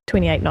 okay,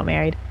 28, not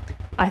married.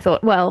 I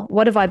thought, well,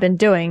 what have I been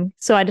doing?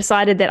 So I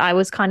decided that I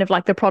was kind of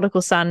like the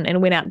prodigal son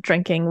and went out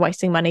drinking,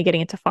 wasting money,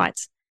 getting into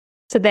fights.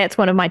 So that's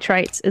one of my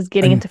traits, is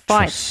getting into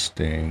fights.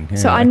 Interesting. Yeah,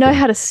 so I know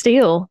how to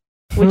steal,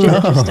 which is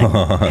interesting.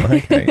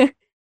 Okay.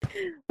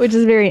 Which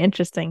is very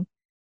interesting.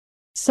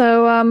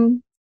 So,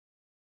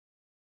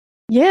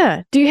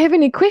 yeah. Do you have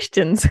any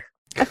questions?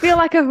 I feel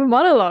like I've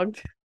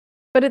monologued,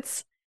 but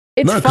it's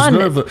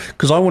fun.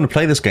 Because I want to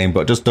play this game,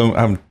 but just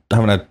haven't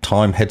had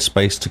time,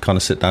 headspace to kind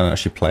of sit down and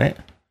actually play it.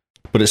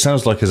 But it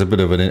sounds like it's a bit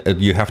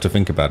of you have to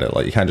think about it.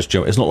 Like, you can't just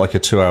jump. It's not like a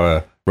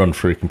 2-hour run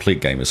through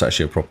complete game. It's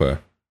actually a proper.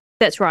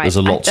 That's right. There's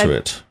a lot to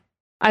it.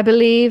 I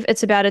believe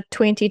it's about a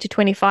 20 to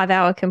 25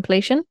 hour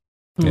completion.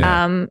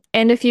 Yeah.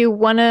 And if you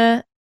want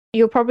to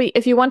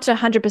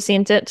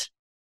 100% it,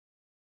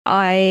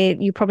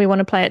 you probably want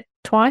to play it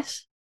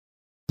twice.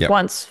 Yep.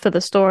 Once for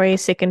the story,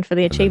 second for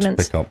the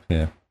achievements. Pick up,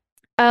 yeah.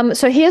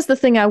 So here's the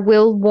thing I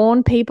will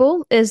warn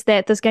people is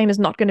that this game is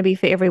not going to be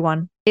for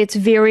everyone. It's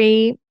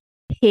very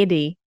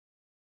heady.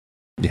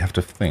 You have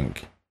to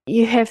think.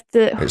 You have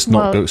to. It's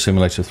not Goat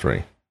Simulator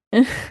 3.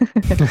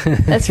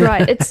 That's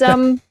right.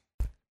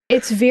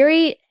 It's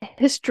very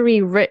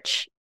history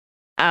rich.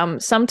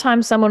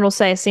 Sometimes someone will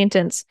say a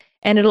sentence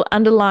and it'll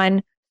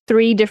underline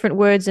 3 different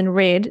words in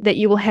red that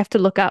you will have to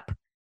look up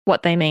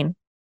what they mean.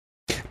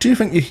 Do you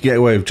think you could get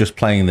away with just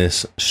playing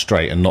this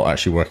straight and not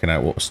actually working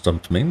out what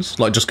stuff means?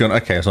 Like, just going,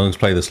 okay, so I'm going to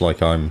play this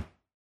like I'm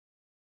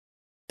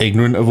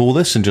ignorant of all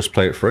this and just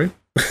play it through?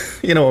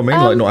 You know what I mean?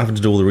 Like, not having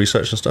to do all the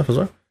research and stuff as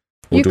well?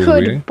 You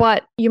could,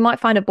 but you might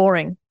find it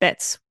boring.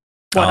 That's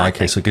what I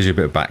think. So it gives you a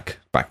bit of back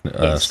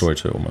story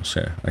to it almost,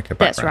 yeah. Okay,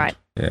 that's right.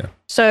 Yeah.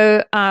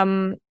 So,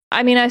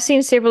 I mean, I've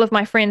seen several of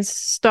my friends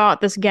start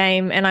this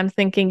game, and I'm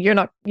thinking, you're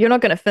not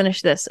going to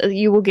finish this.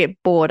 You will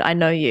get bored. I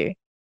know you.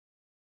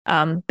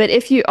 But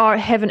if you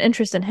have an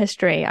interest in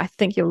history, I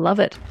think you'll love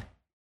it.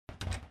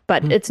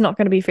 But it's not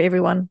going to be for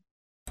everyone.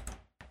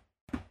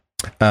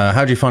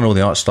 How do you find all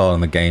the art style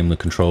in the game, the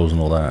controls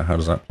and all that? How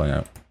does that play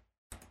out?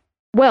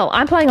 Well,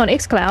 I'm playing on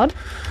xCloud.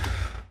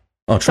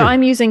 Oh, true. So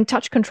I'm using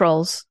touch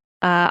controls.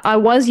 I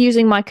was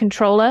using my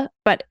controller,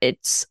 but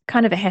it's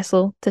kind of a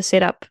hassle to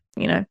set up,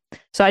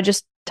 So I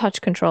just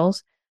touch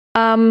controls.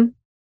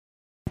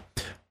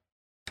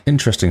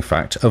 Interesting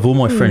fact. Of all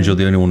my friends, you're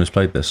the only one who's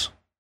played this.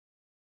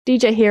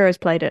 DJ Hero's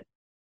played it.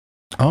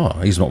 Oh,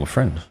 he's not my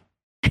friend.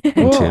 T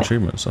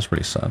achievements. That's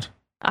pretty sad.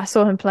 I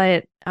saw him play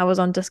it. I was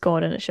on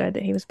Discord and it showed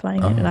that he was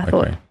playing it, and I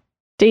thought,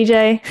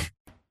 DJ,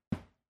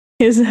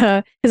 his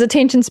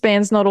attention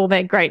span's not all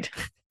that great.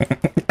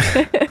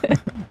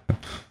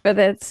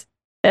 But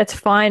That's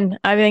fine.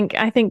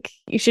 I think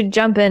you should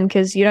jump in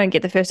because you don't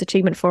get the first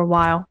achievement for a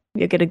while.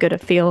 You'll get a good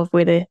feel of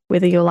whether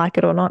you'll like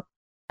it or not.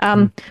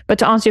 But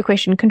to answer your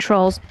question,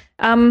 controls.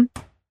 I'm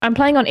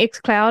playing on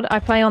xCloud. I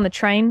play on the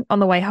train on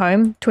the way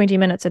home, 20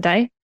 minutes a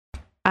day.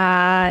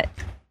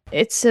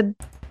 It's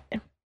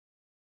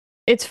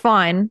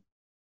fine.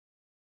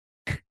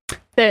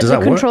 The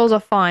controls are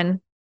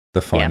fine.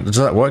 They're fine. Yeah. Does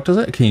that work? Does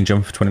it? Can you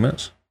jump for 20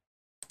 minutes?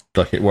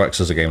 Like it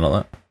works as a game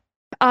like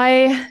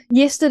that?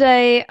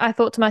 Yesterday I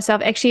thought to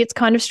myself, actually, it's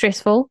kind of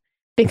stressful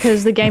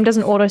because the game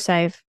doesn't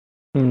autosave.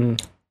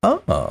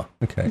 Oh,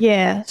 okay.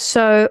 Yeah.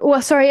 So,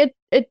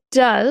 it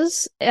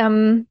does.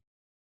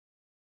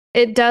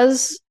 It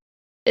does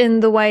in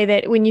the way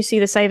that when you see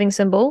the saving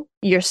symbol,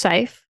 you're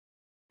safe.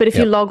 But if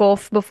you log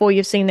off before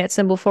you've seen that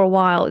symbol for a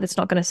while, it's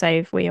not going to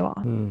save where you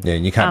are. Yeah,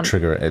 and you can't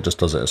trigger it. It just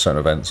does it at certain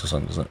events or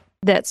something, doesn't it?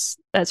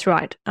 That's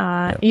right.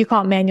 You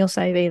can't manual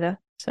save either.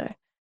 So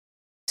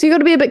you got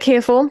to be a bit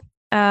careful.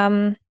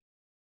 There's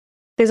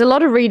a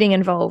lot of reading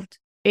involved.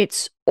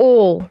 It's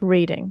all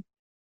reading,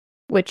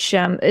 which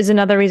is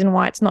another reason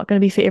why it's not going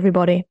to be for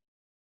everybody.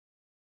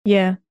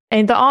 Yeah.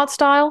 And the art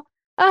style,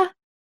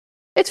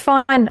 it's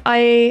fine.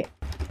 I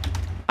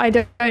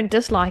don't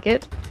dislike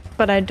it,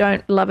 but I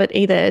don't love it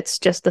either. It's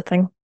just the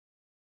thing.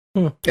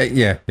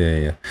 Yeah.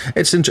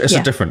 It's a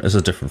different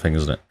thing,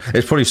 isn't it?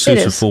 It's probably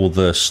suited for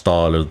the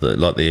style of the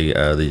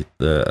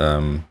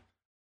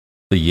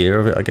year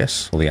of it, I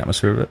guess, or the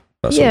atmosphere of it.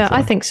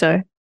 I think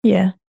so.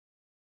 Yeah.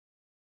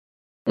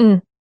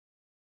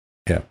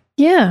 Yeah.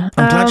 Yeah.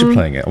 I'm glad you're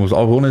playing it. I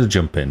wanted to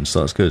jump in,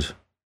 so that's good.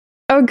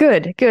 Oh,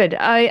 good.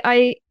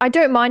 I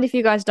don't mind if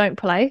you guys don't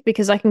play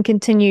because I can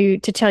continue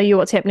to tell you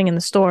what's happening in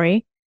the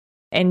story,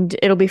 and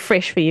it'll be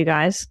fresh for you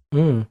guys.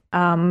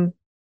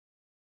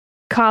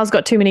 Kyle's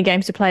got too many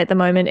games to play at the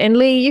moment, and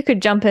Lee, you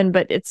could jump in,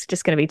 but it's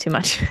just going to be too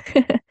much.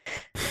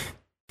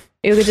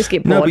 You'll just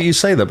get bored. No, but you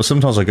say that, but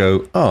sometimes I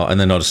go, and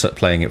then I'll just start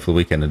playing it for the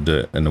weekend and do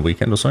it in the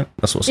weekend or something.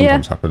 That's what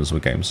sometimes happens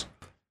with games.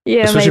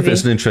 Yeah, especially maybe. if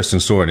it's an interesting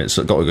story and it's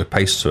got a good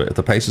pace to it. If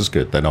the pace is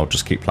good, then I'll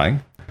just keep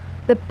playing.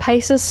 The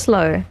pace is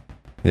slow.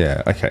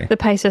 Yeah, okay. The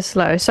pace is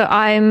slow. So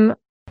I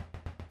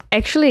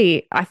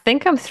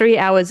think I'm 3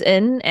 hours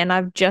in and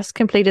I've just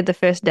completed the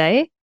first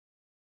day.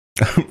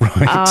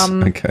 Right,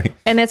 okay.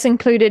 And that's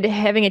included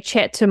having a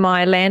chat to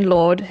my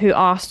landlord who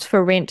asked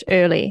for rent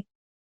early.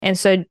 And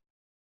so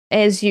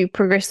as you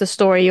progress the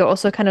story, you're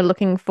also kind of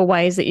looking for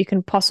ways that you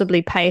can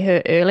possibly pay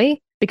her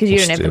early because you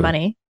don't have the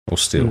money. Or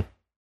steal.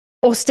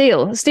 Or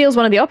steal. Steal's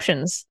one of the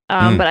options.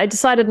 But I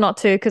decided not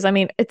to because,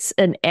 it's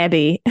an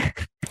abbey.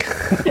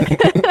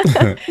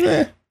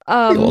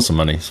 Lots of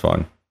money, it's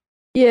fine.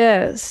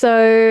 Yeah,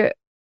 so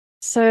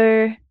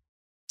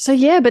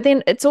yeah, but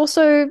then it's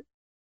also,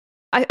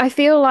 I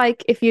feel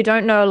like if you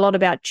don't know a lot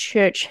about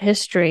church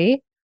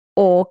history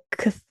or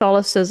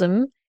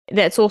Catholicism,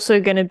 that's also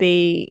going to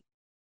be,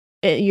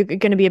 you're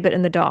going to be a bit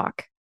in the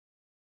dark.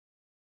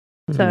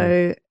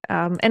 So,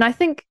 and I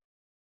think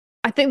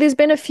there's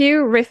been a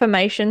few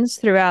reformations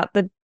throughout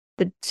the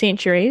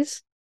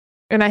centuries,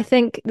 and I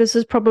think this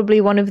is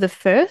probably one of the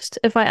first,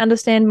 if I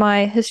understand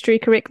my history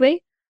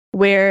correctly,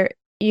 where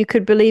you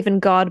could believe in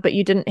God, but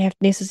you didn't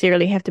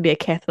necessarily have to be a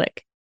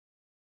Catholic.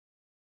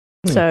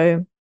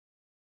 So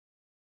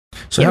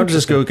how does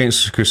this go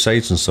against the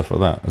Crusades and stuff like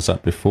that? Is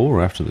that before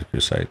or after the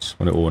Crusades,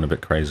 when it all went a bit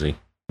crazy?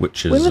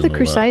 Witches. When were the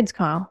Crusades,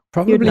 Kyle?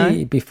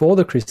 Probably before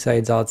the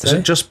Crusades, I'd say. Is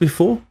it just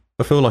before?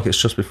 I feel like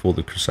it's just before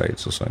the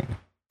Crusades or something.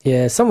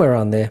 Yeah, somewhere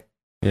around there.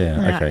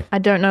 Yeah, okay. I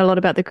don't know a lot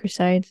about the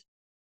Crusades,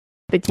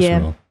 but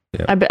yeah.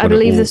 I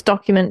believe this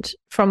document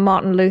from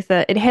Martin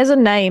Luther, it has a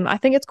name. I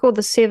think it's called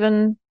the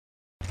Seven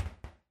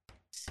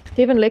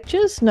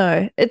Lectures?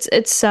 No, it's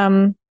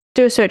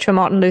do a search for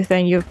Martin Luther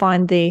and you'll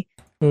find the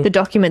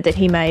document that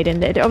he made,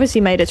 and it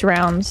obviously made its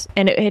rounds,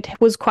 and it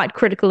was quite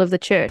critical of the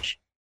church.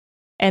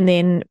 And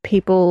then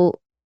people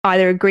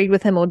either agreed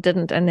with him or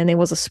didn't, and then there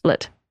was a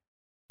split.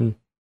 And,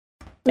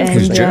 he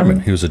was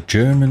German. He was a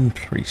German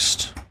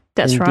priest.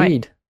 That's Indeed.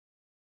 Right.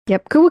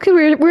 Yep.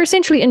 We're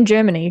essentially in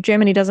Germany.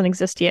 Germany doesn't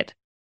exist yet.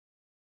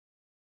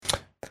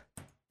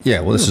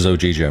 Yeah, well, this is OG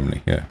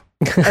Germany, yeah.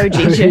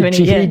 OG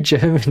Germany, yeah.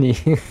 Germany.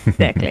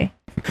 Exactly.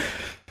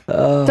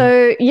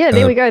 So, yeah,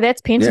 there we go.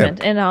 That's Pentiment.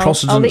 Yeah, and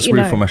I'll let you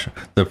know.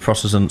 The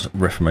Protestant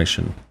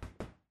Reformation.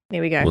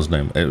 There we go. Was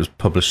named. It was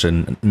published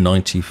in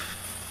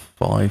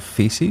 95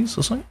 Theses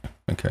or something?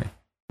 Okay.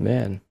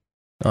 Man.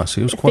 Oh,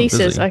 so he was quite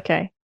busy.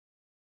 Okay.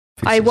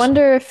 Thesis. I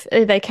wonder if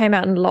they came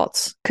out in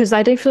lots, because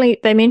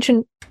they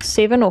mentioned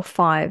 7 or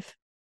 5,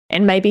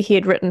 and maybe he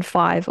had written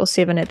 5 or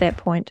 7 at that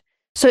point.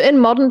 So in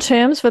modern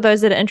terms, for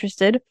those that are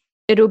interested,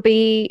 it'll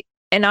be,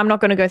 and I'm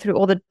not going to go through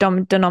all the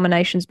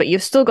denominations, but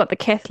you've still got the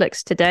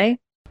Catholics today,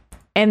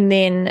 and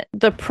then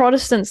the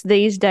Protestants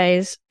these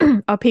days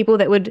are people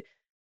that would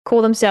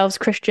call themselves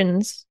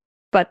Christians,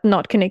 but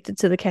not connected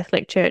to the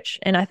Catholic Church.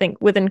 And I think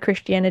within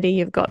Christianity,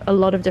 you've got a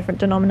lot of different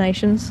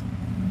denominations,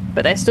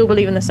 but they still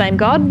believe in the same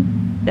God.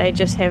 They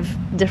just have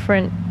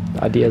different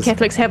ideas.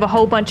 Catholics have a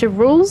whole bunch of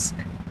rules,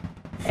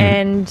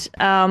 and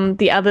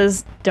the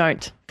others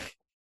don't.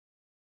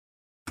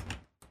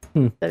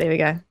 So there we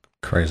go.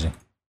 Crazy.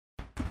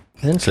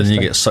 So Interesting. then you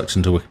get sucked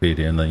into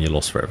Wikipedia and then you're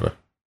lost forever.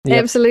 Yep.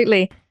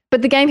 Absolutely.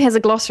 But the game has a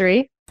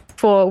glossary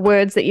for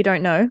words that you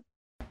don't know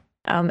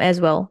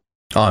as well.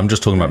 Oh, I'm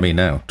just talking about me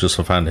now. Just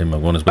I found him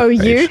on his webpage. Oh,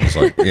 you? I was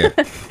like, yeah.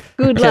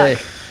 Good Okay,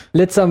 luck.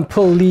 let's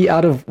pull Lee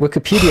out of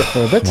Wikipedia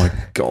for a bit. My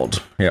God.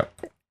 Yeah.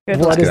 Good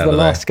What luck. is get out the of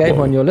last there. game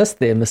Whoa. on your list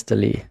there, Mr.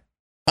 Lee?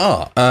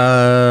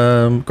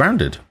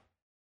 Grounded.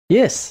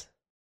 Yes.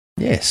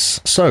 Yes.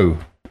 So,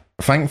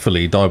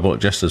 thankfully, Diabolic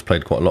Jester's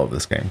played quite a lot of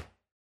this game.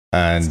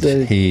 And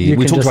So we you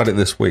can talked just- about it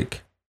this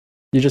week.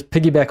 You just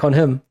piggyback on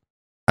him.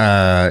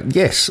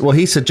 Yes. Well,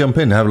 he said jump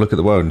in and have a look at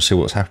the world and see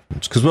what's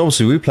happened. Because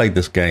obviously we played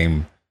this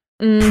game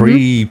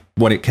Mhm.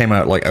 when it came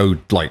out,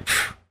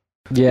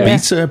 Yeah.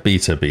 beta,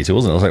 wasn't it? It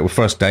was like the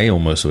first day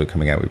almost of it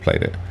coming out, we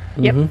played it.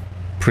 Yep. Mhm.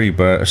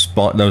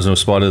 There was no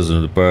spiders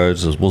and the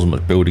birds, there wasn't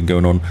much building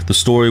going on. The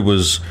story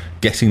was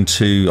getting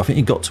to, I think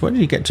you got to, where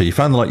did you get to? You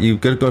found like you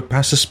got to go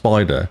past a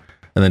spider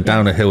and then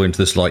down a hill into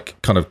this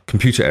like kind of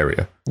computer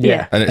area.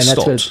 Yeah. And it that's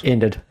where stopped. it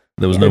ended.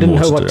 There was I no didn't more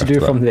know to what to do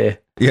after from that. there.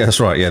 Yeah, that's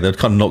right. Yeah, they'd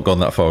kind of not gone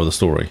that far with the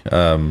story.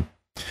 So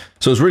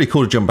it was really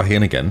cool to jump back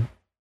in again.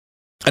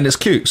 And it's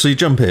cute. So you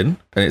jump in,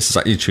 and it's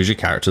like you choose your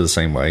character the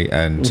same way,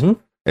 and Mhm.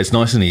 it's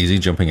nice and easy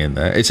jumping in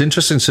there. It's an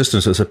interesting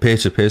system, so it's a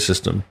peer-to-peer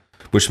system,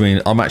 which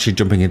means I'm actually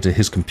jumping into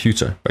his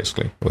computer,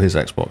 basically, or his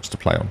Xbox to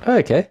play on. Oh,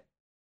 okay.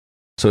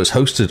 So it's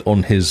hosted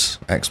on his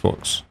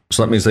Xbox.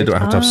 So that means they don't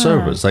have to have Ah.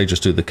 servers. They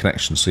just do the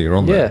connection, so you're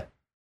on there.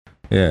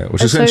 Yeah,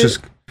 which is So-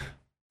 interesting.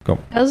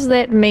 Does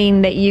that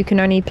mean that you can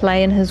only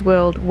play in his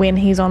world when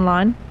he's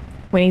online?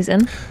 When he's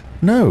in?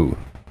 No.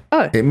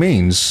 Oh. It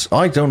means,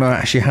 I don't know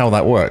actually how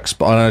that works,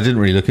 but I didn't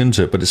really look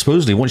into it, but it's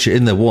supposedly once you're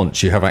in there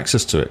once, you have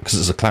access to it because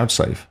it's a cloud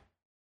save.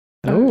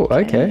 Oh,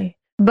 okay.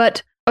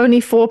 But only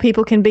 4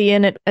 people can be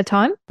in at a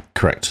time?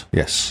 Correct,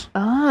 yes.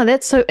 Ah,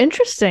 that's so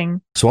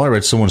interesting. So I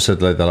read someone said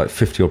that like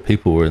 50 odd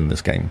people were in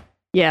this game.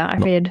 Yeah, I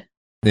read.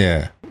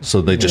 Yeah.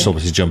 So they just Yeah.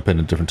 obviously jump in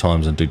at different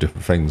times and do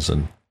different things,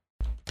 and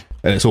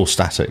it's all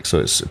static, so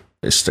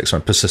it sticks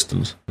around.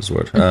 Persistent is the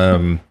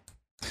word.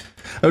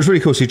 It was really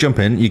cool. So you jump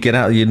in, you get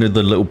out of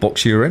the little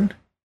box you're in.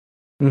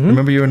 Mhm.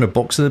 Remember you're in a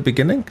box at the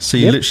beginning? So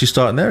you Yep. literally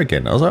start in there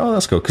again. I was like, oh,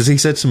 that's cool. Because he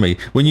said to me,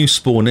 when you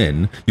spawn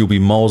in, you'll be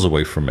miles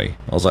away from me.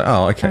 I was like,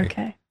 oh, okay.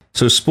 Okay.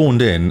 So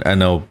spawned in,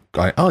 and oh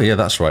yeah,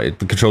 that's right.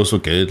 The controls were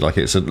good. Like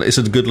it's a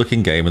good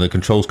looking game, and the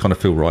controls kind of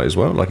feel right as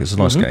well. Like it's a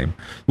nice game.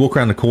 Walk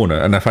around the corner,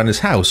 and I found this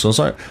house. I was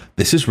like,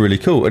 this is really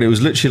cool. And it was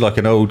literally like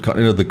an old,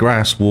 the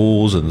grass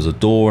walls, and there's a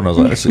door. And I was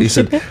like, he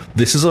said,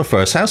 this is our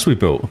first house we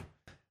built.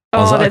 I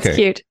was Oh, like, that's okay.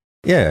 cute.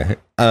 Yeah,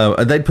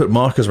 and they'd put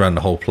markers around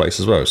the whole place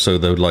as well. So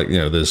they would like,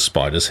 there's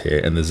spiders here,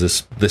 and there's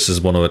this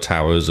is one of the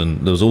towers,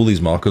 and there was all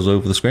these markers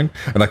over the screen,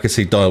 and I could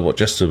see Dialbot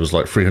Jester was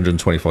like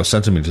 325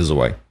 centimeters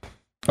away.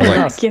 I was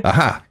like, Cute.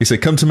 aha! He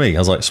said, "Come to me." I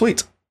was like,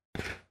 "Sweet."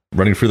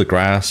 Running through the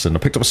grass, and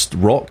I picked up a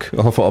rock.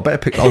 I thought I better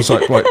pick. I was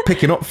like, right,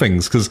 picking up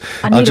things because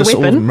I need a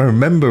weapon.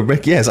 remember.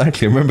 Yeah,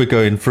 exactly. I remember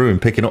going through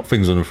and picking up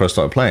things when we first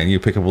started playing.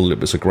 You pick up all the little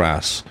bits of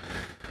grass.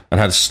 And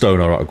had a stone.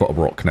 All right, I've got a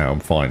rock now. I'm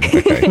fine.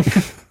 Okay.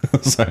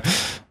 So,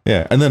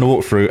 yeah. And then I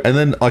walked through, and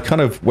then I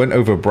kind of went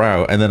over a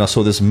brow, and then I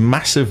saw this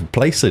massive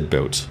place they'd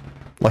built.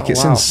 Like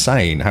it's wow.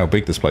 insane how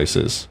big this place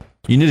is.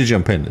 You need to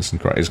jump in. It's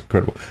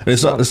incredible. And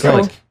it's like it's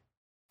Cool. like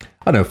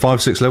I don't know,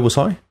 5-6 levels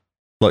high,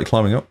 like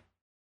climbing up.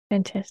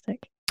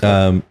 Fantastic.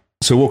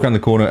 So walk around the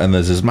corner, and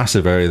there's this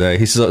massive area there.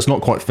 He says, oh, it's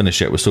not quite finished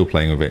yet. We're still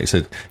playing with it. He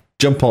said,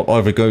 jump on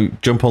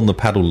the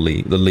paddle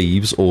the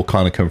leaves, or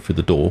kind of come through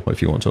the door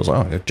if you want to. I was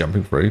like, oh, yeah,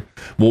 jumping through.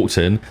 Walked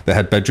in. They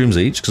had bedrooms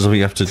each because we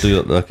have to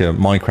do like a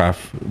Minecraft.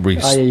 Oh,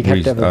 yeah, you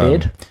have to have a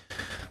bed.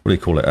 What do you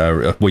call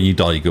it? When you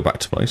die, you go back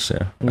to place.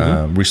 Yeah,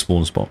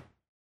 respawn spot.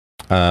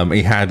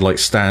 He had like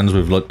stands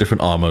with like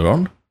different armor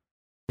on.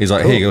 He's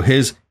like, here you go.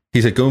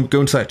 He said, go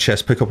into that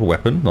chest, pick up a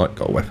weapon. Like,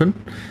 got a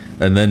weapon.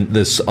 And then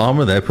there's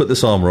armor there. Put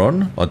this armor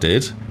on. I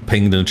did.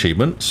 Pinged an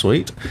achievement.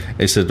 Sweet.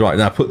 He said, right,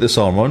 now put this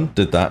armor on.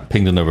 Did that.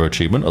 Pinged another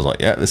achievement. I was like,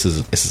 yeah, this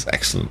is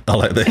excellent. I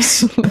like this.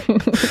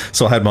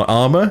 So I had my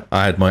armor.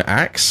 I had my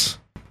axe.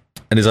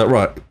 And he's like,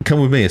 right,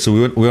 come with me. So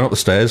we went up the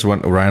stairs,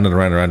 went around and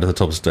around and around to the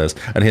top of the stairs.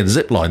 And he had a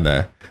zip line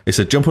there. He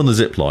said, jump on the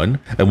zip line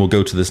and we'll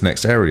go to this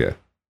next area.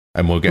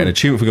 And we'll get an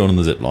achievement for going on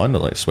the zip line. I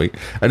was like, sweet.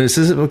 And it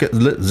says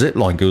the zip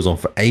line goes on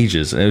for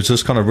ages. And it was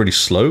just kind of really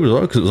slow as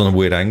well because it was on a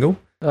weird angle.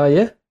 Oh,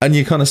 yeah? And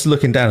you're kind of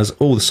looking down as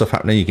all the stuff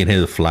happening. You can hear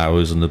the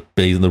flowers and the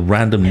bees and the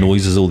random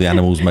noises all the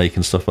animals make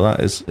and stuff like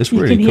that. It's You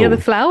really can cool. hear the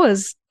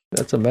flowers.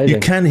 That's amazing. You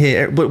can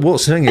hear, but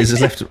what's the thing is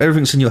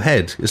everything's in your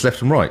head. It's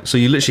left and right. So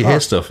you literally hear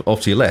stuff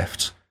off to your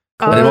left.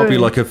 And it might be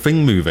Oh. like a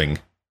thing moving,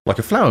 like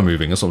a flower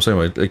moving. That's what I'm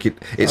saying. Like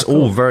it's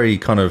cool. all very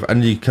kind of,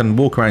 and you can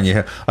walk around your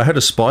head. I heard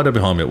a spider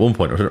behind me at one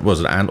point. Or it was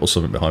an ant or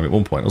something behind me at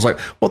one point. I was like,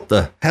 what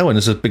the hell? And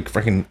there's a big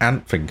freaking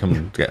ant thing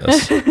coming to get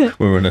us.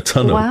 We were in a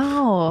tunnel.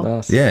 Wow.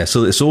 Nice. Yeah,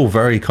 so it's all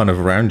very kind of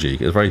around you.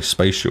 It's very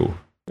spatial.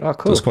 Oh, So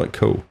cool. it's quite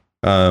cool.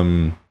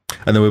 And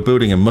they were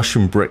building a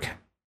mushroom brick.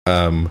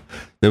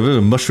 They were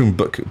a mushroom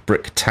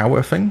brick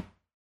tower thing.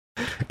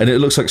 And it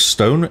looks like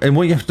stone. And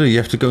what you have to do, you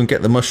have to go and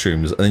get the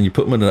mushrooms, and then you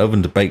put them in an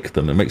oven to bake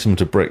them. It makes them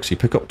into bricks. You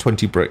pick up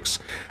 20 bricks,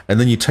 and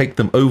then you take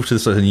them over to the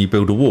side and you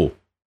build a wall.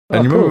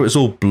 And you remember it was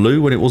all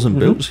blue when it wasn't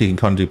built, so you can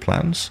kind of do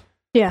plans.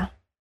 Yeah.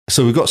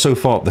 So we got so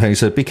far up there, and he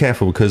said, be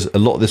careful, because a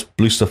lot of this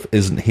blue stuff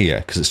isn't here,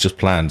 because it's just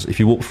plans. If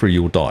you walk through,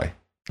 you'll die.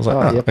 I was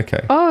like,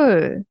 okay.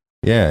 Oh.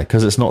 Yeah,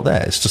 because it's not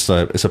there. It's just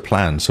it's a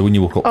plan. So when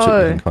you walk up to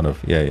it, you can kind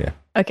of, yeah.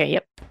 Okay,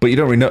 yep. But you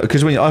don't really know,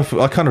 because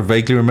I kind of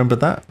vaguely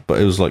remembered that,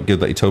 but it was like good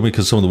that he told me,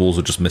 because some of the walls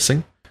were just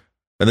missing.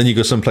 And then you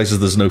go some places,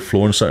 there's no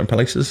floor in certain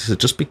places. He said,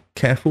 just be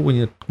careful when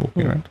you're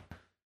walking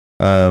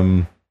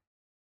around.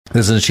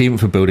 There's an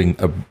achievement for building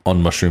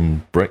on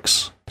mushroom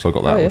bricks. So I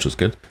got that, which was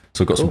good.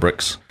 So I got some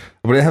bricks.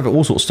 But they have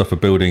all sorts of stuff for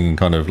building,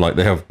 kind of like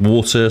they have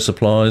water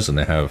supplies, and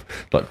they have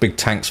like big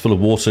tanks full of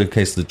water in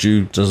case the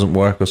dew doesn't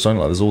work or something.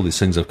 Like there's all these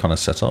things they've kind of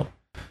set up.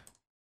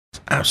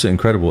 It's absolutely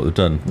incredible what they've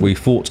done. We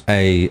fought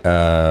a,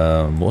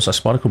 what's that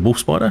spider called? Wolf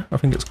spider, I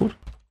think it's called.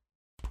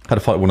 Had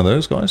to fight one of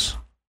those guys.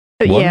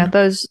 Yeah,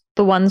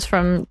 the ones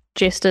from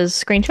Jester's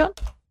screenshot?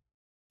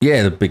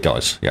 Yeah, the big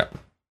guys, yeah.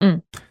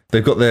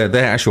 They've got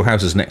their actual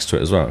houses next to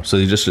it as well. So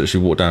you just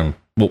literally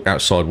walk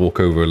outside, walk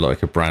over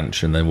like a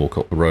branch, and then walk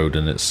up the road,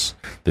 and it's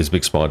these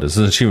big spiders.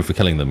 There's an achievement for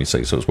killing them, you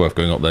see, so it's worth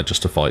going up there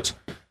just to fight.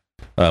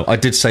 I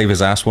did save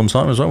his ass one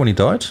time as well when he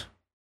died.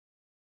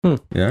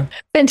 Yeah.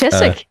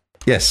 Fantastic.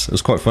 Yes, it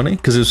was quite funny,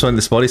 because it was something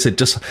the spider said,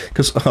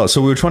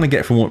 so we were trying to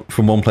get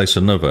from one place to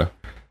another,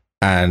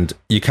 and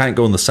you can't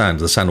go on the sand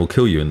will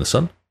kill you in the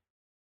sun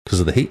because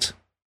of the heat.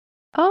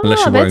 Oh,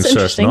 unless you're wearing that's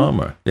certain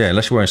armor. Yeah,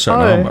 unless you're wearing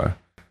certain armor.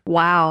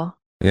 Wow.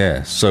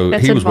 Yeah, so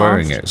That's he was advanced.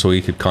 wearing it, so he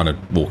could kind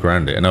of walk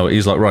around it. And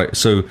he's like, right,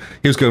 so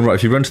he was going, right,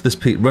 if you run to this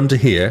run to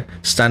here,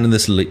 stand in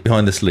this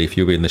behind this leaf,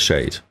 you'll be in the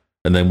shade,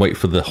 and then wait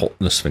for the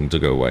hotness thing to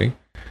go away.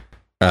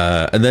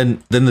 And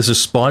then there's a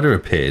spider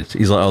appeared.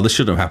 He's like, oh, this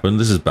shouldn't have happened,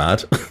 this is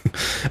bad.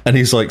 And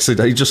he's like, so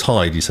he just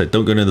hide. He said,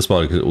 don't go near the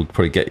spider because it will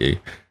probably get you.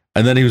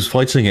 And then he was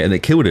fighting it, and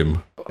it killed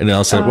him. And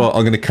I said, well,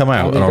 I'm going to come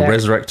out, and I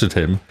resurrected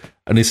him.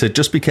 And he said,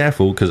 just be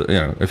careful, because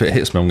if it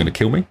hits me, I'm going to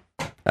kill me.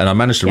 And I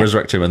managed to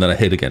resurrect him, and then I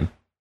hid again.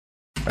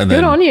 And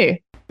then, good on you.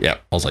 Yeah,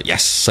 I was like,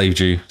 yes, saved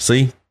you.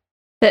 See?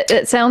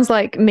 It sounds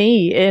like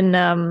me in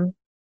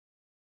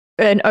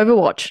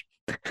Overwatch.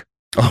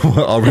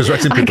 I'll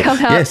resurrect people. I come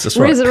out, yes, that's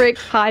right. resurrect,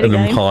 hide and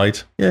again. then hide.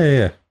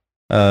 Yeah.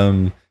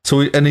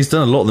 And he's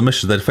done a lot of the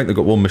missions. They think they've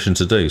got one mission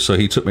to do. So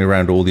he took me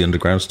around all the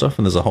underground stuff,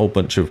 and there's a whole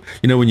bunch of,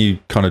 when you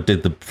kind of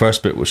did the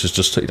first bit, which is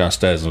just took you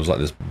downstairs, and it was like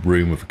this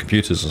room with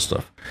computers and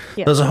stuff.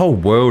 Yep. There's a whole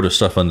world of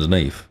stuff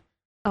underneath.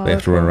 They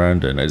have to run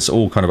around in. It's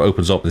all kind of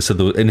opens up. They said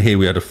in here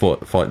we had to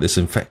fight this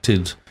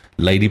infected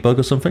ladybug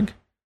or something.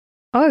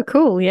 Oh,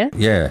 cool, yeah.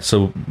 Yeah,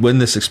 so when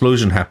this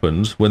explosion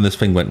happened, when this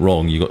thing went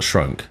wrong, you got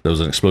shrunk. There was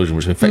an explosion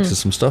which infected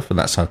some stuff, and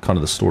that's how kind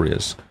of the story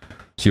is.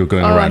 So you're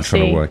going around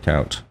trying to work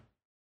out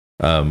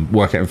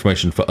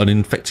information for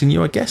uninfecting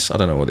you, I guess. I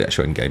don't know what the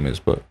actual end game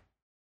is, but...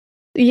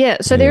 Yeah,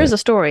 so there is a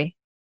story.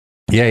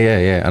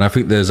 Yeah. And I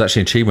think there's actually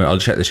an achievement. I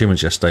checked the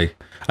achievements yesterday,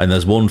 and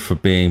there's one for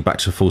being back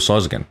to full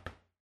size again.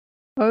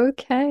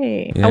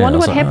 Okay. Yeah, I wonder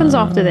what happens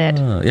after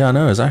that. Yeah, I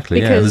know, exactly.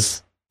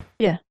 Because,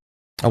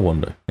 I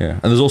wonder, yeah.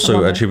 And there's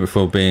also an achievement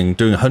for doing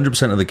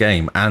 100% of the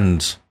game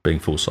and being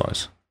full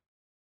size.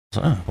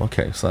 So,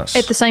 okay, so that's...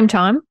 At the same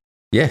time?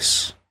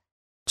 Yes.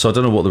 So I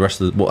don't know what the rest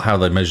of how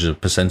they measure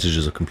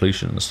percentages of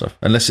completion and stuff,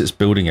 unless it's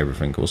building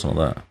everything or something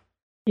like that.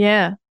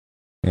 Yeah.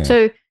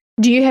 So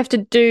do you have to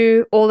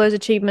do all those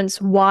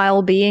achievements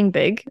while being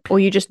big, or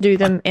you just do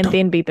them and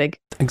then be big?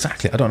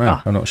 Exactly. I don't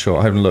know. I'm not sure.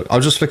 I haven't looked. I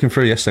was just flicking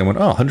through yesterday and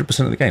went, 100%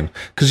 of the game.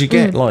 Because you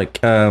get I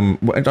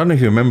don't know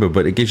if you remember,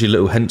 but it gives you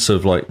little hints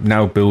of like,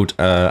 now build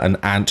an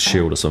ant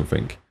shield or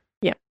something.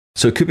 Yeah.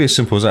 So it could be as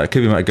simple as that. It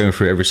could be like going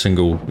through every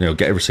single,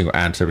 get every single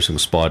ant, every single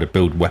spider,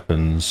 build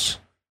weapons,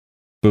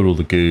 build all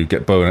the goo,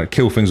 get bow and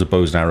kill things with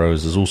bows and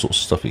arrows. There's all sorts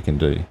of stuff you can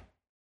do.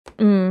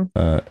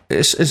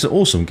 It's an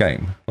awesome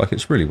game. Like,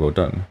 it's really well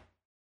done.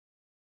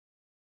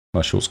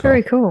 Nice short scale.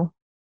 Very cool.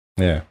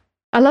 Yeah.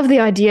 I love the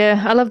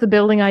idea. I love the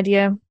building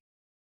idea.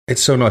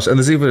 It's so nice. And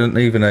there's even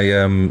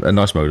a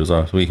nice mode as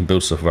well, so you can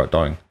build stuff without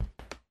dying.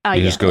 You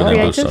can just go in there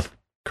and build stuff.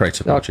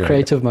 Creative mode.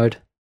 Creative mode.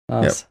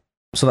 Nice. Yep.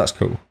 So that's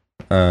cool.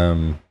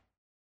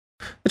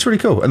 It's really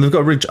cool. And they've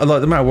got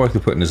the amount of work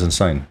they're putting is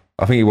insane.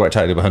 I think he worked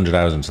out over 100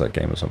 hours into that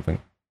game or something.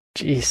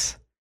 Jeez.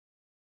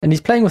 And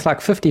he's playing with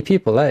like 50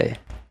 people, eh?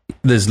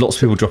 There's lots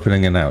of people dropping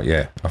in and out,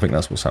 yeah. I think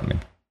that's what's happening.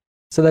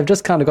 So they've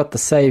just kind of got the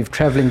save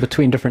traveling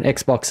between different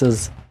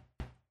Xboxes.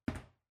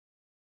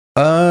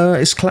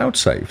 It's cloud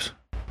saved.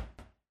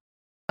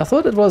 I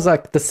thought it was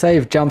like the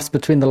save jumps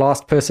between the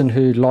last person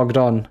who logged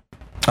on.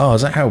 Oh,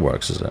 is that how it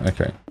works, is it?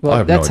 Okay.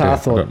 Well, that's how I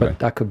thought,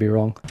 but I could be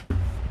wrong.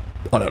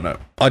 I don't know.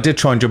 I did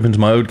try and jump into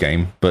my old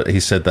game, but he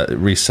said that it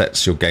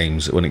resets your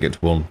games when it gets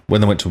to one. When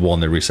they went to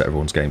one, they reset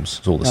everyone's games.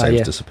 So all the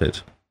saves disappeared.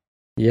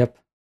 Yep.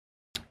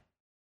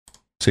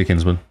 See you,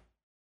 Kinsman.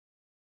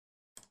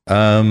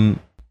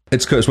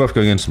 It's good. It's worth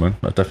going in, Simone.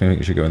 I definitely think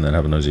you should go in there and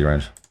have a nosy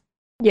around.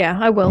 Yeah,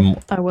 I will.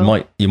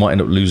 You might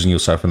end up losing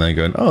yourself and then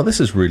going, oh, this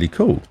is really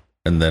cool.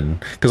 And then,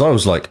 because I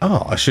was like,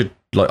 I should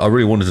I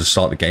really wanted to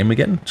start the game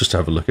again, just to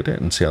have a look at it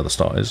and see how the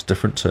start is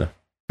different to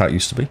how it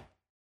used to be.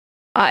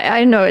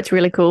 I know it's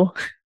really cool.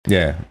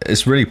 Yeah,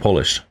 it's really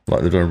polished.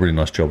 Like they've done a really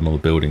nice job on all the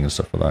building and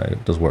stuff like that.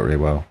 It does work really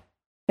well.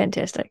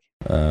 Fantastic.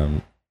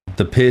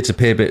 The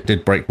peer-to-peer bit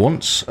did break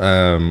once,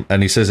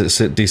 and he says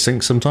it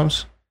desyncs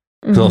sometimes.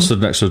 Because I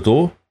stood next to the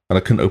door and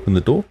I couldn't open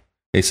the door.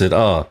 He said,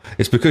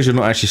 it's because you're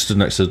not actually stood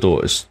next to the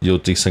door, you're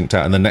desynced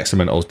out. And the next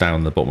minute I was down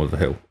on the bottom of the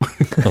hill.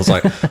 I was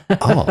like,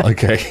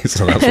 okay.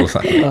 So that's what's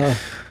happening.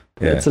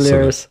 Yeah, it's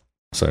hilarious.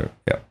 So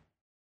yeah.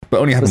 But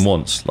only happened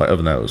once. Like, other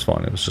than that, it was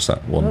fine. It was just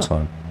that one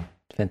time.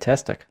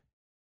 Fantastic.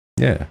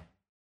 Yeah.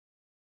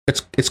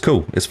 It's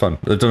cool. It's fun.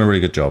 They've done a really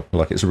good job.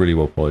 Like, it's really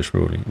well polished,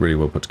 really, really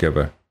well put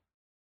together.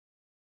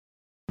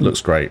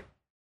 Looks great.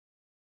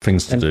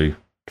 Things to do.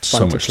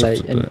 So much stuff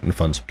to do and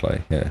fun to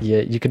play. Yeah.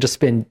 Yeah, you could just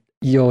spend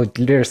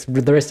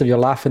the rest of your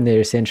life in there,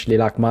 essentially,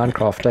 like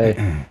Minecraft,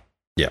 eh?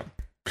 Yeah.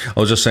 I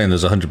was just saying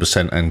there's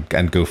 100%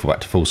 and go for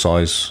back to full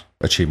size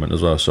achievement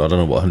as well. So I don't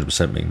know what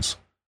 100% means.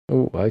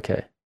 Oh,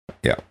 okay.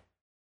 Yeah.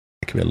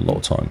 It could be a lot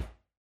of time.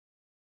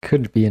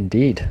 Could be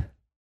indeed.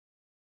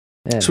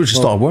 Yeah, so we should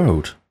start a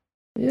world.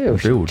 Yeah, we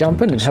should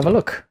jump in and have a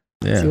look.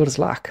 Yeah. See what it's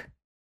like.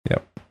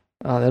 Yep.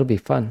 Oh, that'll be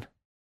fun.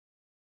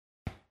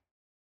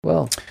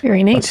 Well,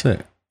 very neat. That's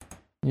it.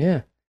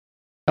 Yeah.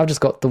 I've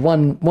just got the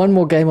one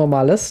more game on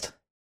my list,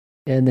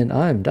 and then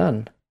I'm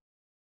done.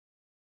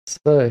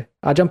 So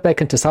I jumped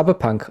back into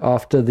Cyberpunk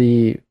after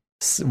the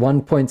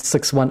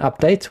 1.61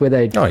 update, where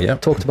they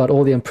talked about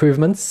all the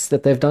improvements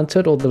that they've done to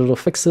it, all the little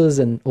fixes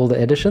and all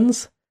the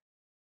additions.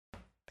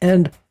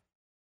 And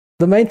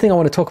the main thing I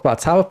want to talk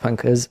about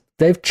Cyberpunk is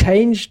they've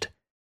changed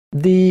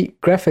the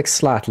graphics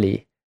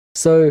slightly.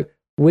 So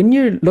when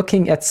you're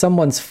looking at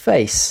someone's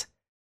face,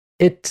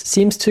 it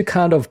seems to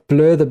kind of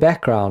blur the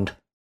background.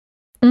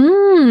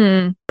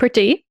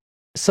 Pretty.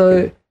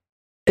 So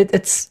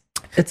it's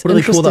what do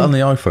they call that on the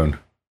iPhone?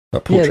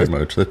 That portrait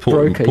mode. They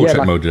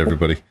portrait mode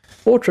everybody.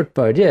 Portrait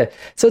mode, yeah.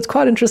 So it's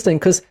quite interesting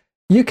because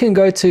you can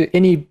go to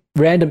any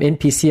random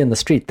NPC in the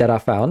street that I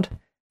found,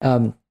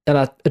 and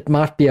it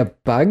might be a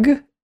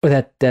bug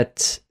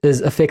that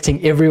is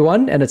affecting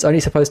everyone, and it's only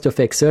supposed to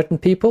affect certain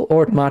people,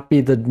 or it might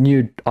be the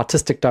new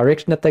artistic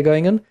direction that they're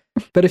going in.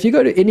 But if you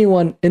go to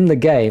anyone in the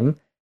game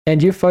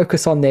and you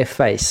focus on their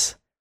face,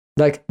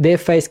 like their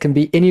face can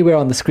be anywhere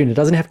on the screen. It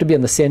doesn't have to be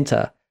in the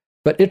center,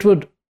 but it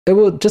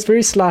will just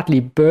very slightly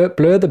blur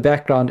the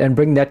background and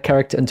bring that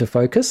character into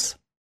focus.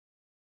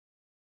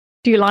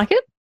 Do you like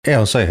it? Yeah,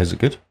 I'll say, is it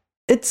good?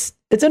 It's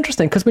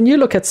interesting because when you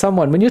look at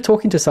someone, when you're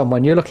talking to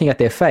someone, you're looking at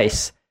their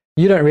face.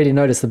 You don't really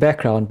notice the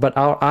background, but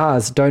our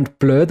eyes don't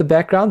blur the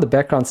background. The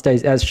background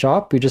stays as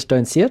sharp. We just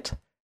don't see it.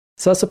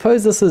 So I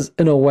suppose this is,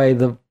 in a way,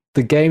 the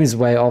game's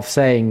way of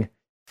saying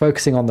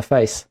focusing on the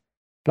face.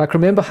 Like,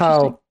 remember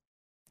how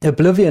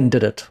Oblivion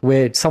did it,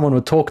 where someone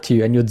would talk to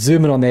you and you'd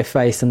zoom in on their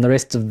face and the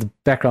rest of the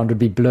background would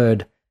be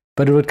blurred.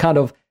 But it would kind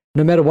of,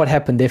 no matter what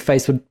happened, their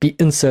face would be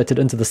inserted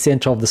into the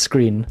center of the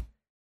screen.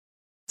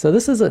 So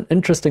this is an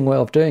interesting way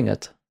of doing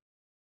it.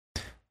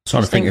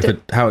 Trying to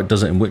think how it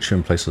does it in Witcher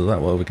and places like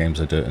that, what other games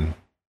they do it in.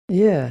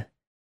 Yeah.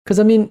 Because,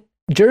 I mean,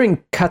 during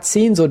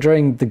cutscenes or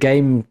during the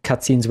game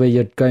cutscenes where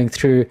you're going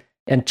through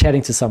and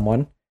chatting to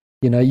someone,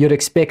 you know, you'd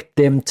expect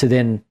them to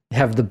then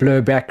have the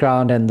blur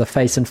background and the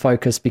face in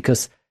focus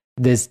because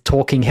there's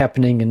talking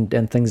happening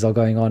and things are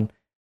going on.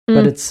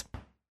 But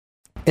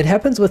it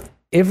happens with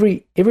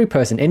every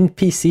person,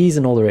 NPCs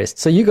and all the rest.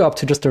 So you go up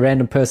to just a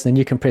random person and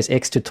you can press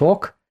X to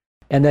talk,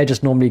 and they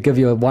just normally give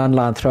you a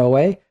one-line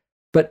throwaway.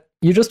 But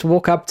you just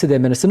walk up to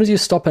them, and as soon as you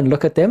stop and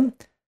look at them,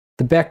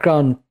 the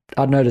background,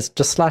 I've noticed,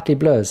 just slightly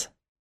blurs.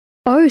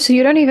 Oh, so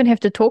you don't even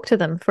have to talk to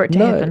them for it to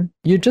happen?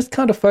 You just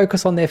kind of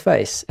focus on their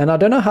face. And I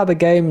don't know how the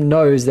game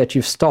knows that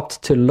you've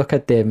stopped to look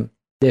at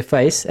their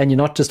face, and you're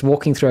not just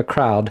walking through a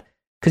crowd.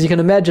 Because you can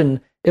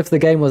imagine if the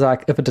game was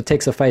like, if it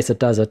detects a face, it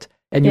does it.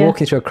 And you're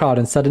walking through a crowd,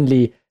 and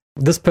suddenly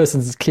this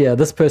person's clear,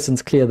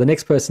 the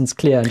next person's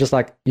clear, and just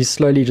like you're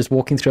slowly just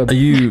walking through.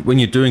 When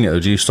you're doing it,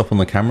 do you stop on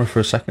the camera for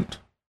a second?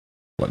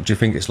 Like, do you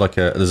think it's like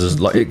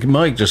it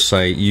might just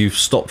say you've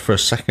stopped for a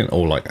second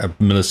or like a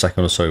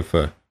millisecond or so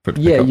for it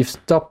to pick up? You've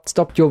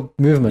stopped your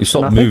movement. You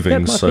stopped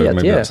moving, so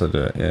maybe that's how to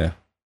do it. Yeah,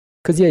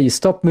 because you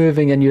stop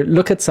moving and you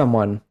look at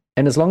someone,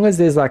 and as long as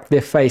there's like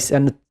their face,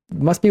 and it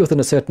must be within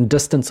a certain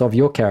distance of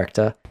your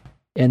character,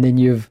 and then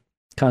you've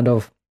kind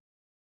of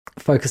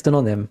focused in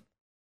on them.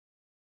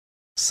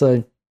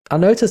 So I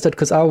noticed it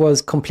because I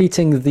was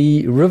completing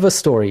the river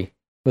story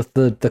with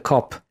the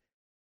cop,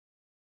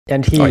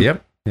 and he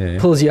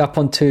pulls you up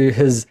onto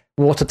his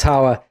water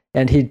tower,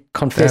 and he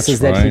confesses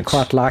that he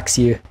quite likes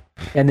you,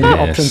 and then the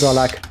options are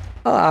like,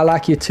 oh, I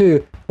like you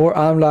too, or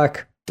I'm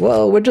like,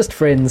 well, we're just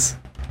friends.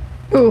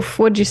 Oof,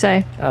 what'd you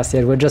say? I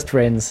said, we're just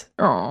friends.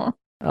 Aww.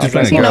 You're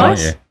playing a girl, aren't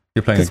you?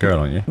 You're playing a girl,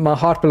 aren't you? My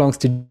heart belongs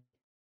to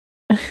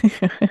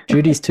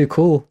Judy's too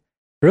cool.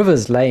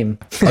 River's lame.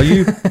 Are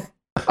you?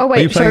 Oh wait,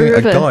 are you playing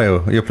a guy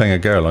or you're playing a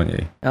girl, aren't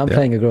you? I'm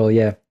playing a girl.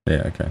 Yeah.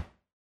 Yeah. Okay.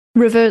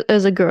 River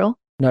is a girl.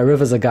 No,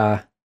 River's a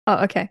guy.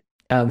 Oh, okay.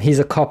 He's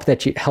a cop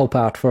that you help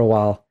out for a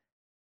while.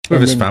 With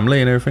And his then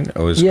family and everything?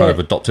 Or his Yeah. kind of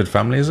adopted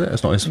family, is it?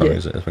 It's not his family, Yeah.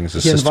 is it? I think it's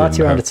his He sister. invites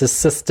you and around. have, It's his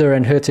sister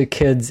and her 2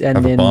 kids, and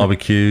have a then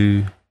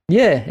barbecue.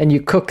 yeah, and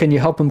you cook and you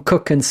help him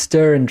cook and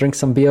stir and drink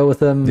some beer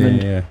with him. Yeah,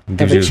 And yeah. And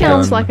have gives a you a chat.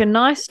 Sounds gun. like a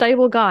nice,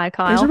 stable guy, He's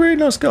Kyle. a really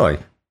nice guy.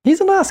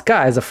 he's a nice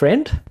guy as a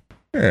friend,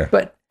 Yeah.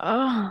 but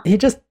Oh, he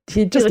just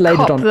he's a laid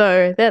cop, it on.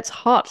 though. That's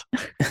hot.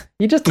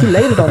 He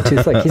laid it on too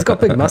thick. He's got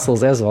big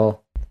muscles as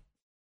well.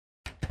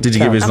 Did you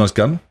give him his nice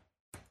gun?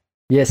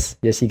 Yes,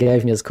 he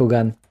gave me his cool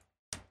gun.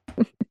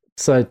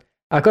 So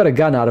I got a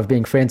gun out of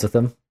being friends with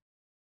him.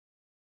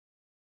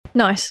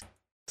 Nice.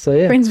 So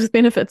yeah, Friends with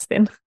benefits,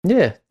 then.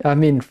 yeah. I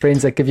mean,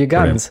 friends that give you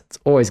guns. Brilliant. It's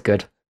always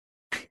good.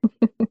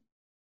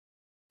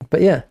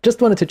 But yeah,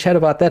 just wanted to chat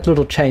about that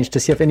little change to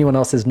see if anyone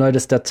else has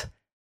noticed it,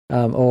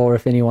 or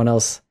if anyone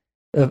else,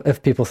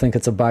 if people think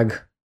it's a bug,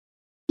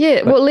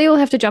 Yeah, well, Lee will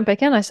have to jump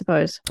back in, I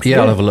suppose. Yeah,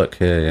 Yeah. I'll have a look.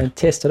 Yeah, yeah. and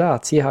test it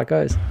out, see how it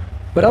goes.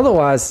 But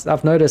otherwise,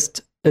 I've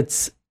noticed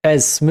it's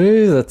as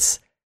smooth. It's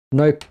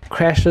no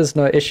crashes,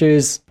 no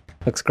issues.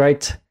 Looks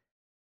great.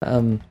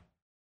 I'm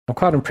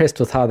quite impressed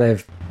with how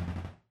they've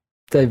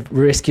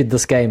rescued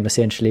this game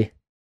essentially.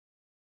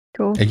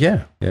 Cool.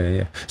 Yeah.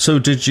 So are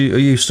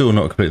you still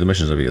not completed the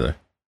missions, have you, though?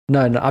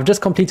 No, I've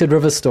just completed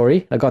River's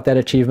story. I got that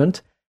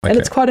achievement. And Okay.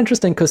 it's quite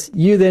interesting because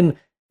you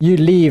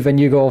leave and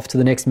you go off to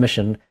the next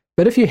mission.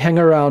 But if you hang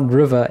around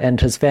River and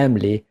his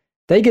family,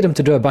 they get him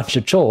to do a bunch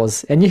of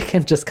chores, and you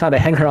can just kind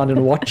of hang around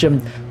and watch him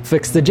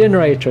fix the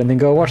generator and then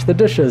go wash the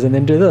dishes and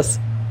then do this.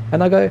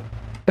 And I go,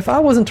 if I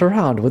wasn't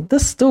around, would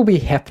this still be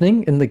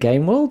happening in the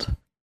game world?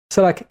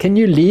 So like, can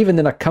you leave and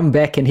then I come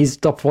back and he's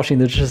stopped washing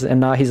the dishes and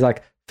now he's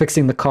like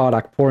fixing the car,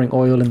 like pouring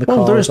oil in the car?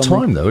 Well, there or is something?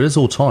 time, though. It is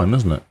all time,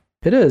 isn't it?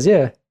 It is,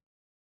 yeah.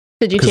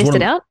 Did you 'Cause test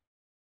one it of- out?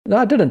 No,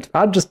 I didn't.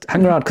 I just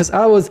hung around because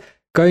I was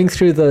going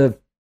through the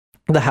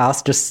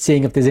house, just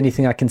seeing if there's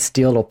anything I can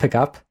steal or pick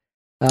up.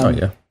 Oh,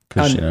 yeah.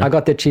 'Cause, And I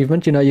got the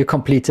achievement, you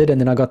completed, and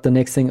then I got the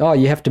next thing. Oh,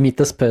 you have to meet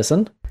this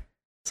person.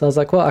 So I was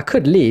like, well, I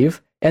could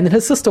leave. And then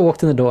his sister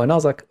walked in the door, and I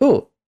was like,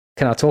 oh,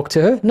 can I talk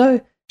to her? No.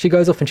 She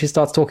goes off and she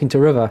starts talking to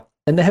River,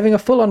 and they're having a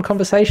full-on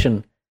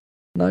conversation.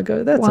 And I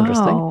go, that's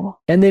interesting. Wow.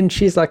 And then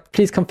she's like,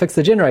 please come fix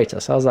the generator.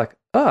 So I was like,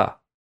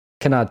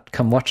 can I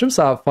come watch him?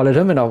 So I followed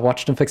him and I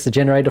watched him fix the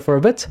generator for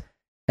a bit.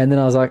 And then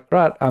I was like,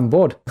 right, I'm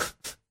bored.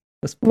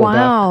 This poor guy.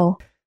 Wow.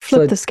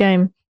 Flip So- this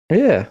game.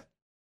 Yeah.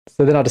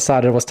 So then I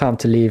decided it was time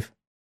to leave.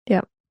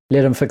 Yep.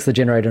 Let him fix the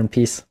generator in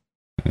peace.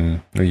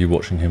 Are you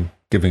watching him,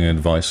 giving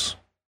advice?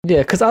 Yeah,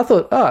 because I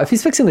thought, if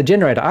he's fixing the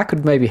generator, I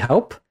could maybe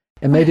help.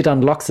 And maybe it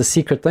unlocks a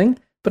secret thing.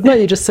 But no,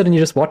 you just sit and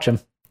you just watch him.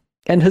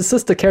 And his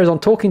sister carries on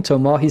talking to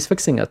him while he's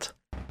fixing it.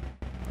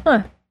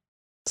 Huh.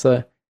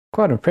 So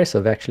quite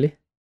impressive, actually.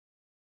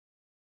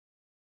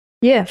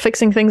 Yeah,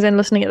 fixing things and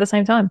listening at the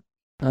same time.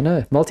 I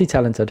know,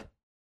 multi-talented.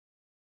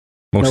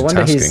 No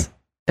wonder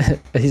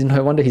Multitasking.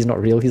 no wonder he's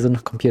not real. He's in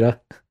a computer.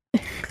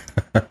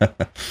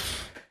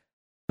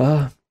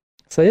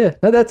 So yeah,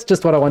 no, that's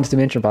just what I wanted to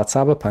mention about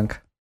Cyberpunk.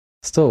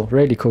 Still,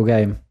 really cool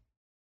game.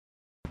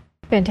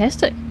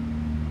 Fantastic.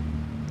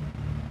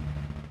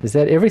 Is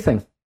that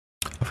everything?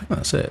 I think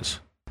that's it.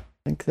 I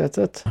think that's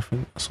it. I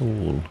think that's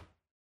all.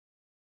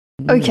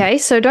 Okay,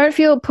 so don't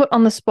feel put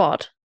on the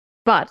spot,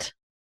 but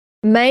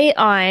may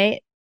I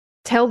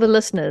tell the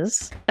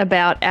listeners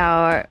about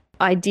our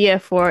idea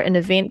for an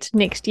event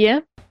next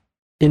year?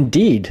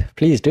 Indeed,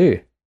 please do.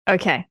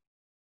 Okay.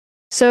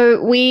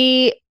 So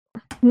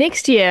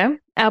next year,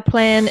 our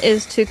plan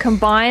is to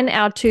combine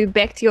our 2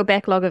 Back to Your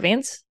Backlog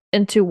events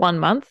into 1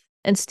 month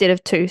instead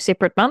of 2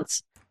 separate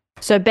months.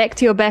 So Back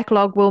to Your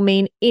Backlog will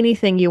mean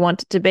anything you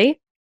want it to be,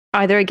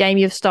 either a game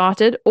you've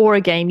started or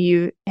a game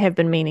you have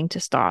been meaning to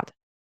start.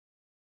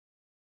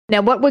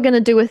 Now, what we're going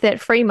to do with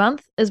that free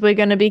month is we're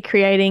going to be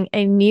creating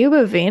a new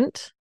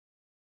event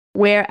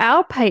where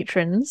our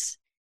patrons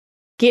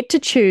get to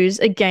choose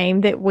a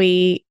game that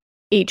we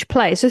each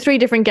play. So 3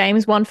 different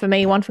games, 1 for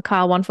me, 1 for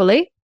Kyle, 1 for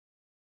Lee.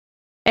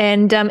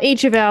 And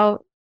each of our...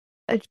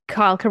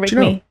 Kyle, correct Do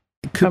you know, me.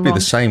 it could I'm be wrong.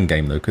 the same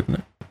game, though, couldn't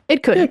it?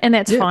 It could, Yeah, and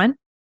that's yeah.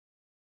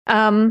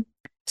 fine.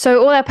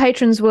 So all our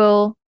patrons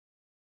will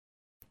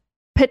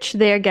pitch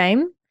their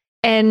game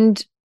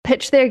and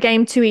pitch their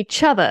game to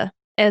each other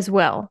as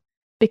well,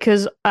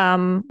 because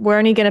we're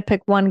only going to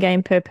pick 1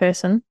 game per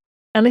person,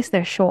 unless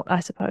they're short,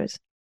 I suppose.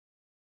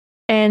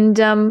 And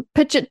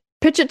pitch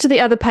it to the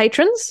other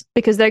patrons,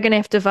 because they're going to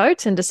have to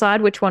vote and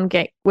decide what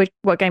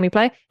game we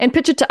play, and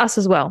pitch it to us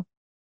as well.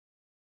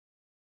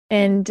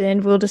 And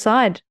we'll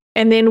decide.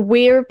 And then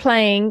we're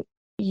playing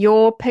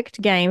your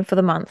picked game for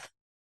the month.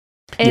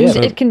 And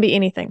Yeah. it can be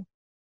anything.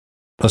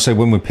 I say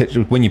when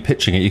you're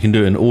pitching it, you can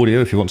do it in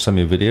audio if you want to send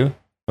me a video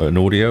or an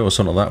audio or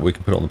something like that. We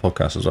can put it on the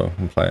podcast as well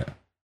and play it.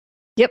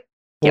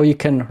 Or you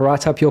can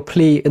write up your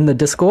plea in the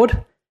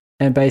Discord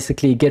and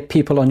basically get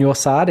people on your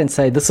side and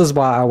say, this is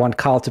why I want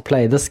Carl to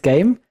play this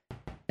game.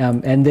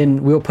 And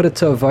then we'll put it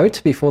to a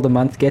vote before the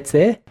month gets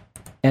there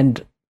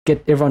and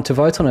get everyone to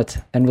vote on it.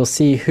 And we'll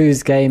see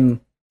who's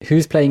playing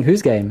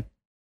whose game.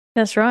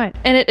 That's right.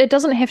 And it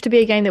doesn't have to be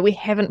a game that we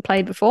haven't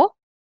played before.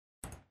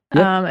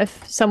 Yep.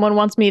 If someone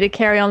wants me to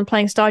carry on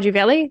playing Stardew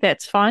Valley,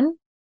 that's fine.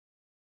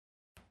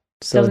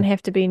 So, Doesn't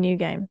have to be a new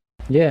game.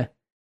 yeah.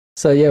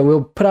 So yeah,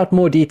 we'll put out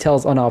more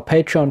details on our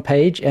Patreon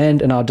page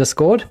and in our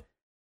Discord.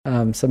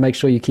 So make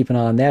sure you keep an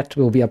eye on that.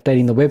 We'll be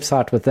updating the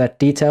website with that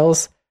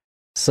details.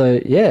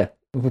 So yeah,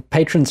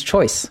 patrons'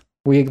 choice.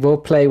 We will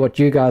play what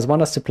you guys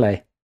want us to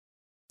play.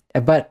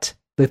 But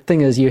the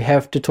thing is, you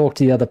have to talk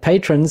to the other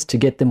patrons to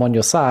get them on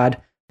your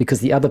side because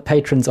the other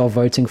patrons are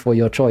voting for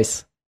your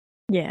choice.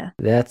 Yeah.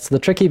 That's the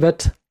tricky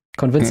bit.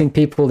 Convincing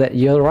people that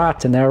you're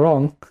right and they're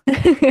wrong.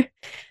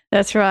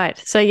 That's right.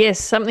 So yes,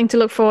 something to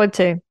look forward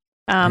to.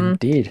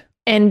 Indeed.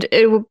 And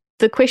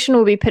the question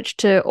will be pitched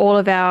to all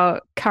of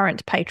our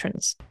current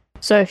patrons.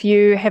 So if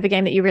you have a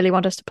game that you really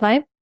want us to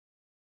play,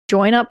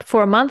 join up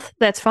for a month.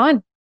 That's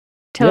fine.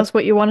 Tell us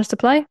what you want us to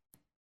play.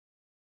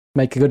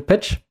 Make a good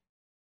pitch. And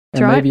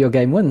That's right. maybe your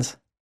game wins.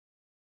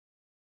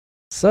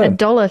 So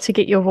 $1 to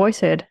get your voice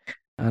heard.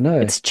 I know.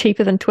 It's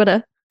cheaper than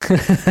Twitter.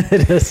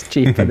 It is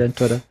cheaper than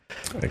Twitter.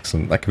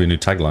 Excellent. That could be a new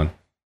tagline.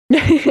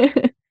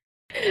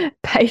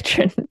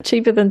 Patron,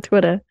 cheaper than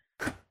Twitter.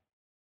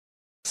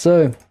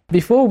 So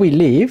before we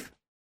leave,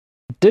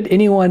 did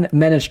anyone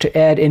manage to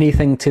add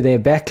anything to their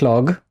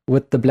backlog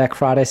with the Black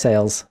Friday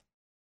sales?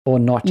 Or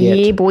not yet?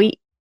 Yeah, boy.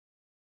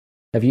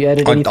 Have you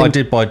added anything? I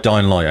did buy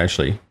Dying Light,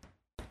 actually.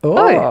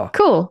 Oh,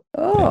 cool.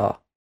 Oh,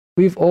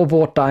 we've all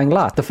bought Dying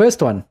Light. The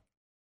first one.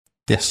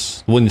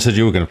 Yes. The one you said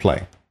you were going to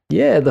play.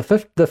 Yeah, the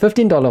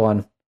 $15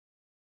 one.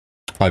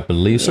 I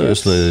believe so.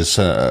 Yes. It's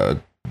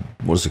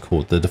what is it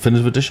called? The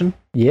Definitive Edition?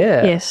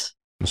 Yeah. Yes.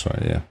 That's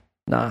right, yeah.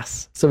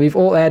 Nice. So we've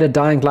all added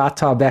Dying Light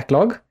to our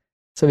backlog.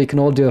 So we can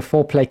all do a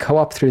 4-play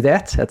co-op through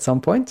that at some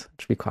point,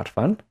 which will be quite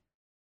fun.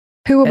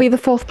 Who will be the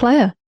fourth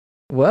player?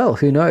 Well,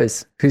 who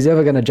knows? Who's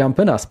ever going to jump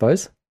in, I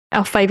suppose.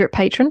 Our favourite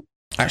patron?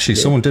 Actually,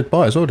 someone did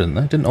buy it as well, didn't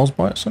they? Didn't Oz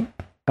buy it? Son?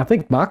 I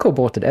think Michael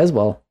bought it as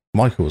well.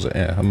 Michael was it?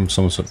 Yeah.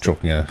 Someone sort of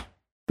dropping a...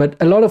 But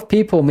a lot of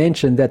people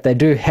mentioned that they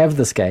do have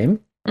this game.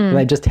 Mm.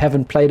 They just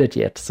haven't played it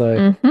yet.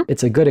 So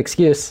it's a good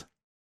excuse.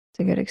 It's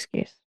a good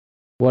excuse.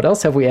 What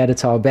else have we added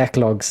to our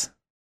backlogs?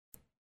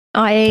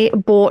 I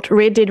bought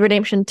Red Dead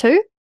Redemption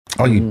 2.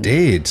 Oh, you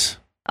did?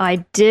 I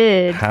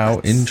did. How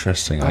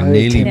interesting. I so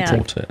nearly tempting.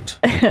 bought it.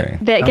 Okay.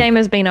 That game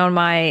has been on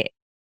my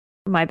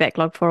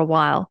backlog for a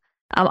while.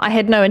 I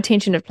had no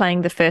intention of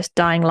playing the first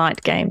Dying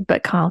Light game,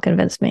 but Kyle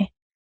convinced me.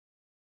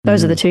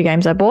 Those are the two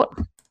games I bought.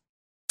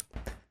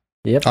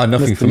 Yep.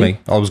 Nothing Mr. for Lee? me.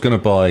 I was going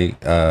to buy...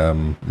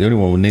 the only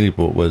one we nearly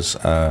bought was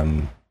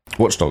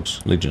Watch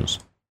Dogs Legions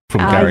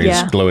from Gary's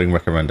yeah. glowing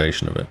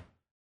recommendation of it.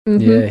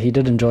 Mhm. Yeah, he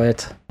did enjoy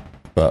it.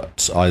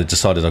 But I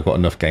decided I've got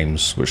enough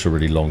games which are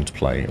really long to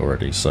play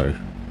already, so...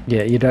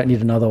 Yeah, you don't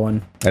need another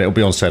one. And it'll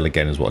be on sale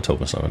again is what I told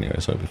myself anyway,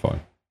 so it'll be fine.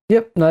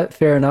 Yep, no,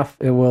 fair enough.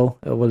 It will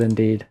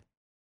indeed.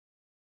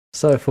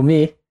 So for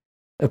me,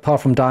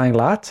 apart from Dying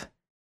Light,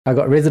 I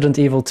got Resident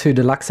Evil 2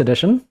 Deluxe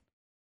Edition.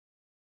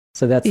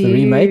 So that's the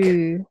remake.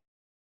 Ew.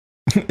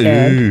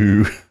 And-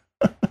 Ooh.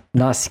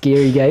 Nice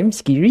scary game,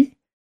 scary.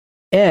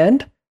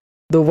 And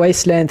the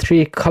Wasteland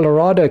 3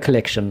 Colorado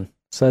Collection.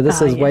 So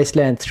this is yeah.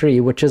 Wasteland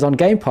 3, which is on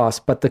Game Pass,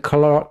 but the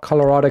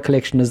Colorado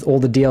Collection is all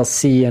the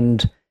DLC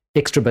and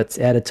extra bits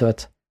added to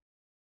it.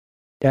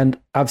 And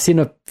I've seen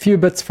a few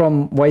bits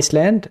from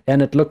Wasteland,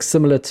 and it looks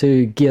similar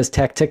to Gears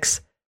Tactics.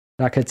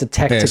 Like it's a Yeah,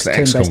 tactics it's the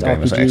turn-based XCOM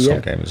game. It's an RPG. XCOM Yeah.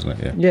 game, isn't it?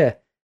 Yeah. Yeah.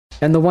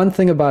 And the one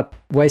thing about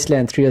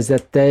Wasteland 3 is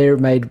that it's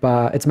made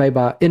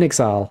by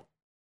InXile,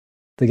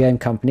 the game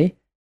company.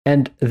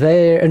 And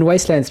in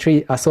Wasteland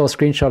 3, I saw a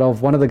screenshot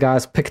of one of the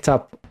guys picked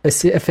up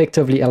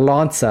effectively a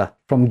Lancer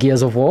from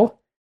Gears of War.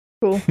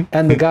 Cool.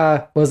 And the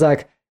guy was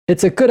like,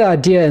 it's a good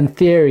idea in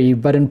theory,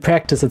 but in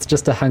practice, it's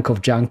just a hunk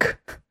of junk.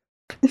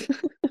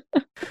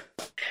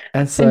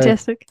 And so,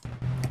 Fantastic.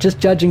 just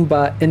judging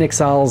by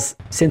InXile's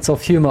sense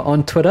of humor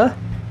on Twitter,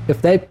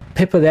 if they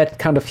pepper that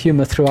kind of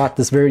humor throughout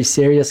this very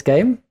serious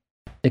game,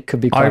 it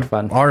could be quite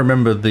fun. I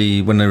remember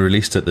when they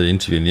released it, the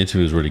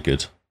interview was really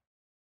good.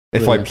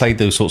 If Brilliant. I played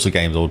those sorts of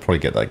games, I would probably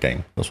get that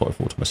game. That's what I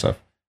thought to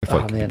myself. If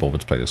I could be man.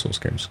 bothered to play those sorts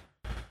of games.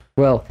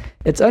 Well,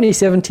 it's only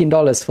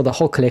 $17 for the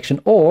whole collection,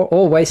 or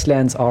all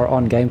Wastelands are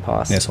on Game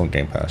Pass. Yeah, it's on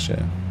Game Pass,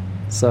 yeah.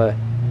 So,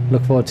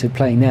 look forward to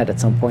playing that at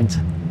some point.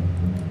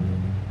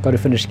 Got to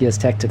finish Gears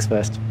Tactics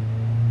first.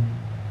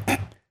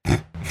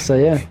 So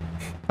yeah,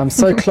 I'm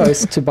so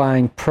close to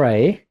buying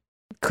Prey,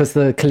 because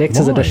the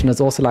collector's Why? edition is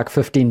also like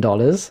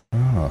 $15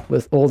 Ah.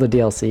 with all the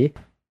DLC,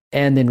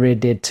 and then Red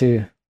Dead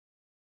 2.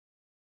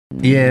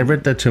 Yeah,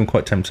 Red Dead 2 I'm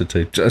quite tempted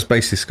to. It's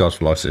basically Scars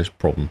for Life's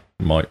problem.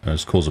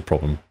 Has caused a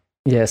problem.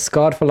 Yeah,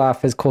 Scarred for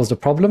Life has caused a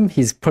problem.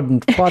 He's put in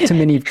far too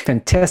many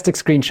fantastic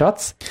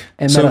screenshots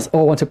and made us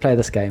all want to play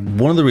this game.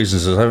 One of the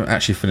reasons is I haven't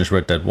actually finished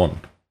Red Dead 1.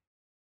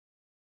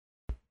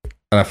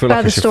 And I feel By like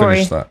I the should story.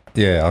 finish that.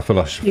 Yeah, I feel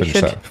like I should You finish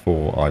should. that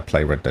before I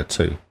play Red Dead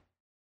 2.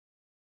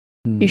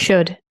 You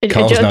should.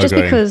 Carl's now Just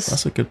going, because.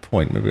 that's a good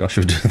point. Maybe I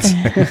should do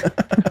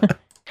that.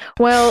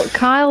 Well,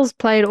 Kyle's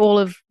played all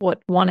of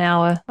 1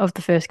 hour of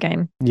the first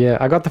game. Yeah,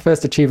 I got the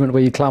first achievement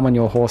where you climb on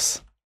your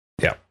horse.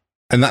 Yeah.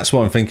 And that's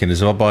what I'm thinking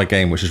is if I buy a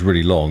game which is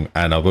really long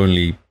and I've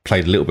only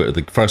played a little bit of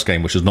the first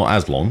game which is not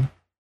as long,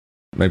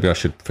 maybe I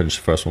should finish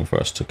the first one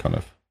first to kind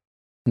of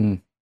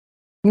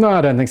No,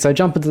 I don't think so.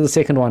 Jump into the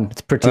second one.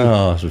 It's pretty.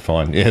 Oh, it's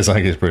fine. Yeah, I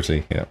think it's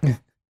pretty. Yeah.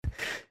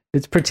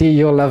 It's pretty.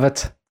 You'll love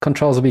it.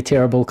 Controls will be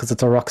terrible because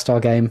it's a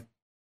Rockstar game.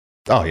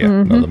 Oh,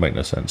 yeah. No, that makes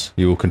no sense.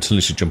 You will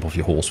continuously jump off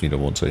your horse when you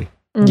don't want to.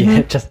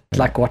 Yeah, just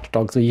like Watch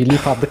Dogs, where you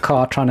leap out the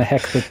car trying to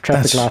hack the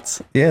traffic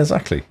lights. Yeah,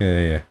 exactly.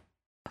 Yeah.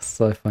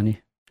 So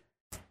funny.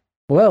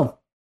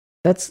 Well,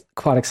 that's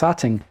quite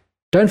exciting.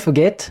 Don't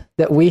forget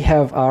that we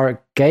have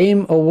our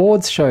Game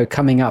Awards show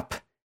coming up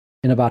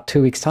in about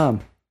 2 weeks'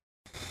 time.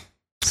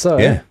 So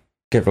yeah,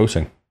 get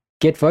voting.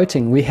 Get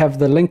voting. We have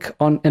the link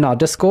in our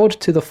Discord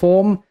to the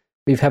form.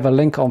 We have a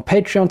link on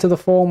Patreon to the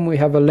form. We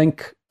have a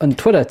link on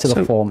Twitter to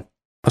the form.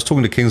 I was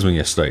talking to Kingsman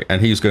yesterday,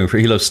 and he was going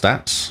through. He loves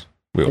stats.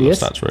 We all love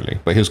stats, really,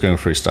 but he was going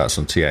through stats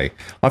on TA.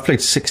 I've played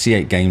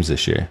 68 games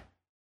this year.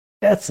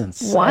 That's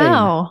insane.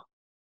 Wow.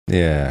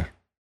 Yeah.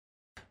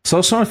 So I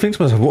was trying to think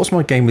to myself, what's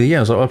my game of the year?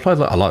 I was like,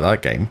 I like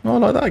that game. Oh, I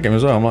like that game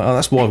as well. I'm like, oh,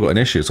 that's why I've got an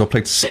issue. So I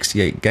played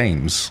 68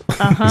 games.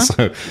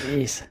 So,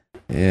 jeez.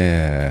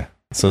 Yeah.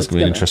 So it's going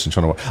to be interesting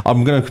trying to.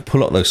 I'm going to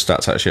pull up those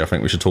stats. Actually, I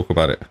think we should talk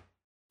about it.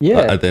 Yeah.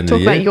 At the end talk of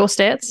the year. about your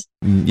stats.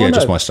 Yeah,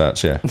 just my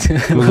stats. Yeah.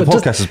 Well, the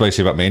podcast is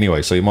basically about me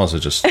anyway, so you might as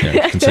well just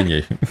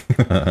continue.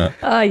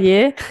 Oh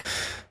yeah.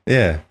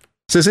 Yeah.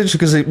 So it's interesting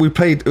because we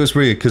played. It was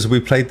weird because we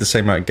played the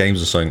same amount of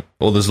games or something.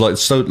 Or there's like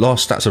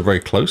last stats are very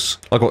close.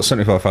 I got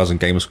 75,000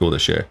 gamer score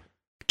this year.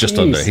 Just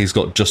under. He's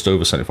got just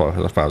over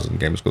 75,000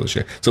 gamer score this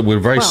year. So we're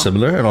very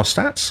similar in our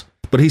stats.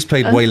 But he's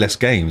played way less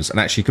games and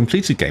actually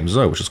completed games as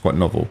well, which is quite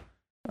novel.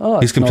 Oh,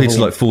 he's completed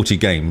like 40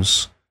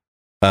 games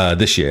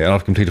this year, and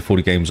I've completed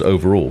 40 games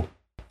overall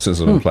since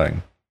I've been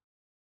playing.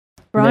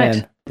 Right.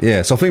 Man.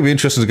 Yeah, so I think it'd be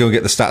interesting to go and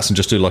get the stats and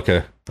just do like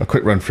a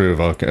quick run through of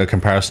a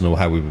comparison of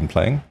how we've been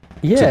playing.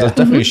 Yeah. So that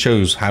definitely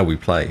shows how we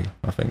play,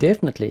 I think.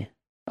 Definitely.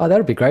 Oh, that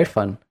would be great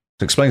fun.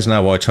 It explains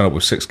now why I turn up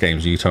with 6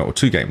 games and you turn up with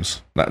 2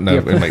 games. It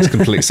makes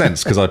complete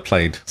sense because I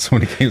played so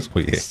many games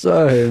all year.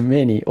 So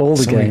many, all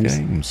the games.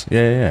 Many games.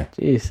 Yeah.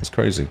 Jeez. It's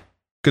crazy.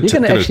 Good You're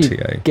going to actually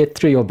actually get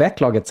through your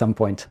backlog at some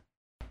point.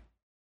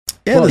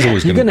 Yeah, well,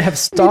 you're going to have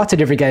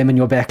started every game in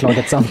your backlog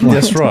at some point.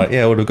 That's right.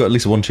 Yeah, well, we've got at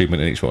least one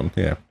achievement in each one.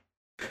 Yeah.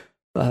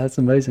 Oh, that's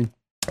amazing.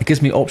 It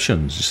gives me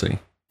options, you see.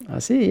 I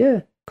see,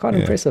 yeah. Quite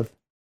impressive.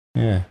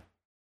 Yeah.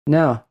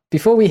 Now,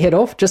 before we head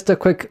off, just a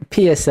quick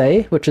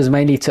PSA, which is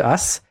mainly to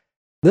us.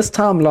 This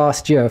time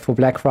last year for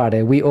Black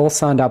Friday, we all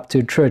signed up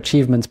to True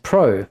Achievements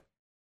Pro.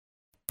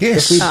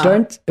 Yes.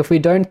 If we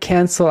don't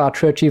cancel our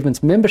True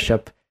Achievements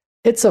membership,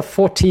 it's a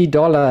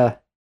 $40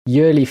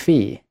 yearly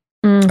fee.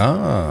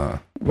 Wow.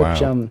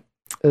 Which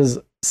is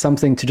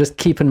something to just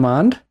keep in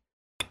mind.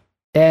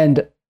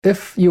 And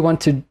if you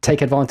want to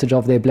take advantage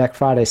of their Black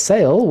Friday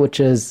sale, which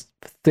is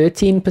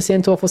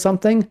 13% off or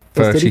something,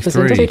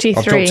 33.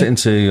 I've dropped it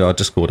into our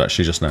Discord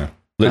actually just now.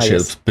 Literally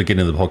at the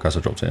beginning of the podcast,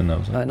 I dropped it in there.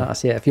 Oh,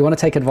 nice. Yeah. If you want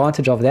to take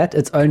advantage of that,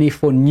 it's only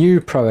for new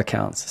Pro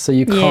accounts. So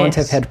you can't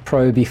have had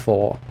Pro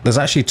before. There's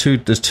actually two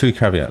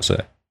caveats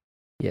there.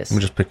 Yes. Let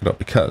me just pick it up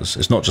because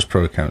it's not just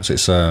Pro accounts.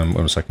 It's, wait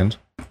a second.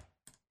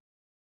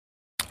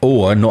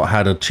 I've not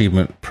had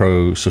Achievement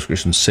Pro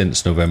subscription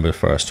since November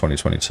 1st,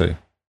 2022.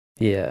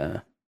 Yeah.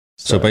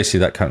 So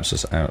basically that counts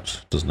us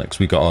out, doesn't it? Because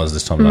we got ours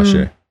this time last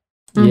year.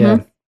 Yeah.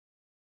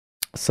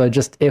 So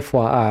just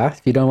FYI,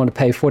 if you don't want to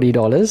pay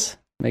 $40,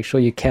 make sure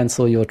you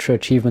cancel your True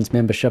Achievements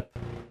membership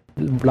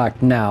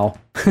like now.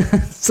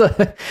 So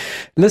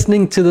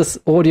listening to this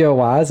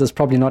audio-wise is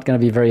probably not going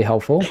to be very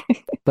helpful,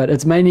 but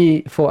it's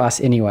mainly for us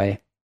anyway.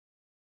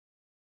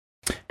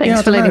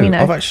 Thanks for letting me know.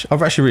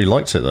 I've actually really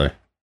liked it though.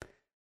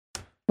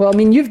 Well, I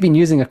mean, you've been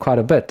using it quite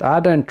a bit. I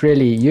don't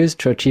really use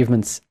True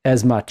Achievements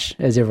as much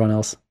as everyone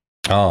else.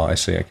 Oh, I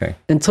see. Okay.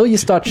 Until you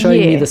start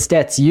showing me the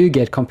stats you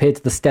get compared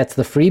to the stats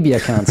the freebie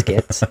accounts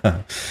get,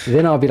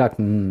 then I'll be like,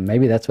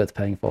 maybe that's worth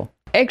paying for.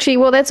 Actually,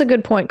 well, that's a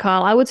good point,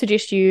 Kyle. I would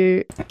suggest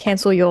you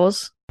cancel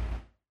yours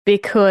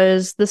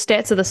because the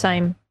stats are the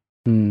same.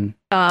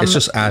 It's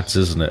just ads,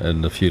 isn't it?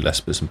 And a few less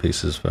bits and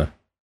pieces for...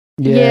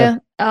 Yeah.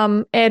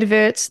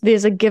 Adverts.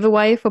 There's a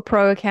giveaway for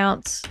Pro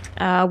accounts,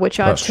 which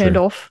I've turned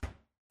off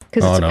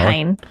because it's a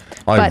pain.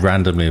 I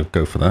randomly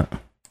go for that.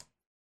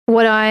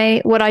 What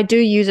I do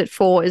use it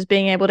for is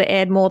being able to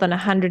add more than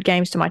 100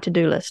 games to my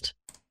to-do list.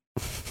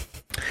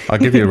 I'll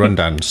give you a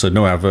rundown. So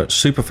no adverts,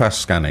 super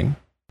fast scanning.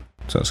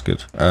 So that's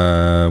good.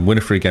 Win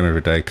a free game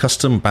every day.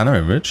 Custom banner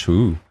image.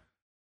 Ooh.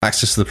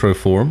 Access to the Pro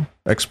Forum.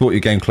 Export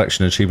your game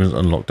collection, achievements,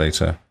 unlock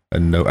data.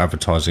 And no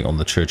advertising on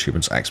the True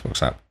Achievements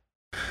Xbox app.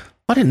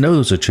 I didn't know there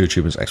was a True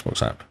Achievements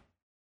Xbox app.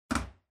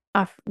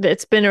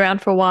 It's been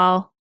around for a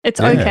while. It's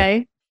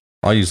okay.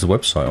 I use the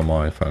website on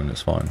my phone.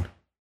 It's fine.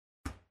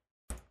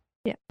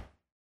 Yeah.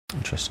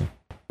 Interesting.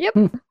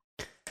 Yep.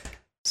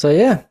 So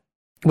yeah,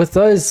 with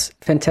those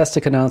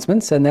fantastic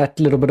announcements and that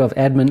little bit of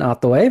admin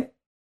out the way,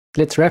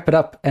 let's wrap it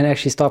up and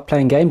actually start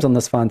playing games on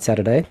this fine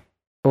Saturday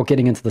or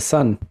getting into the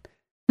sun.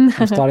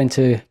 I'm starting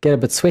to get a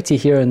bit sweaty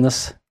here in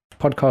this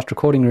podcast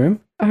recording room.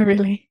 Oh,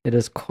 really? It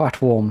is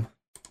quite warm.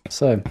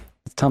 So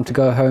it's time to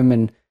go home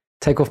and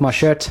take off my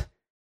shirt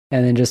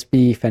and then just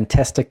be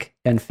fantastic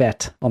and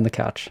fat on the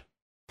couch.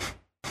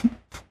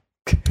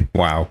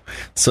 Wow.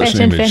 Such That's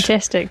an image.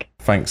 fantastic.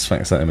 Thanks for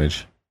that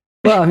image.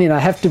 Well, I mean, I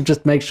have to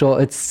just make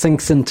sure it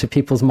sinks into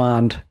people's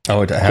mind,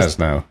 Oh, it has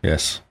now,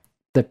 yes.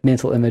 the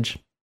mental image.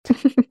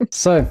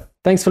 So,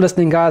 thanks for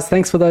listening, guys.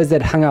 Thanks for those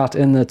that hung out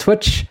in the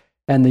Twitch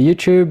and the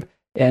YouTube.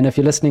 And if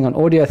you're listening on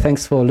audio,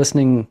 thanks for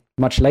listening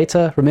much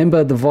later.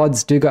 Remember, the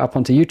VODs do go up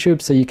onto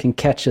YouTube, so you can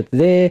catch it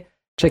there.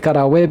 Check out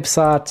our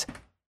website.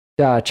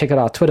 Check out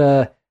our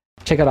Twitter.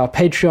 Check out our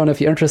Patreon if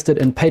you're interested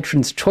in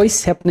Patron's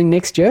Choice happening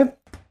next year.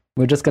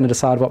 We're just going to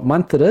decide what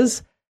month it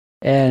is.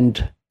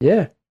 And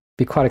yeah,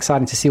 be quite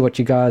exciting to see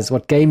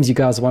what games you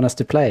guys want us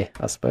to play,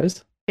 I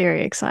suppose.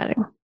 Very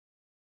exciting.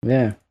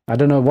 Yeah. I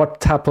don't know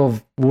what type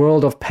of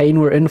world of pain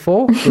we're in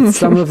for. With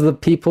some of the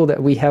people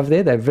that we have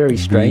there, they're very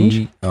strange.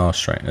 We are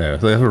strange. Yeah,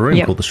 they have a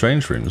room called the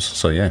Strange Rooms.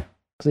 So yeah.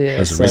 Yeah,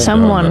 There's a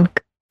reason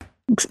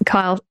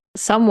Kyle,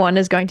 someone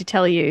is going to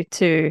tell you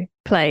to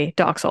play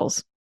Dark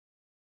Souls.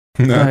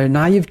 No,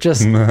 now you've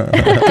just given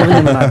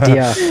them an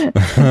idea.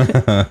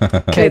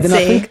 Okay, Let's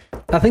then see.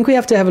 I think we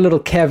have to have a little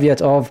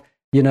caveat of,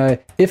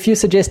 if you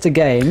suggest a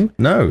game,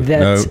 No.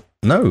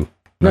 No,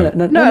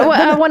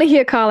 I want to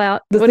hear Kyle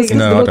out. This- What do this you is-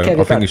 No, I little don't. I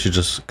caveat. think you should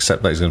just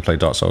accept that he's going to play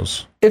Dark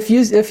Souls. if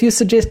you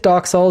suggest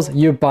Dark Souls,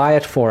 you buy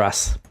it for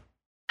us.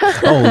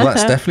 Oh,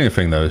 that's definitely a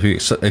thing, though.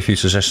 If you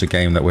suggest a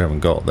game that we haven't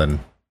got,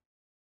 then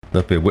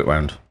there'll be a whip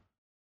round.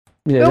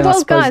 Yeah, then I well,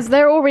 suppose- guys,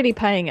 they're already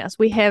paying us.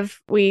 We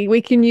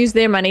can use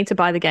their money to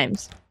buy the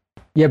games.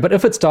 Yeah, but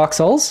if it's Dark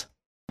Souls,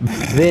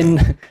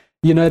 then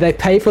they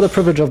pay for the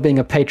privilege of being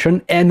a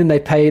patron, and then they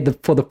pay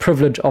for the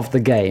privilege of the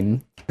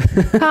game.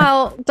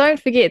 Kyle, don't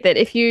forget that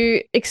if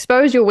you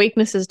expose your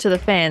weaknesses to the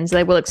fans,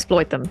 they will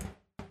exploit them.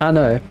 I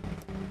know,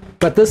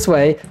 but this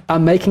way,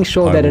 I'm making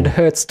sure that it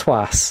hurts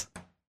twice.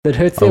 That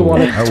hurts their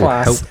wallet I will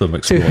twice help them to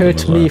exploit them hurt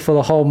as me well. for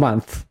the whole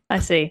month. I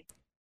see.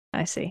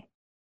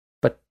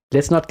 But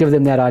let's not give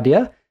them that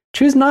idea.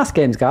 Choose nice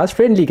games, guys.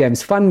 Friendly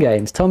games, fun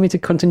games. Tell me to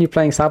continue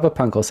playing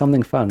Cyberpunk or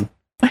something fun.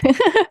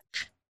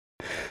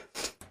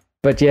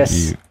 But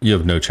yes, You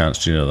have no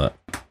chance, do you know that?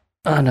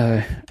 I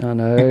know.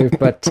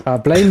 But I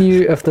blame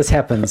you if this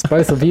happens.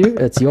 Both of you,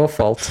 it's your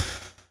fault.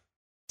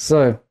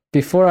 So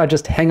before I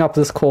just hang up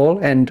this call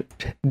and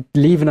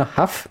leave in a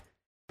huff,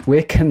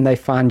 where can they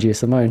find you,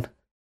 Simone?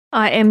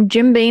 I am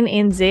Jim Bean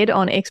NZ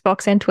on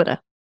Xbox and Twitter.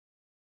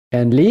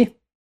 And Lee?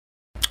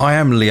 I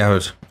am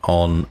Leoud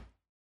on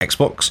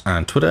Xbox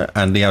and Twitter,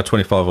 and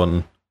Leoud25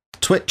 on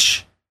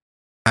Twitch.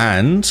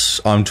 And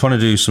I'm trying to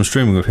do some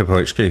streaming with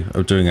Hippo HQ.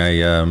 I'm doing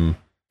a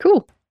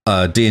Cool.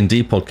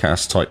 D&D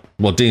podcast type,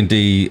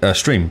 D&D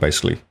stream,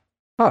 basically.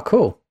 Oh,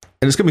 cool.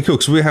 And it's going to be cool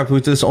because we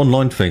do this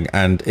online thing,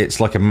 and it's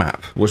like a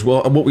map.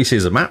 What we see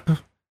is a map.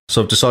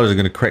 So I've decided I'm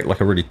going to create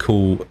like a really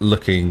cool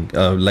looking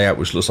layout,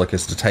 which looks like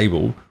it's the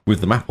table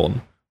with the map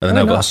on, and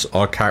then have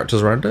our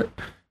characters around it,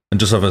 and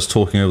just have us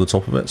talking over the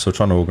top of it. So we're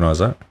trying to organise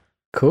that.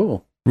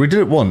 Cool. We did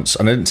it once,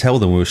 and I didn't tell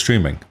them we were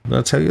streaming. Did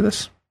I tell you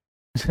this?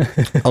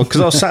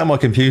 Because I was sat on my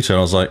computer, and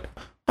I was like,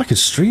 I could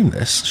stream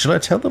this. Should I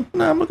tell them?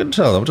 No, I'm not going to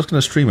tell them. I'm just going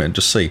to stream it and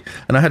just see.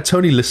 And I had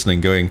Tony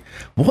listening going,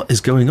 what is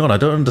going on? I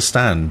don't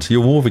understand.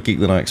 You're more of a geek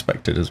than I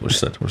expected, is what she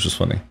said, which was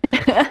funny.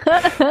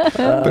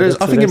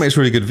 But I think it makes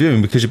really good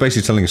viewing because you're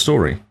basically telling a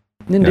story.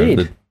 Indeed.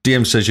 The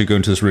DM says you go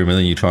into this room and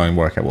then you try and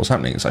work out what's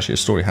happening. It's actually a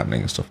story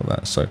happening and stuff like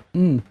that. So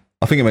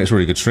I think it makes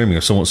really good streaming.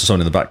 If someone wants to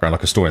sound in the background,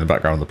 like a story in the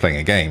background, and they're playing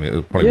a game, it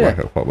would probably work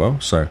out quite well.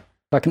 So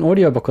Like an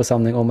audiobook or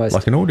something almost.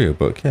 like an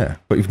audiobook, yeah.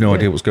 But you've no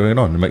idea what's going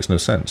on. It makes no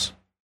sense.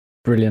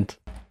 Brilliant.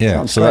 Yeah,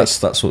 Sounds so great.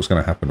 that's what's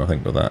going to happen, I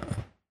think, with that.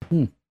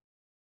 Hmm.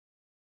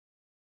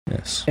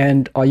 Yes.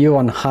 And are you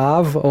on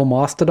Harv or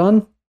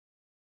Mastodon?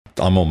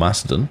 I'm on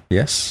Mastodon,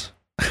 yes.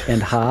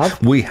 And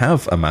Harv? We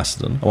have a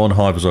Mastodon. I'm on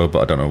Hive as well,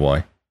 but I don't know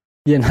why.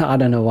 Yeah, no, I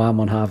don't know why I'm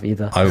on Harv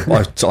either.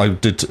 I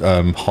did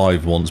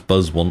Hive once,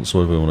 Buzz once,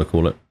 whatever you want to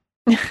call it.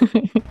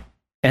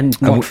 And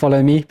not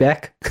follow me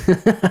back.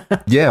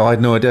 Yeah, I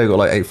had no idea. I got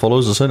like 8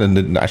 followers or something and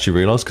didn't actually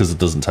realise because it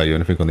doesn't tell you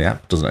anything on the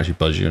app. It doesn't actually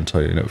buzz you and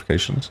tell you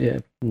notifications. Yeah,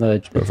 no,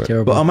 it's Perfect.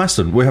 terrible. But our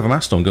Mastodon, we have a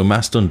Mastodon. Go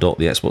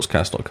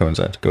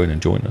mastodon.thexboxcast.co.nz. Go in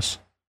and join us.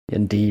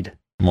 Indeed.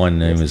 My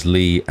name is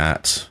Lee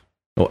at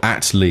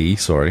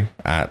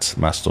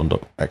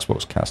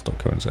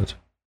mastodon.xboxcast.co.nz.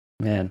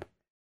 Man,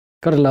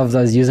 gotta love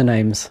those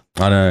usernames.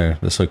 I know,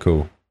 they're so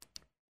cool,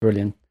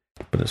 Brilliant.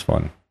 but it's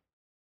fun.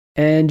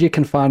 And you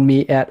can find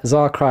me at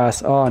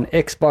Zarkris on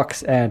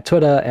Xbox and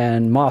Twitter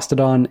and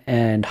Mastodon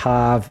and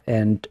Harv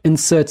and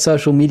insert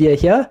social media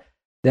here.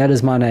 That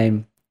is my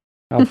name.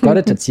 I've got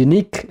it. It's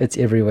unique. It's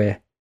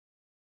everywhere.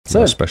 So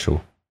You're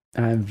special.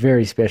 I'm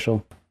very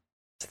special.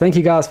 So thank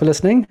you guys for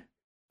listening.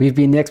 We've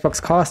been the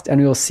Xbox Cast, and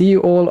we will see you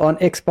all on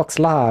Xbox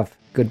Live.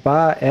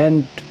 Goodbye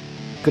and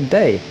good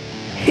day.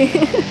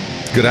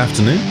 Good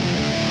afternoon.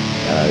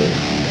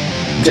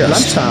 Good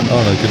lunchtime.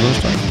 Oh no, good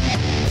lunchtime.